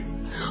spirit,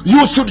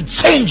 you should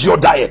change your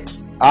diet.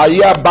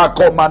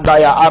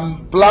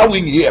 I'm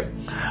plowing here.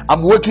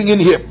 I'm working in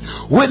here.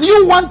 When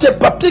you want a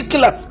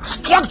particular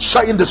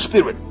structure in the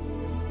spirit,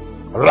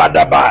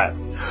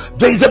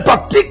 there is a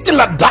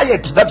particular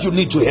diet that you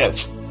need to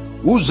have.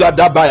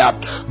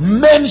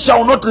 Men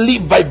shall not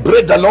live by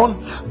bread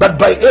alone, but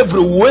by every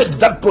word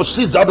that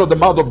proceeds out of the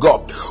mouth of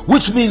God.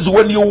 Which means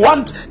when you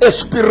want a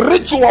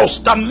spiritual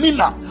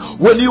stamina,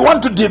 when you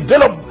want to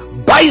develop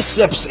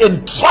biceps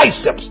and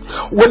triceps,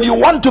 when you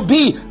want to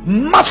be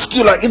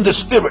muscular in the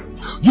spirit,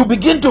 you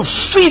begin to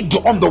feed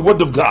on the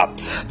word of God.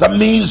 That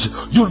means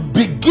you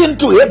begin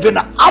to have an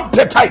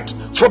appetite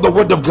for the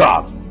word of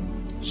God.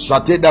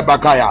 Sateda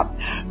Bakaya.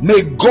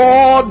 May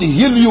God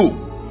heal you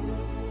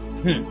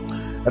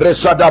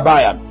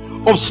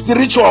of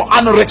spiritual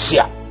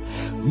anorexia.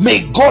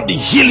 May God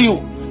heal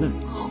you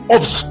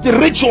of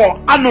spiritual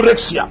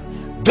anorexia,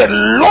 the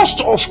loss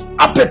of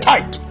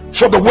appetite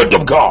for the word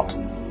of God.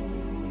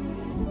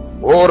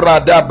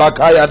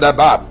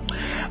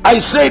 I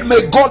said,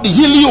 may God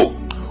heal you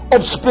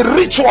of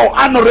spiritual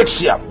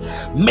anorexia.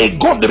 May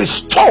God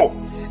restore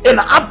an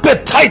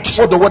appetite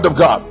for the word of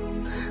God.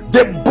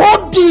 The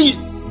body,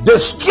 the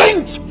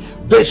strength,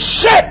 the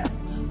shape,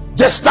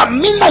 the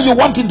stamina you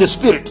want in the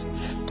spirit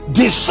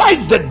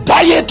decides the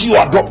diet you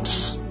adopt.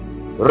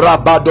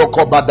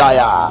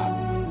 Rabadokobadaya.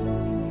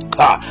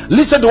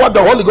 Listen to what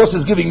the Holy Ghost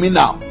is giving me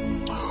now.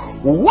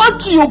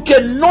 What you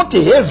cannot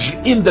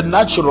have in the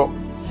natural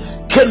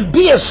can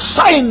be a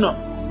sign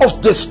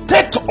of the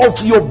state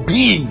of your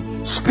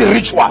being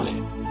spiritually.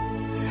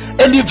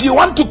 And if you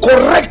want to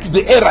correct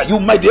the error, you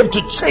might have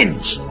to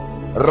change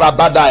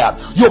Rabadaya,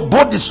 your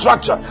body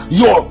structure,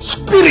 your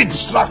spirit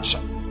structure.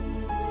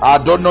 I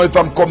don't know if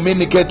I'm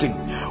communicating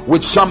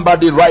with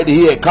somebody right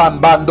here.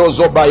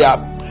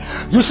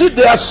 You see,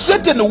 there are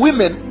certain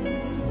women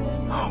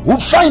who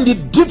find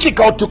it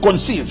difficult to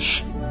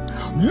conceive,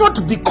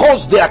 not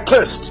because they are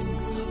cursed,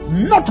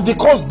 not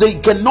because they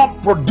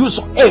cannot produce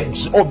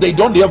eggs or they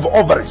don't have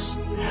ovaries,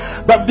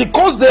 but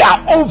because they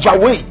are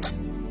overweight.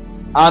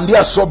 And they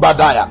are so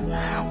badaya.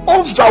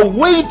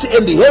 Overweight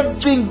and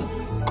having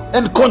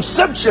and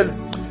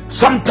conception,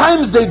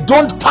 sometimes they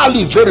don't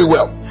tally very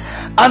well.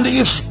 And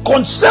if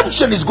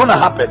conception is going to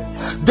happen,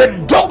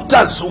 the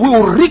doctors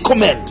will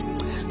recommend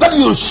that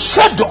you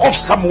shed off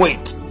some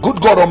weight.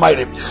 Good God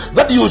Almighty,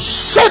 that you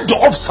shed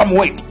off some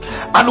weight.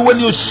 And when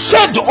you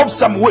shed off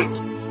some weight,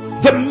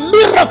 the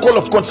miracle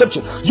of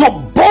conception, your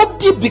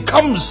body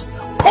becomes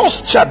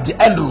postured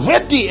and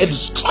ready and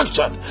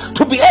structured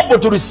to be able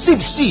to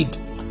receive seed,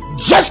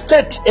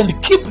 gestate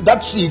and keep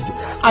that seed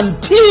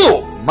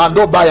until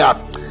Mandobaya,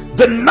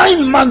 the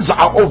 9 months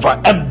are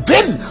over, and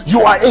then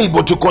you are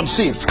able to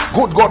conceive.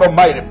 Good God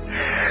Almighty,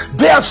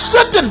 there are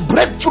certain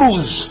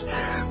breakthroughs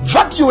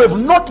that you have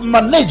not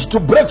managed to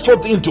break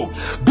forth into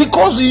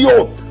because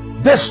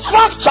the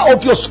structure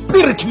of your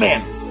spirit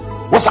man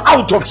was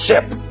out of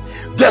shape.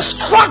 The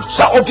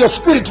structure of your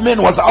spirit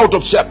man was out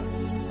of shape.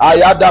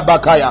 Ayada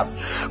Bakaya.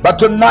 But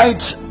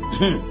tonight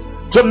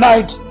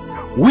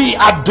we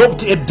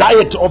adopt a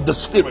diet of the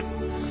spirit.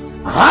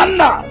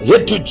 Hannah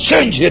had to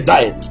change her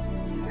diet.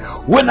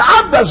 When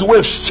others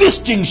were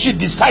feasting, she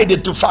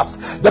decided to fast.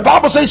 The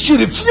Bible says she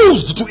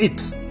refused to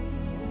eat.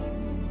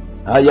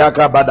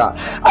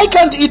 I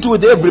can't eat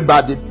with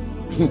everybody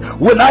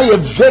when I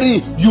have very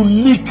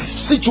unique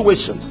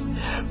situations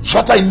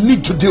that I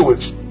need to deal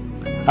with.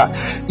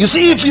 You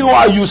see, if you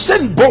are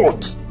Usain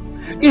Bolt,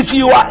 if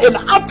you are an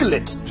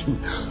athlete,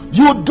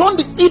 you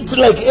don't eat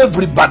like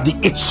everybody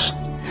eats,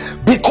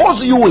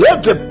 because you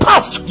have a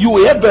path,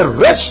 you have a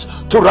race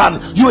to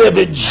run, you have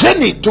a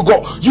journey to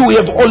go, you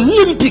have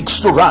Olympics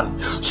to run.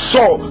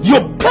 So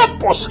your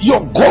purpose,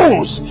 your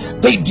goals,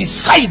 they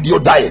decide your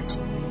diet.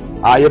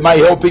 Am I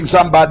helping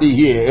somebody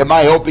here? Am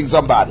I helping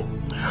somebody?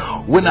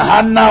 When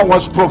Hannah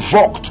was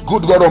provoked,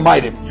 good God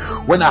Almighty,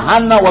 when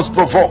Hannah was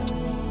provoked,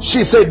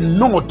 she said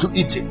no to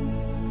eating.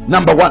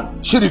 Number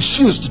one, she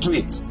refused to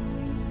eat.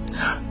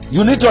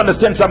 You need to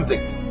understand something.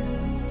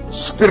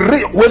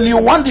 When you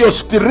want your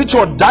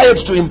spiritual diet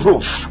to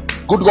improve,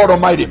 good God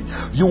Almighty,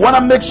 you want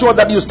to make sure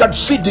that you start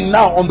feeding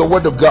now on the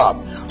word of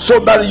God, so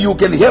that you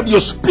can have your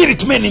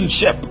spirit man in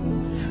shape.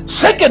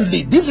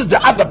 Secondly, this is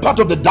the other part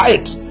of the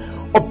diet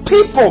of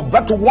people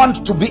that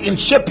want to be in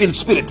shape in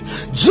spirit.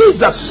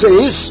 Jesus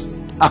says,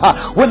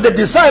 when the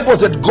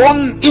disciples had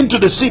gone into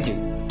the city,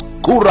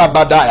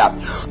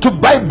 Kurabadaya, to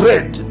buy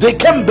bread, they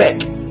came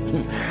back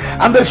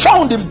and they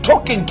found him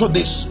talking to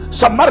this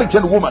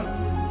Samaritan woman,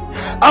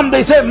 and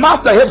they said,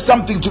 Master, have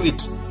something to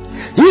eat.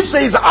 He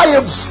says, I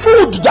have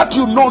food that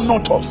you know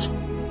not of.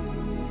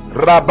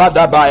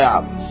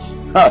 Rabadabaya,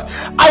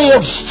 I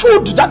have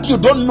food that you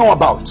don't know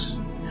about.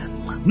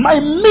 My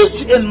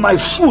meat and my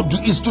food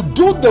is to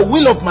do the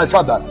will of my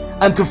Father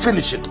and to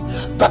finish it.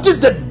 That is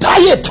the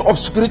diet of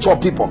spiritual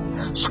people.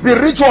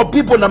 Spiritual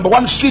people, number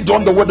one, feed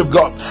on the word of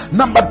God.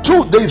 Number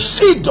two, they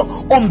feed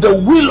on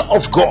the will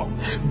of God.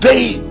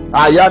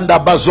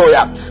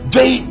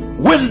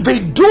 When they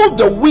do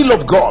the will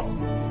of God,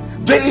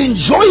 they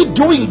enjoy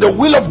doing the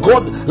will of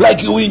God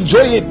like you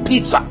enjoy a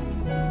pizza.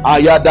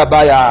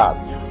 Ayadabaya,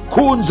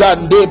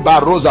 Kunzande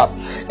Baroza.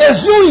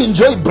 As you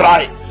enjoy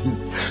bride,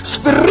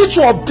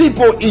 spiritual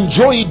people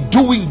enjoy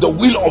doing the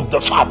will of the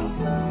Father.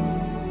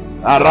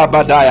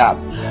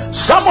 Arabadaya.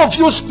 Some of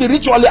you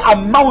spiritually are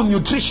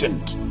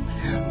malnutritioned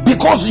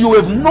because you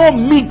have no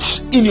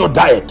meat in your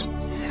diet.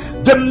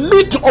 The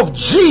meat of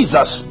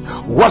Jesus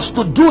was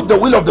to do the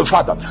will of the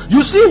Father.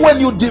 You see, when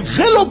you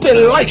develop a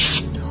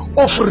life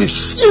of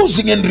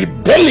refusing and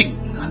rebelling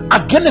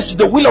against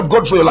the will of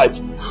God for your life,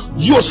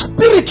 your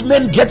spirit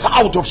man gets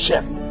out of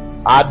shape.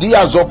 I don't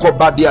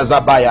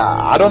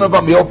know if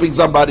I'm helping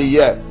somebody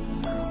here.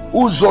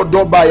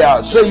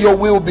 Uzodobaya, say your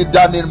will be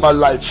done in my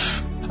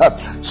life.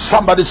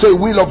 Somebody say,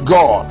 will of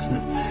God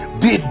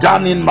be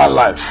done in my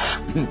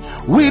life.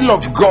 Will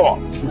of God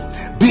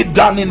be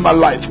done in my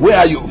life. Where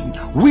are you?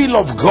 Will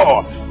of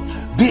God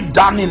be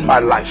done in my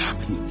life.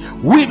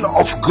 Will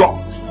of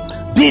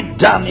God be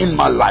done in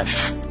my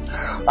life.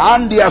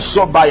 And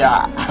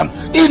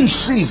sobaya, in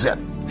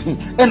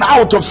season and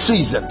out of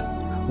season,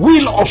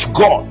 will of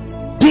God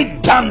be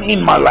done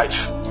in my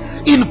life.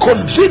 In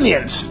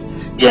convenience,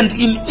 and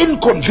in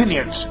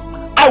inconvenience,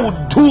 I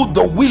will do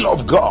the will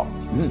of God.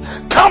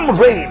 Come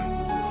rain,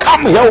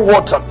 come hell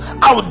water,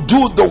 I will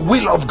do the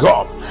will of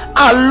God.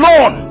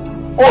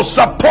 Alone or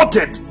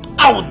supported,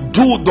 I will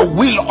do the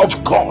will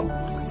of God.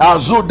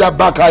 Azuda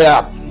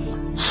bakaya,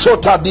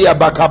 sotadia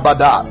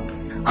bakabada.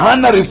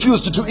 Hannah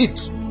refused to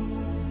eat.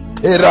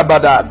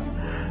 Erabada,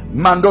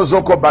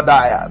 mandozoko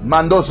badaya,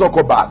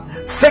 mandozoko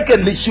bad.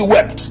 Secondly, she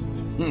wept.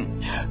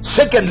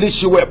 Secondly,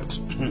 she wept.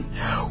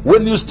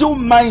 When you still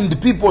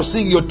mind people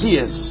seeing your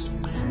tears,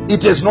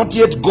 it has not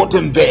yet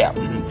gotten there,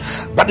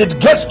 but it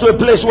gets to a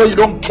place where you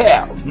don't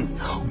care.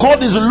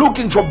 God is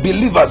looking for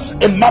believers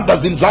and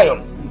mothers in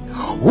Zion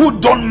who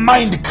don't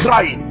mind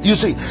crying. You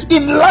see,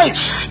 in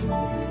life,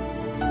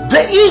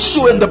 the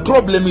issue and the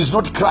problem is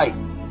not crying,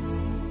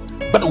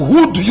 but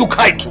who do you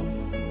cry to?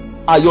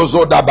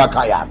 Ayozoda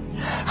bakaya.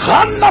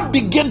 Hannah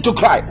began to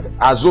cry.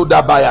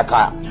 Azoda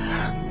bayaka.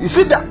 You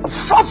see, the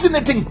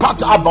fascinating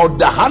part about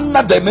the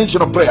Hannah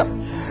dimension of prayer,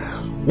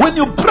 when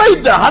you pray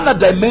the Hannah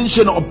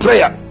dimension of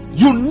prayer,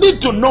 you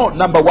need to know,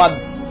 number one,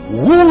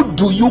 who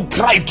do you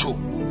cry to?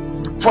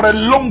 For a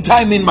long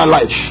time in my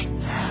life,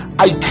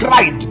 I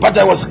cried, but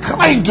I was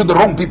crying to the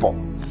wrong people.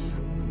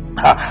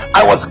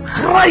 I was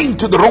crying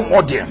to the wrong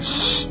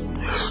audience.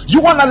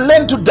 You want to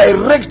learn to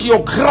direct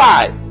your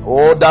cry.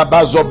 Oh, the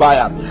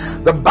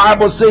bazobaya. The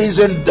Bible says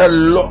in the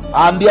Lord,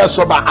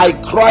 I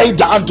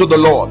cried unto the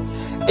Lord,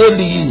 and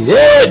he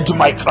heard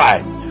my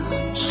cry.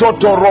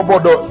 Soto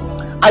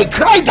robodo. I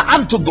cried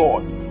unto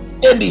God,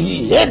 and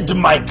he heard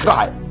my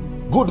cry.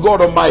 Good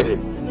God Almighty.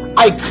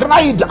 I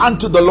cried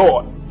unto the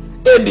Lord,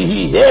 and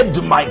he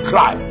heard my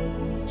cry.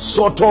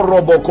 Soto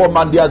roboko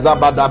mandia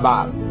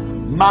zabadaba.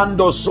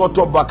 Mando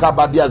soto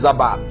bakabadia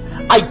zaba.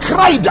 I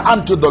cried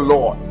unto the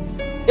Lord,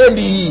 and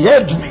he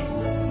heard me.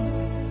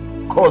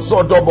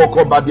 Kosoto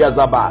boko badia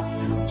zaba.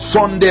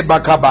 Sonde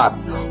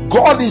bakaba.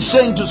 God is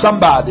saying to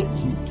somebody,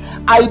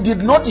 I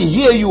did not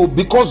hear you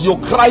because your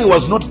cry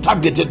was not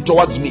targeted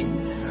towards me.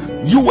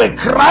 You were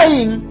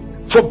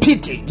crying for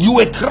pity. You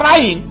were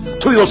crying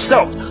to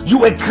yourself. You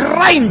were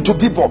crying to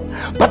people.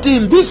 But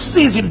in this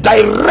season,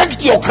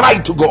 direct your cry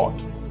to God.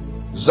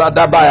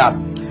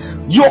 Zadabaya.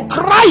 Your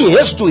cry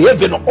has to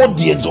have an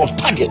audience of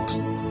target.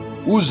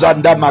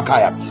 Uzanda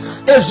Makaya.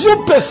 As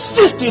you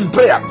persist in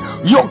prayer,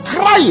 your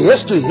cry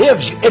has to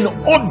have an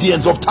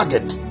audience of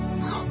target.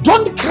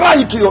 Don't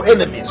cry to your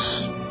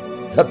enemies.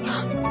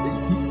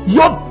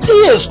 Your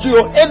tears to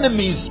your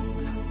enemies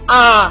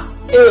are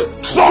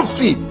a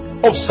trophy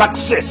of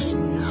success.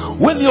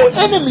 When your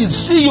enemies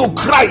see you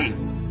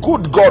crying,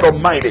 good God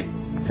Almighty,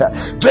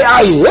 they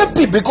are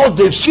happy because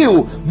they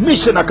feel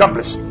mission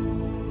accomplished.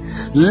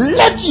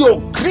 Let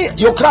your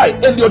cry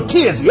and your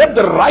tears have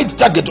the right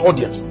target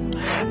audience,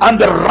 and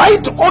the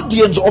right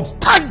audience of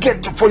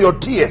target for your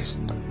tears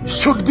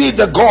should be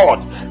the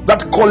God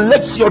that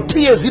collects your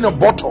tears in a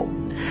bottle,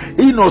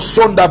 in a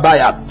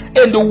sondabaya,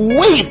 and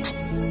wait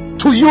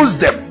to use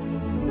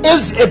them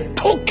as a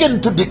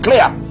token to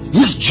declare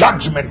his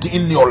judgment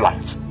in your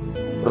life.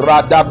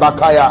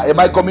 Radabakaya. Am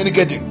I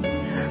communicating?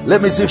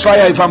 Let me see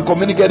fire if I'm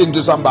communicating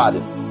to somebody.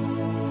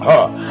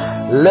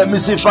 Let me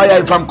see fire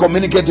if I'm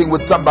communicating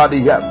with somebody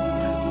here.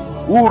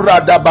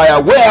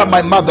 Uradabaya. Where are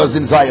my mothers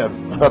in Zion?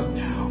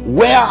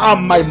 Where are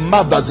my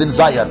mothers in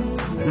Zion?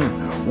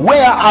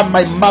 Where are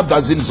my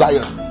mothers in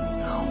Zion?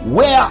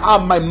 Where are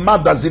my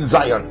mothers in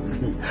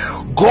Zion?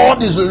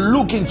 God is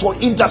looking for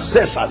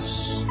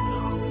intercessors.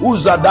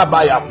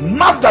 Uzadabaya.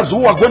 Mothers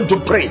who are going to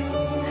pray.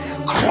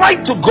 Cry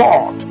to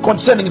God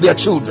concerning their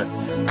children.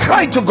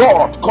 Cry to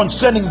God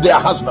concerning their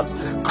husbands.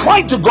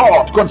 Cry to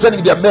God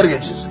concerning their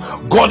marriages.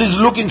 God is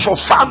looking for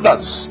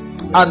fathers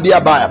and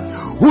their buyer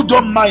who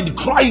don't mind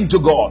crying to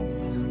God.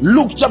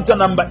 Luke chapter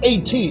number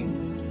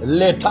 18.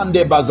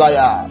 Letande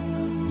bazaya.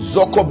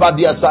 Zoko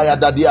badia saya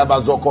dadia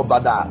bazoko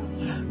bada.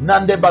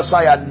 Nande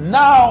basaya.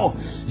 Now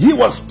he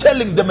was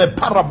telling them a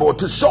parable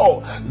to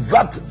show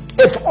that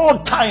at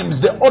all times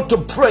they ought to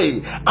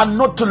pray and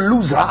not to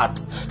lose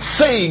heart,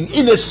 saying,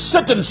 in a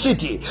certain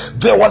city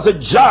there was a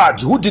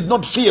judge who did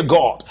not fear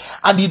God,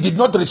 and he did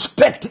not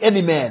respect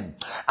any man,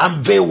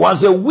 and there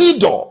was a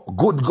widow,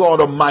 good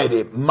God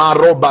Almighty,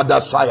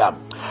 Marobadasaya,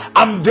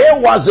 and there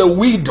was a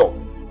widow,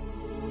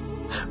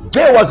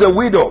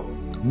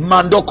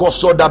 Mandoko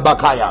Soda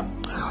Bakaya,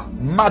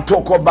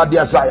 Matoko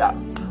Badiasaya,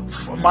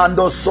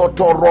 Mando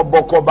Soto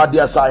Roboko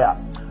Badiasaya,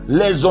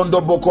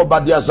 Lezondo Boko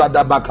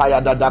Badiazada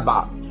Bakaya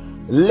Dadaba,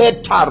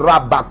 Leta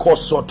Rabako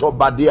Soto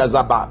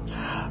Badiazaba,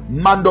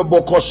 Mando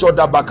Boko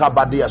Soda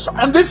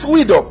Bakabadiasa. And this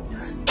widow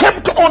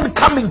kept on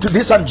coming to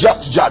this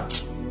unjust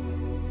judge.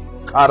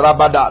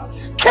 Karabada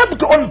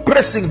kept on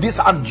pressing this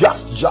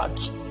unjust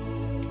judge.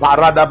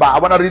 Paradaba. I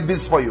want to read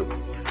this for you.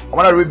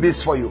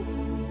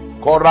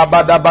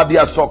 Korabada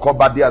Badia Soko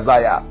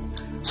Badiazaya.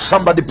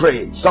 Somebody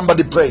pray.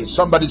 Somebody.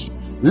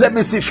 Let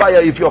me see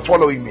fire if you're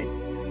following me.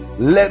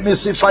 Let me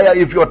see fire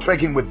if you're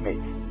trekking with me.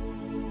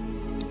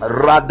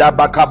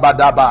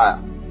 Radabakabadaba.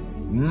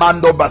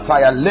 Mando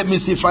Basaya. Let me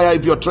see fire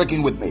if you're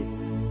trekking with me.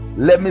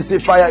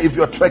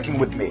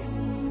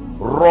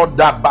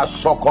 Roda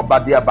basoko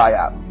badia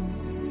baya.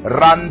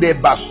 Rande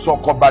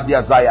basoko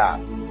badia zaya.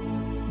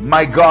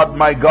 My God,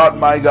 my God,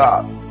 my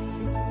God.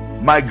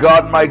 My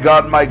God, my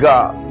God, my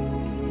God.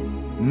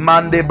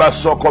 Mande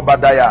basoko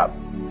badaya.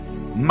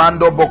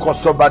 Mando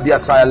bokoso badia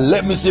saya.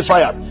 Let me see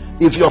fire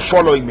if you're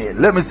following me.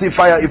 Let me see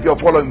fire if you're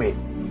following me.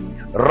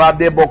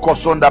 Rade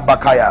bokosonda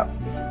bakaya.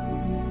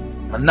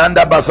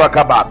 Nanda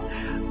basakaba.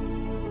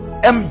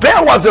 And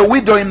there was a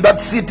widow in that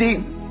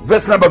city.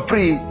 Verse number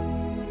 3.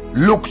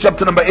 Luke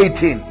chapter number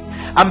 18.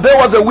 And there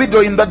was a widow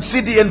in that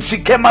city, and she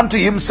came unto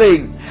him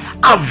saying,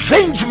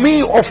 avenge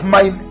me of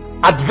my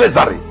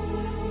adversary.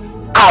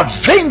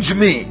 Avenge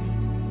me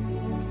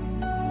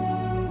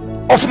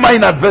of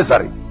mine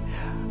adversary.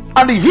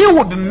 And he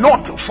would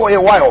not for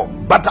a while,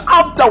 but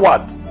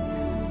afterward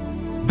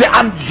the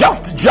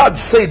unjust judge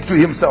said to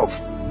himself,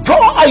 though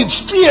I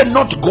fear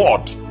not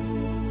God,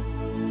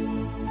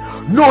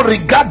 nor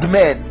regard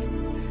men,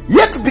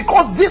 yet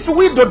because this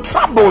widow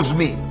troubles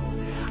me,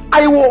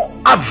 I will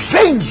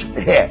avenge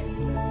her,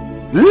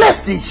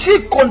 lest she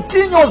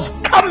continues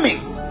coming.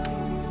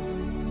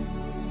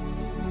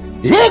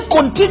 Her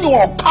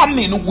continual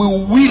coming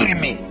will weary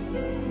me.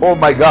 Oh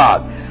my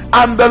God.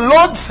 And the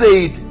Lord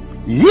said,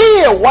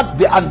 hear what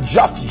the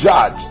unjust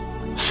judge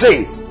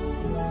said.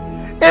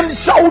 And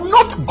shall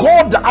not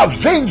God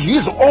avenge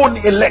his own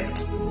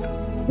elect,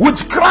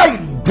 which cry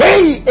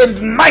day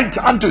and night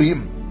unto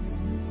him,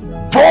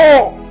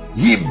 though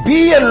he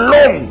be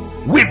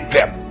alone with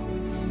them?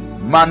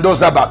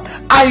 Mandozaba.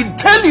 I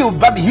tell you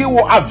that he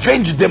will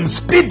avenge them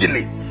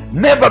speedily.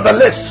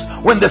 Nevertheless,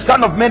 when the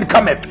Son of Man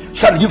cometh,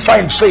 shall he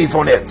find faith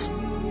on earth?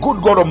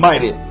 Good God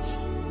Almighty.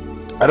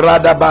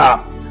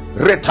 Radaba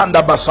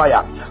retanda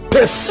basaya.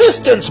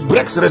 Persistence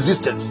breaks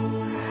resistance.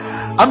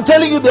 I'm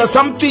telling you, there are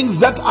some things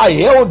that are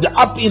held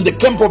up in the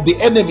camp of the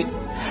enemy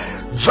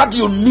that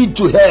you need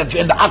to have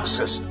and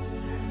access.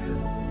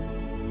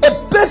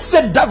 A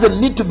person doesn't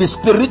need to be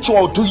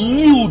spiritual to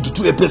yield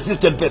to a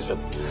persistent person.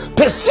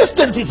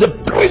 Persistence is a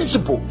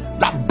principle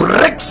that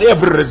breaks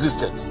every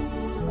resistance.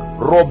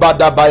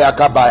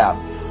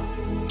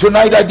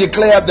 Tonight I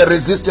declare the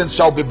resistance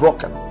shall be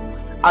broken.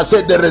 I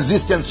said the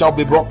resistance shall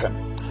be broken.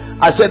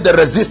 I said the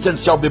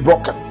resistance shall be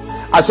broken.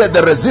 I said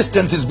the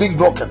resistance is being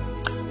broken.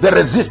 The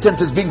resistance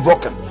is being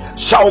broken.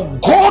 Shall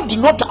God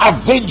not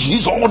avenge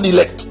his own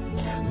elect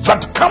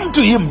that come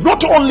to him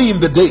not only in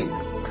the day,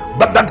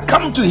 but that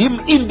come to him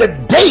in the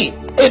day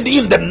and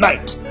in the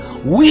night?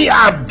 We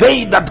are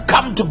they that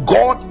come to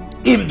God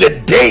in the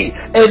day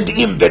and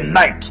in the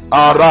night.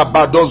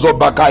 Arabadozo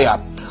bakaya.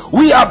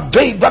 We are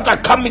they that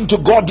are coming to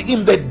God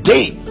in the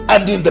day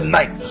and in the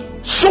night.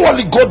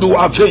 Surely God will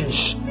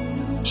avenge.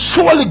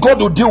 Surely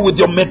God will deal with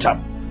your matter.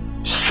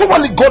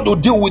 Surely God will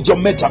deal with your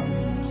matter.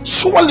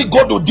 Surely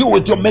God will deal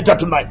with your matter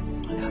tonight.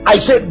 I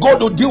said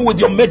God will deal with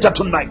your matter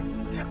tonight.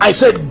 I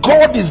said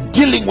God is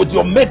dealing with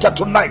your matter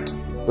tonight.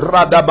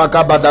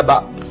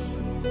 Radabakabadaba.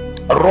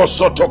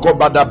 Rosotoko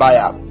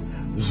badabaya.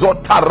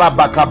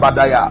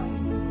 Zotarabakabadaya.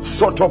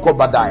 Sotoko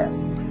badaya.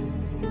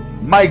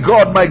 My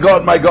God, my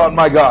God, my God,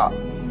 my God.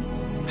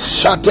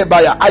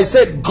 Shatebaya. I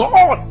said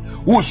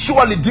God will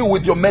surely deal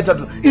with your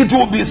matter. It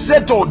will be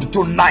settled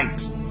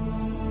tonight.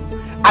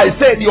 I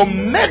said your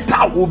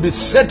matter will be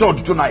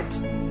settled tonight,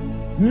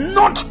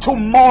 not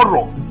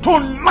tomorrow,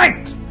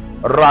 tonight.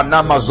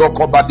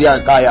 Ranamazoko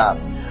badiakaya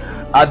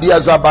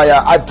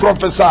adiazabaya. I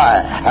prophesy.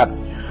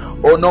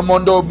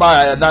 Onomondo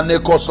maya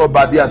nanekoso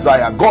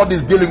badiazaya. God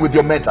is dealing with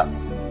your matter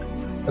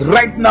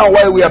right now.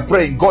 While we are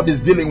praying, God is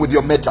dealing with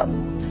your matter.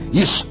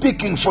 He's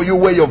speaking for you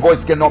where your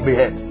voice cannot be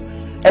heard.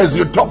 As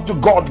you talk to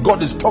God,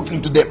 God is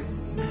talking to them.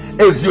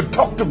 As you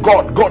talk to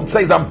God, God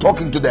says, I'm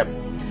talking to them.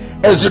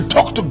 As you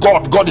talk to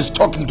God, God is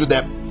talking to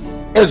them.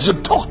 As you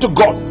talk to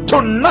God,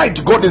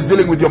 tonight God is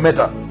dealing with your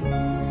matter.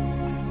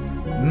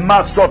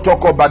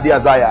 Masotoko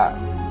badiazaya.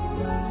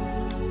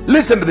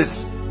 Listen to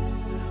this.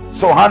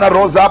 So Hannah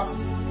rose up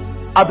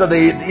after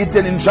they had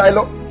eaten in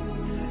Shiloh,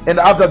 and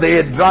after they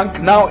had drunk.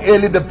 Now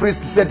Eli the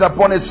priest sat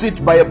upon a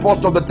seat by a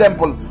post of the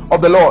temple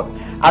of the Lord,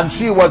 and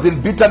she was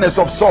in bitterness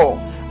of soul,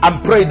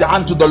 and prayed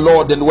unto the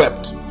Lord and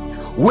wept.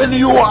 When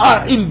you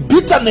are in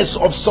bitterness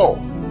of soul,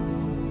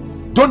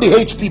 don't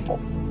hate people.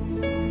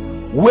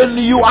 When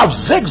you are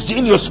vexed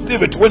in your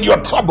spirit, when you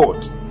are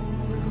troubled,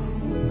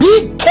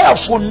 be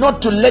careful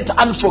not to let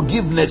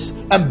unforgiveness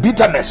and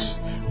bitterness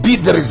be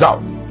the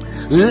result.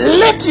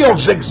 Let your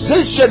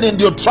vexation and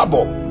your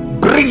trouble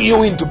bring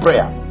you into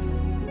prayer.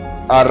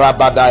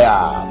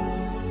 Arabadaya.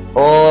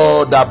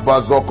 Oh, the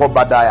bazoko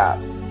badaya.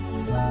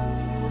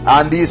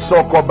 And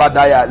isoko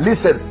badaya.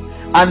 Listen.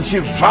 And she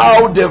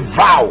vowed a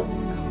vow.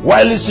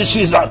 While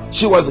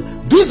she was,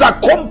 these are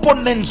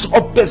components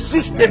of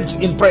persistence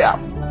in prayer.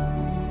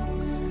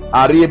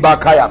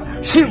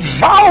 Aribakaya. She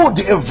vowed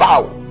a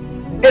vow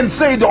and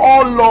said,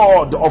 "O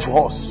Lord of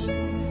hosts,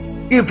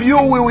 if you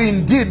will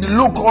indeed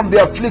look on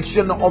the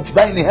affliction of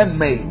thine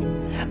handmaid,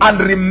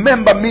 and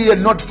remember me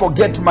and not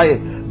forget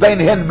thine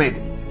handmaid,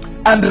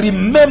 and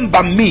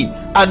remember me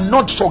and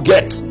not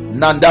forget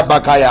Nanda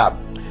Bakaya,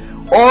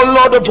 O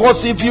Lord of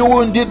hosts, if you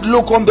will indeed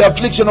look on the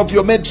affliction of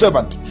your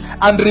maidservant,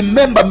 and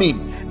remember me,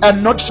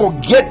 and not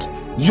forget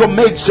your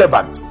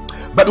maidservant,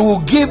 but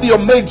will give your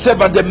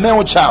maidservant a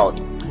male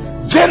child,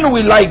 then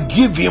will I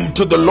give him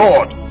to the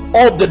Lord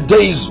all the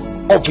days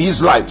of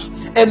his life,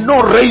 and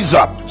no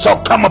razor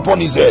shall come upon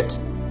his head.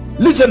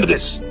 Listen to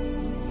this.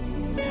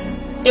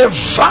 A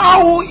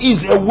vow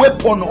is a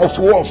weapon of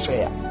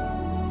warfare.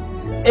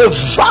 A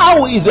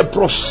vow is a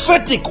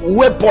prophetic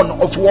weapon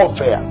of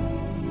warfare.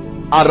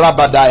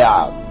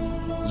 Arabadaya,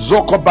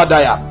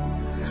 Zokobadaya.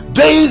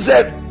 There is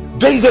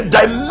a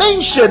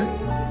dimension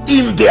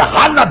in the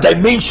Hannah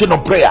dimension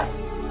of prayer.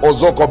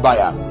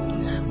 Ozokobaya.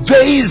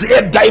 There is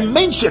a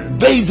dimension,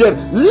 there is a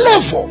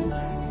level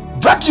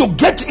that you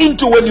get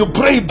into when you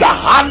pray the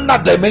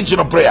Hannah dimension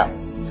of prayer.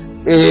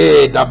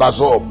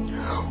 Dabazo.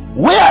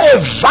 Where a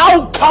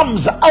vow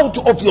comes out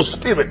of your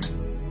spirit.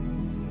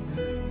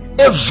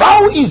 A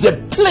vow is a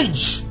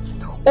pledge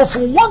of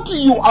what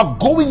you are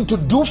going to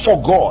do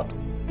for God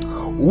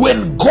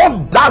when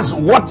God does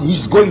what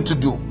he's going to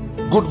do.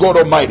 Good God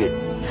Almighty.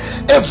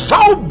 A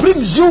vow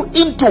brings you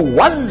into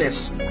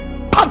oneness,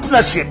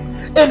 partnership,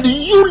 and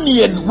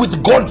union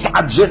with God's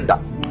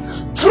agenda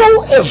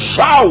through a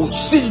vow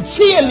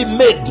sincerely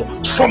made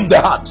from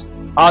the heart.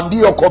 And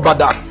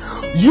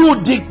you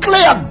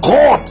declare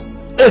God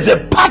as a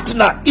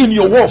partner in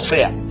your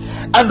warfare.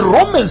 And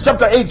Romans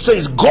chapter 8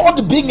 says,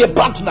 God being a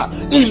partner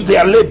in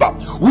their labor,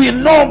 we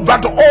know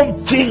that all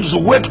things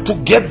work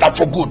together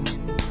for good.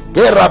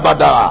 The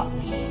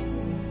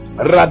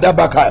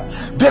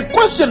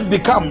question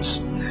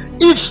becomes,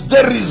 if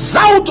the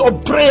result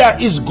of prayer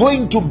is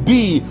going to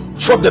be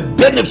for the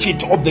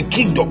benefit of the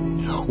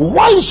kingdom,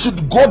 why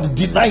should God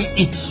deny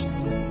it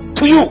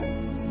to you?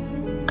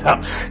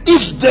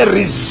 If the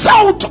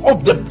result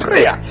of the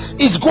prayer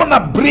is gonna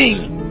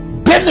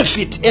bring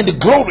benefit and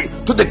glory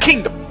to the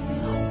kingdom,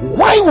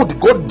 why would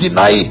God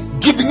deny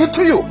giving it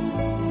to you?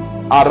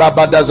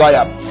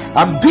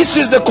 And this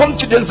is the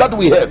confidence that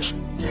we have,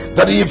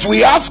 that if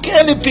we ask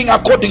anything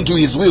according to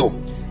his will,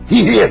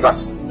 he hears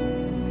us.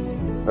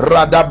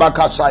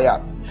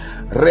 Radabakasaya,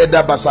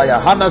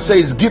 Redabasaya. Hannah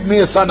says, give me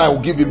a son, I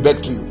will give him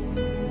back to you.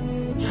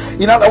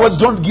 In other words,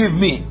 don't give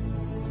me,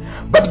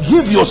 but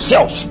give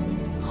yourself.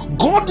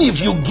 God,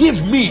 if you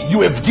give me,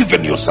 you have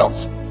given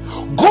yourself.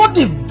 God,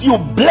 if you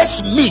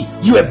bless me,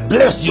 you have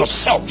blessed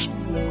yourself.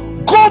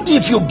 God,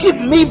 if you give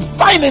me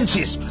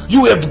finances,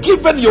 you have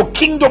given your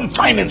kingdom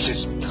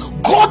finances.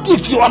 God,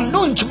 if you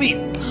anoint me,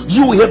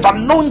 you have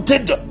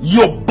anointed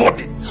your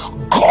body.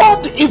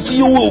 God, if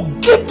you will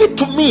give it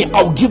to me,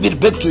 I'll give it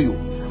back to you.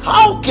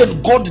 How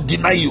can God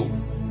deny you?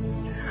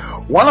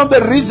 One of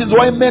the reasons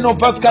why many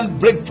of us can't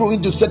break through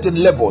into certain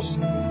levels,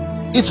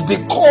 it's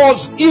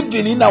because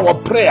even in our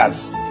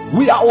prayers,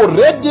 we are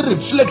already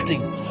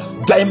reflecting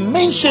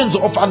dimensions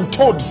of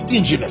untold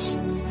stinginess,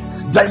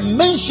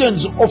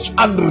 dimensions of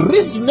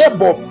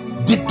unreasonable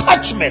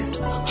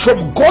detachment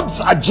from God's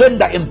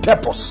agenda and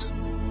purpose.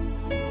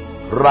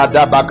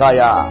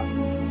 Radabakaya,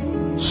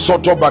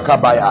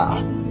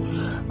 Sotobakabaya,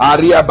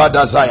 Aria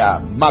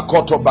Badazaya,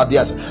 Makoto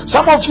Badias.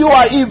 Some of you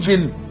are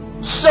even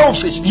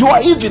selfish, you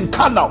are even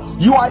carnal,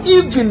 you are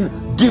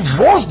even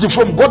divorced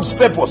from God's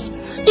purpose,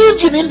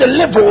 even in the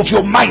level of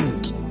your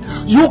mind.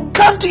 You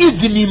can't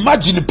even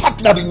imagine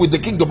partnering with the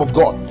kingdom of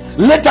God,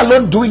 let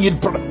alone doing it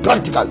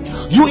practically.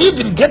 You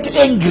even get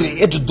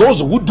angry at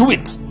those who do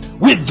it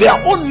with their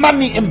own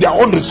money and their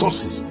own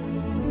resources.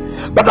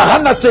 But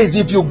Hannah says,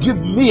 if you give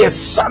me a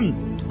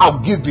son, I'll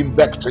give him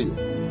back to you.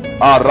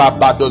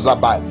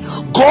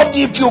 God,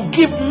 if you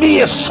give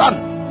me a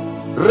son,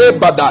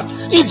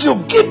 if you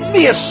give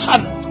me a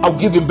son, I'll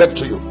give him back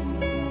to you.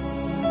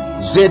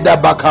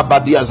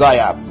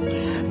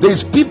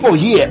 There's people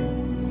here,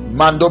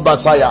 Mando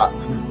Basaya.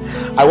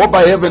 I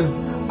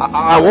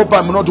hope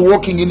I'm not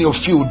walking in your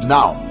field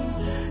now.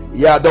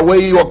 Yeah, the way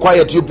you are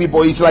quiet, you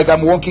people, it's like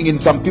I'm walking in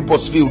some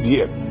people's field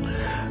here.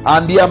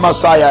 And dear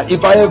Messiah,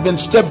 if I haven't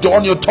stepped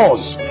on your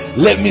toes,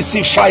 let me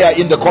see fire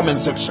in the comment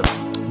section.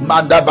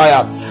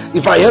 Mandabaya,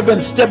 if I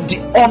haven't stepped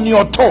on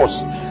your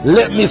toes,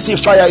 let me see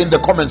fire in the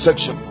comment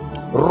section.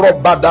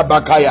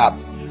 Robadabakaya,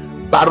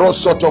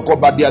 Barosotoko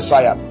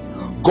Badiasaya.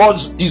 God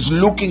is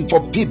looking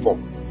for people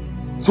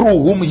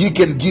through whom he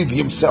can give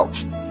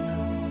himself.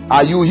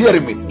 Are you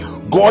hearing me?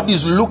 God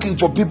is looking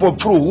for people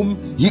through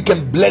whom he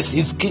can bless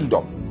his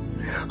kingdom.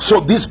 So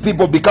these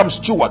people become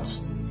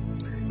stewards.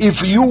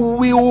 If you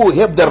will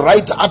have the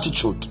right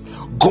attitude,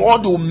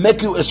 God will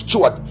make you a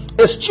steward.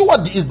 A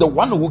steward is the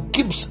one who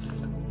keeps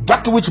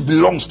that which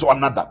belongs to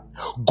another.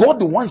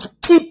 God wants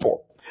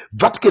people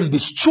that can be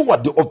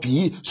stewards of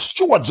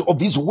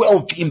his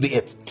wealth in the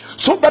earth,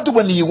 so that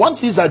when he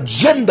wants his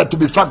agenda to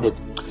be funded,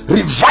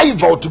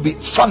 revival to be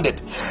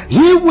funded,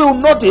 he will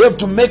not have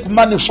to make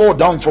money fall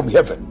down from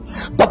heaven,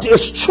 but a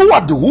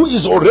steward who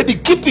is already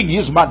keeping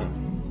his money.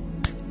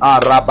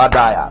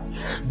 Arabadaya.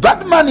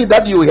 That money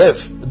that you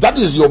have, that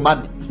is your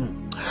money.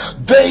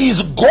 There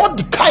is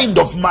God kind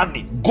of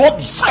money,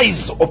 God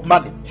size of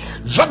money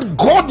that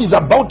God is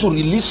about to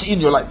release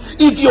in your life.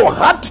 If your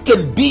heart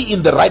can be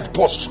in the right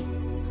posture,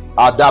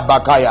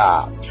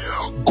 Adabakaya.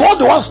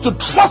 God wants to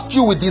trust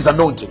you with his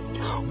anointing.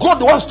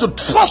 God wants to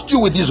trust you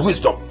with his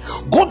wisdom.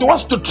 God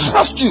wants to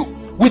trust you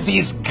with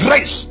his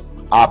grace.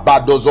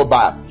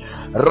 Abadozoba.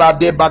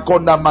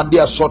 Radebakonda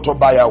mandia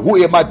sotobaya. Who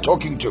am I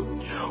talking to?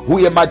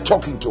 Who am I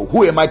talking to?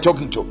 Who am I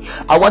talking to?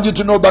 I want you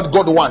to know that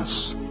God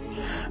wants.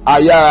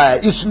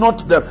 It's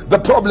not the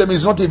problem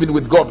is not even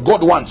with God.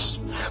 God wants,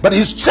 but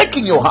he's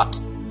checking your heart.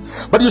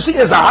 But you see,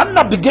 as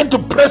Hannah began to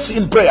press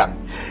in prayer,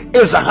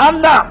 as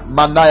Hannah,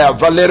 Manaya,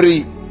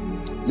 Valerie,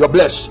 you're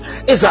blessed.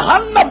 As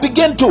Hannah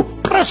began to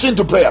press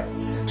into prayer,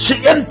 she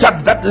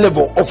entered that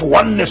level of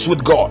oneness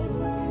with God.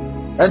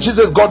 And she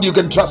says, God, you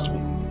can trust me.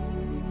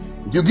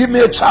 If you give me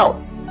a child.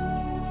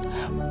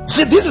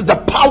 See, this is the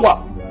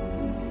power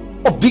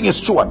of being a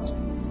steward.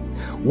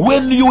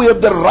 When you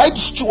have the right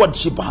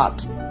stewardship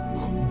heart,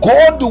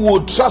 God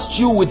will trust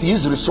you with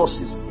his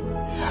resources,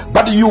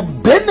 but you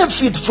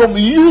benefit from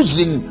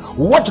using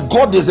what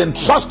God has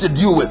entrusted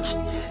you with,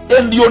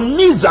 and your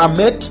needs are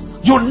met,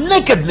 your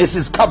nakedness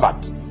is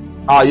covered.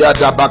 By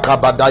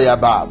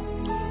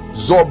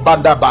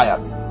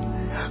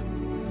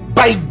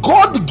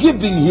God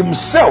giving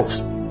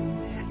himself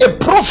a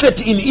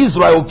prophet in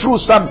Israel through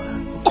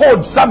some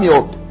called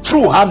Samuel,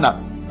 through Hannah,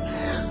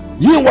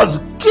 he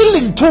was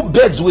killing two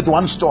birds with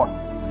one stone.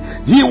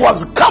 He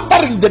was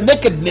covering the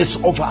nakedness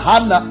of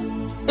Hannah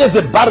as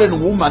a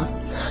barren woman.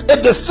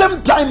 At the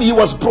same time, he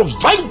was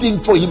providing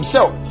for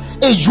himself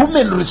a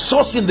human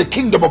resource in the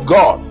kingdom of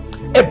God,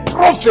 a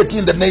prophet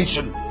in the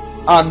nation.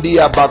 My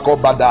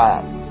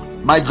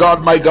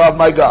God, my God,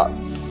 my God.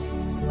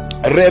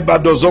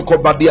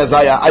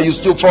 Are you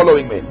still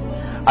following me?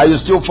 Are you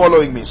still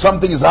following me?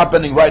 Something is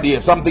happening right here.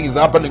 Something is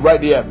happening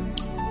right here.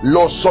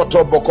 Lo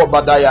soto boko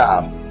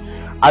badaya.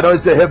 I know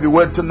it's a heavy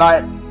word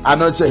tonight. I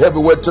know it's a heavy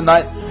word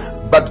tonight,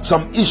 but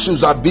some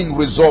issues are being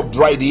resolved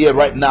right here,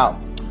 right now.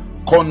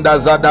 Konda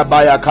zada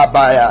baya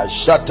kabaya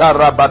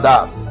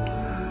shatarabada.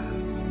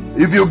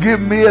 If you give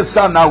me a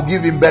son, I'll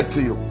give him back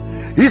to you.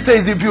 He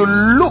says, if you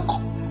look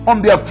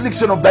on the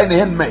affliction of thine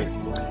handmaid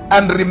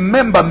and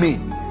remember me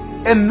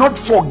and not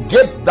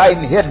forget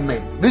thine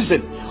handmaid.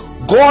 Listen,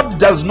 God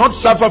does not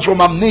suffer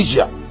from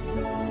amnesia.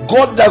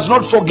 God does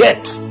not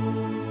forget.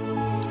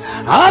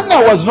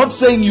 Hannah was not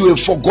saying you have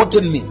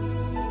forgotten me,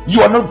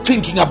 you are not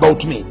thinking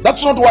about me.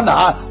 That's not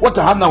what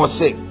Hannah was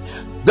saying.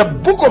 The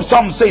book of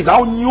Psalms says,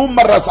 how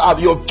numerous are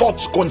your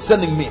thoughts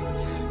concerning me?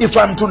 If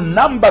I'm to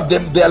number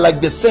them, they are like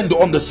the sand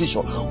on the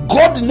seashore.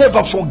 God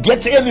never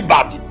forgets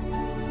anybody.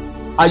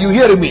 Are you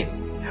hearing me?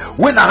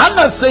 When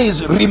Hannah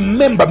says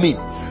remember me,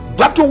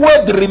 that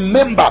word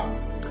remember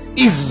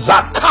is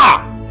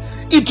zakah.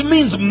 It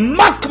means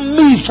mark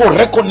me for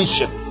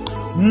recognition,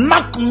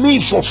 mark me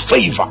for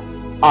favor.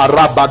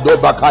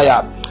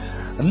 Arabadobakaya.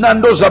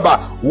 Nandozaba.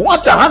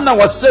 What Hannah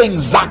was saying,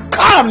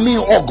 zakah me,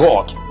 oh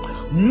God,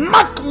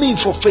 mark me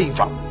for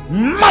favor,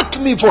 mark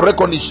me for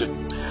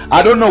recognition.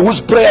 I don't know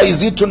whose prayer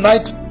is it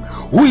tonight,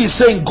 who is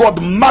saying,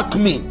 God, mark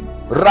me.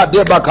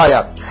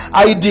 Radebakaya.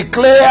 I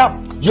declare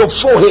your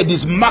forehead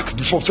is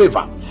marked for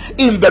favor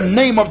in the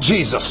name of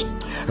Jesus.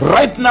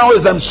 Right now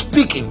as I'm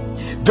speaking,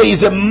 there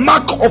is a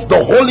mark of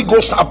the Holy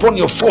Ghost upon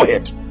your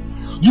forehead.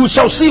 You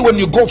shall see when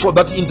you go for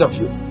that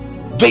interview.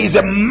 There is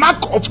a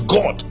mark of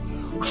God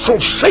for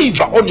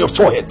favor on your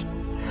forehead.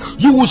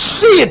 You will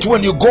see it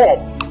when you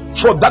go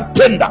for that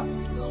tender.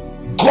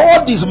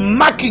 God is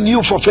marking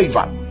you for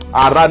favor.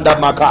 Aranda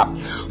Maka.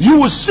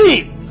 You will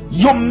see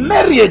your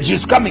marriage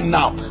is coming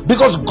now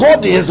because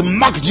God has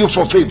marked you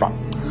for favor.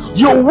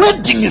 Your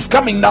wedding is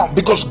coming now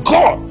because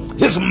God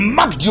has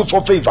marked you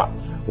for favor.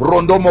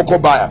 Rondo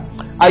Mokobaya.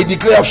 I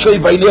declare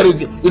favor in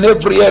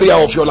every area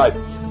of your life.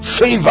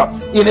 Favor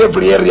in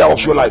every area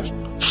of your life.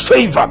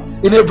 Favor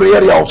in every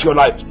area of your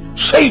life.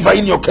 Favor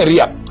in your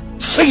career.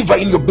 Favor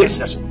in your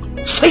business.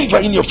 Favor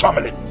in your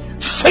family.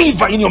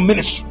 Favor in your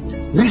ministry.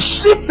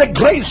 Receive the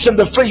grace and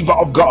the favor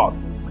of God.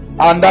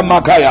 And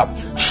Makaya.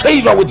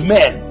 Favor with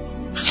men.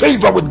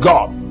 Favor with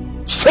God.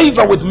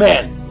 Favor with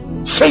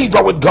men.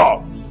 Favor with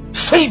God.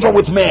 Favor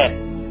with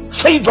men.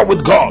 Favor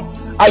with God.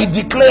 I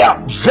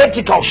declare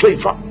vertical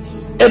favor.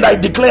 And I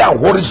declare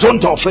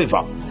horizontal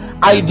favor.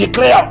 I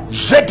declare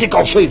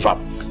vertical favor.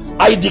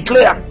 I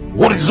declare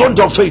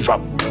horizontal favor.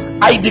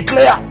 I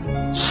declare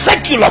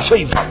secular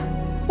favor.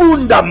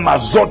 Unda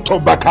mazoto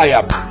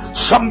bakaya.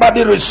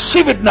 Somebody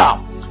receive it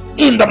now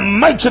in the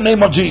mighty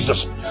name of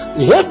Jesus.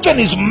 Heaven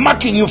is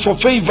marking you for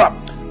favor.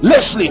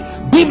 Leslie,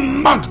 be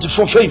marked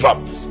for favor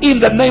in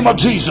the name of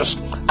Jesus.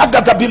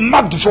 Agatha, be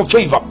marked for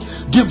favor.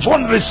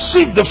 Devon,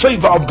 receive the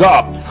favor of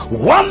God.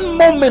 One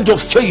moment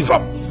of favor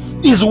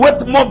is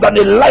worth more than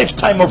a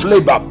lifetime of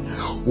labor.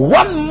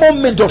 One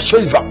moment of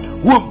favor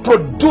will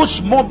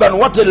produce more than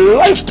what a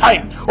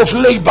lifetime of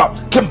labor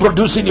can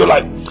produce in your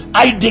life.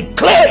 I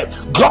declare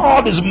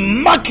God is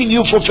marking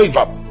you for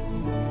favor.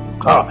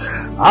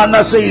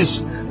 Anna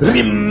says,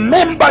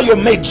 remember your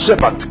maid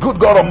servant. Good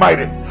God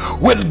Almighty.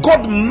 When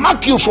God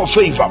mark you for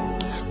favor,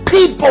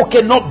 people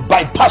cannot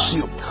bypass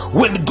you.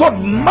 When God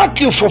mark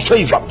you for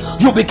favor,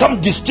 you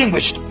become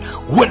distinguished.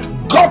 When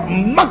God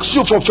marks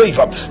you for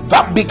favor.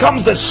 That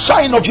becomes the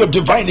sign of your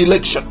divine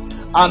election.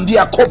 And the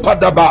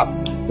akopadaba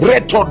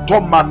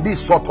retotomandi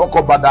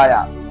sotoko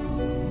badaya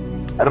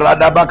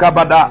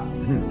radabakabada.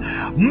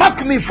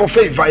 Mark me for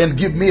favor and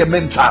give me a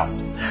man child.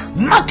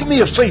 Mark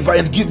me a favor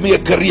and give me a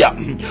career.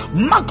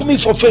 Mark me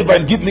for favor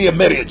and give me a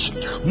marriage.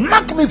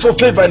 Mark me for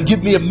favor and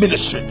give me a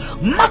ministry.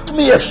 Mark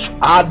me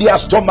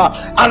diastoma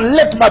and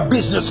let my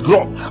business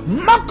grow.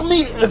 Mark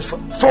me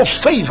for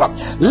favor.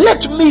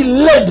 Let me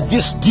lead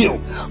this deal.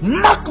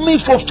 Mark me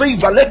for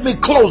favor. Let me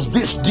close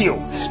this deal.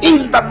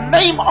 In the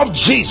name of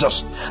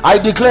Jesus, I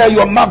declare you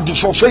are marked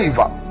for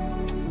favor.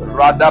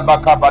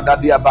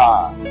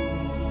 Radabakabadadiaba.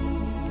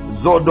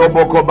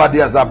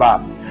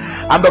 Zodobokobadiazaba.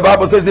 And the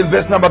Bible says in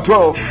verse number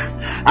 12,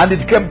 and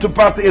it came to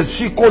pass as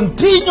she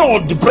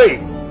continued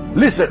praying.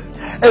 Listen,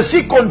 as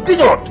she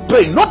continued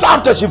praying, not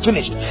after she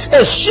finished,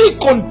 as she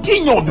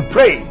continued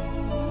praying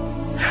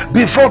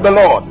before the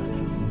Lord,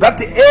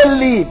 that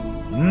Eli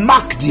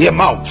marked her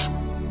mouth.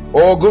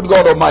 Oh, good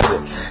God Almighty.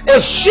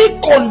 As she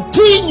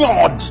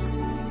continued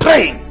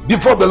praying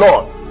before the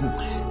Lord,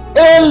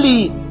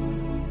 Eli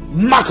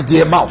marked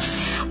her mouth.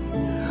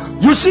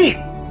 You see,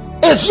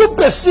 as you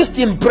persist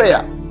in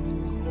prayer,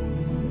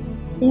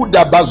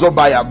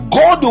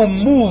 God will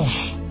move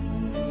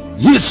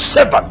his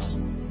servants.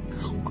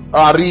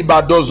 God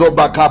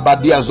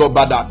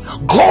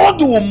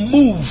will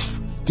move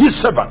his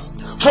servants.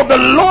 For the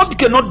Lord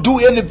cannot do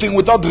anything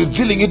without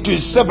revealing it to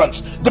his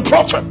servants, the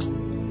prophet.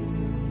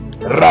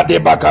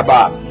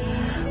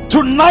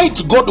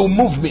 Tonight God will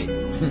move me.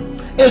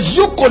 As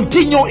you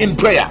continue in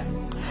prayer,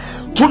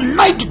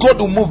 tonight God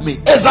will move me.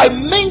 As I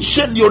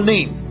mention your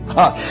name,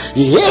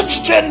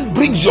 heaven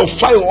brings your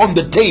file on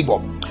the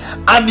table,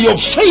 and your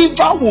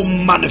favor will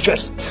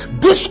manifest.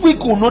 This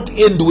week will not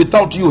end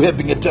without you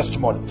having a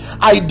testimony.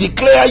 I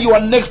declare you are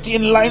next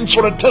in line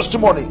for a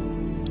testimony.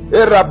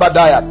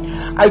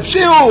 I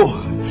feel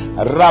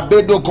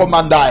Rabedo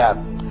Komandaya.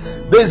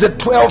 There's a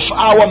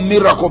 12-hour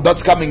miracle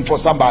that's coming for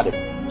somebody.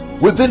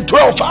 Within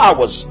 12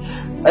 hours,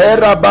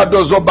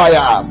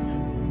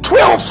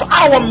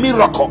 12-hour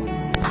miracle.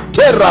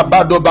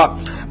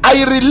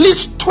 I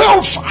release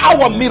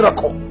 12-hour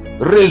miracle.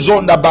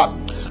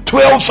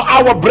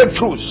 12-hour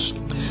breakthroughs.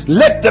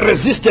 Let the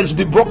resistance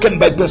be broken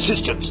by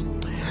persistence.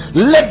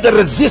 Let the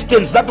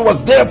resistance that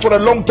was there for a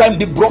long time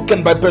be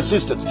broken by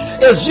persistence.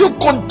 As you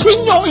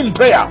continue in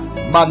prayer,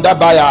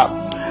 Mandabaya,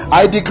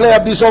 I declare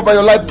this over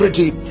your life,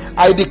 Pretty.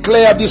 I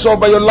declare this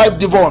over your life,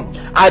 Devon.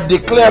 I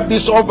declare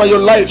this over your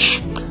life,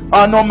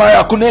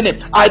 Anomaya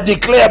Kunene. I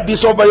declare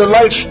this over your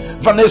life,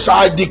 Vanessa.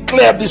 I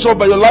declare this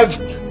over your life,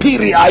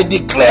 Piri. I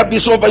declare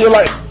this over your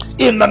life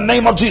in the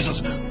name of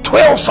Jesus.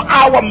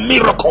 12-hour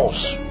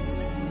miracles.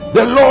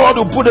 The Lord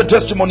will put a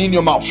testimony in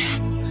your mouth.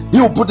 He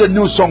will put a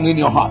new song in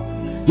your heart.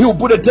 He will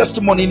put a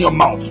testimony in your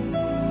mouth.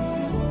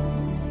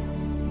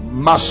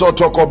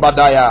 Masotoko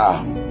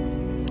Badaya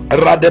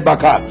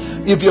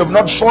Radebaka. If you have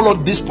not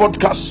followed this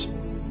podcast,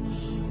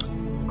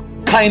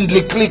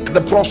 kindly click the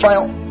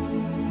profile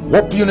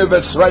Hope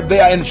Universe right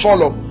there and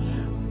follow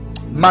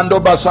Mando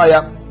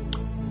Basaya.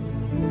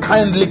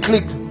 Kindly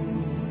click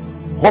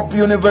Hope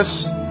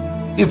Universe.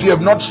 If you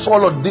have not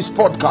followed this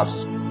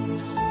podcast,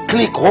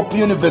 click Hope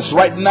Universe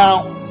right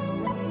now.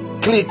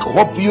 Click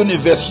Hope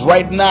Universe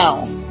right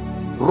now.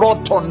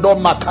 Rotondo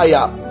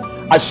Makaya.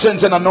 I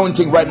sense an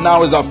anointing right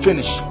now as I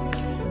finish.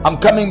 I'm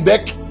coming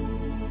back.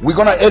 We're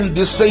gonna end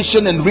this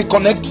session and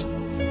reconnect.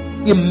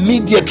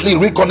 Immediately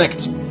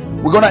reconnect.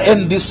 We're gonna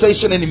end this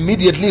session and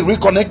immediately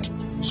reconnect.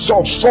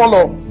 So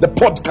follow the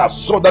podcast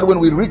so that when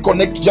we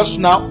reconnect just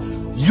now,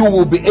 you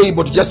will be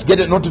able to just get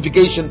a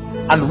notification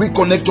and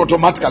reconnect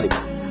automatically.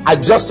 I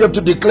just have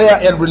to declare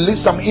and release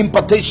some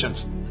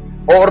impartations.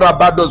 I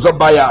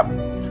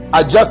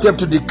just have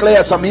to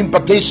declare some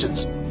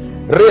impartations.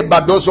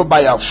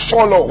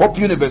 Follow Hope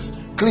Universe.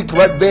 Click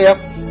right there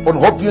on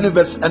Hope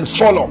Universe and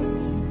follow.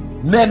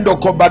 Nendo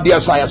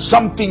Kobadiasaya.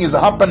 Something is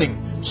happening.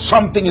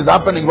 Something is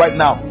happening right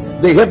now.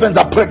 The heavens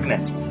are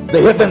pregnant. The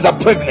heavens are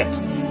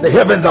pregnant. The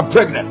heavens are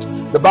pregnant.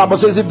 The Bible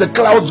says if the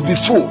clouds be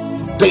full,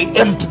 they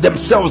empty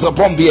themselves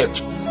upon the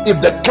earth.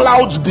 If the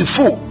clouds be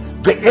full,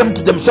 they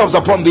empty themselves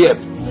upon the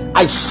earth.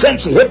 I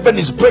sense heaven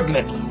is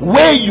pregnant.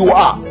 Where you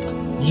are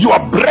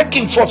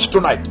breaking forth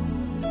tonight.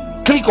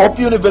 Click Hope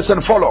Universe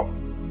and follow.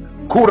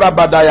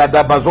 Kurabadaya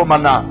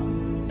Dabazomana.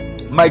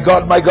 My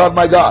God, my God,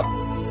 my God.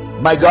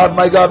 My God,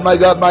 my God, my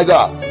God, my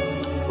God.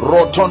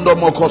 Rotondo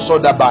Mokoso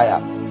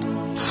Dabaya.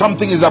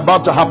 Something is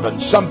about to happen.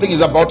 Something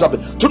is about to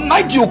happen.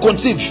 Tonight you will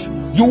conceive.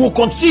 You will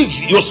conceive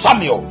your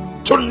Samuel.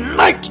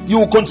 Tonight you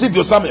will conceive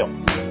your Samuel.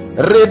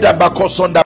 Reda Bakosonda.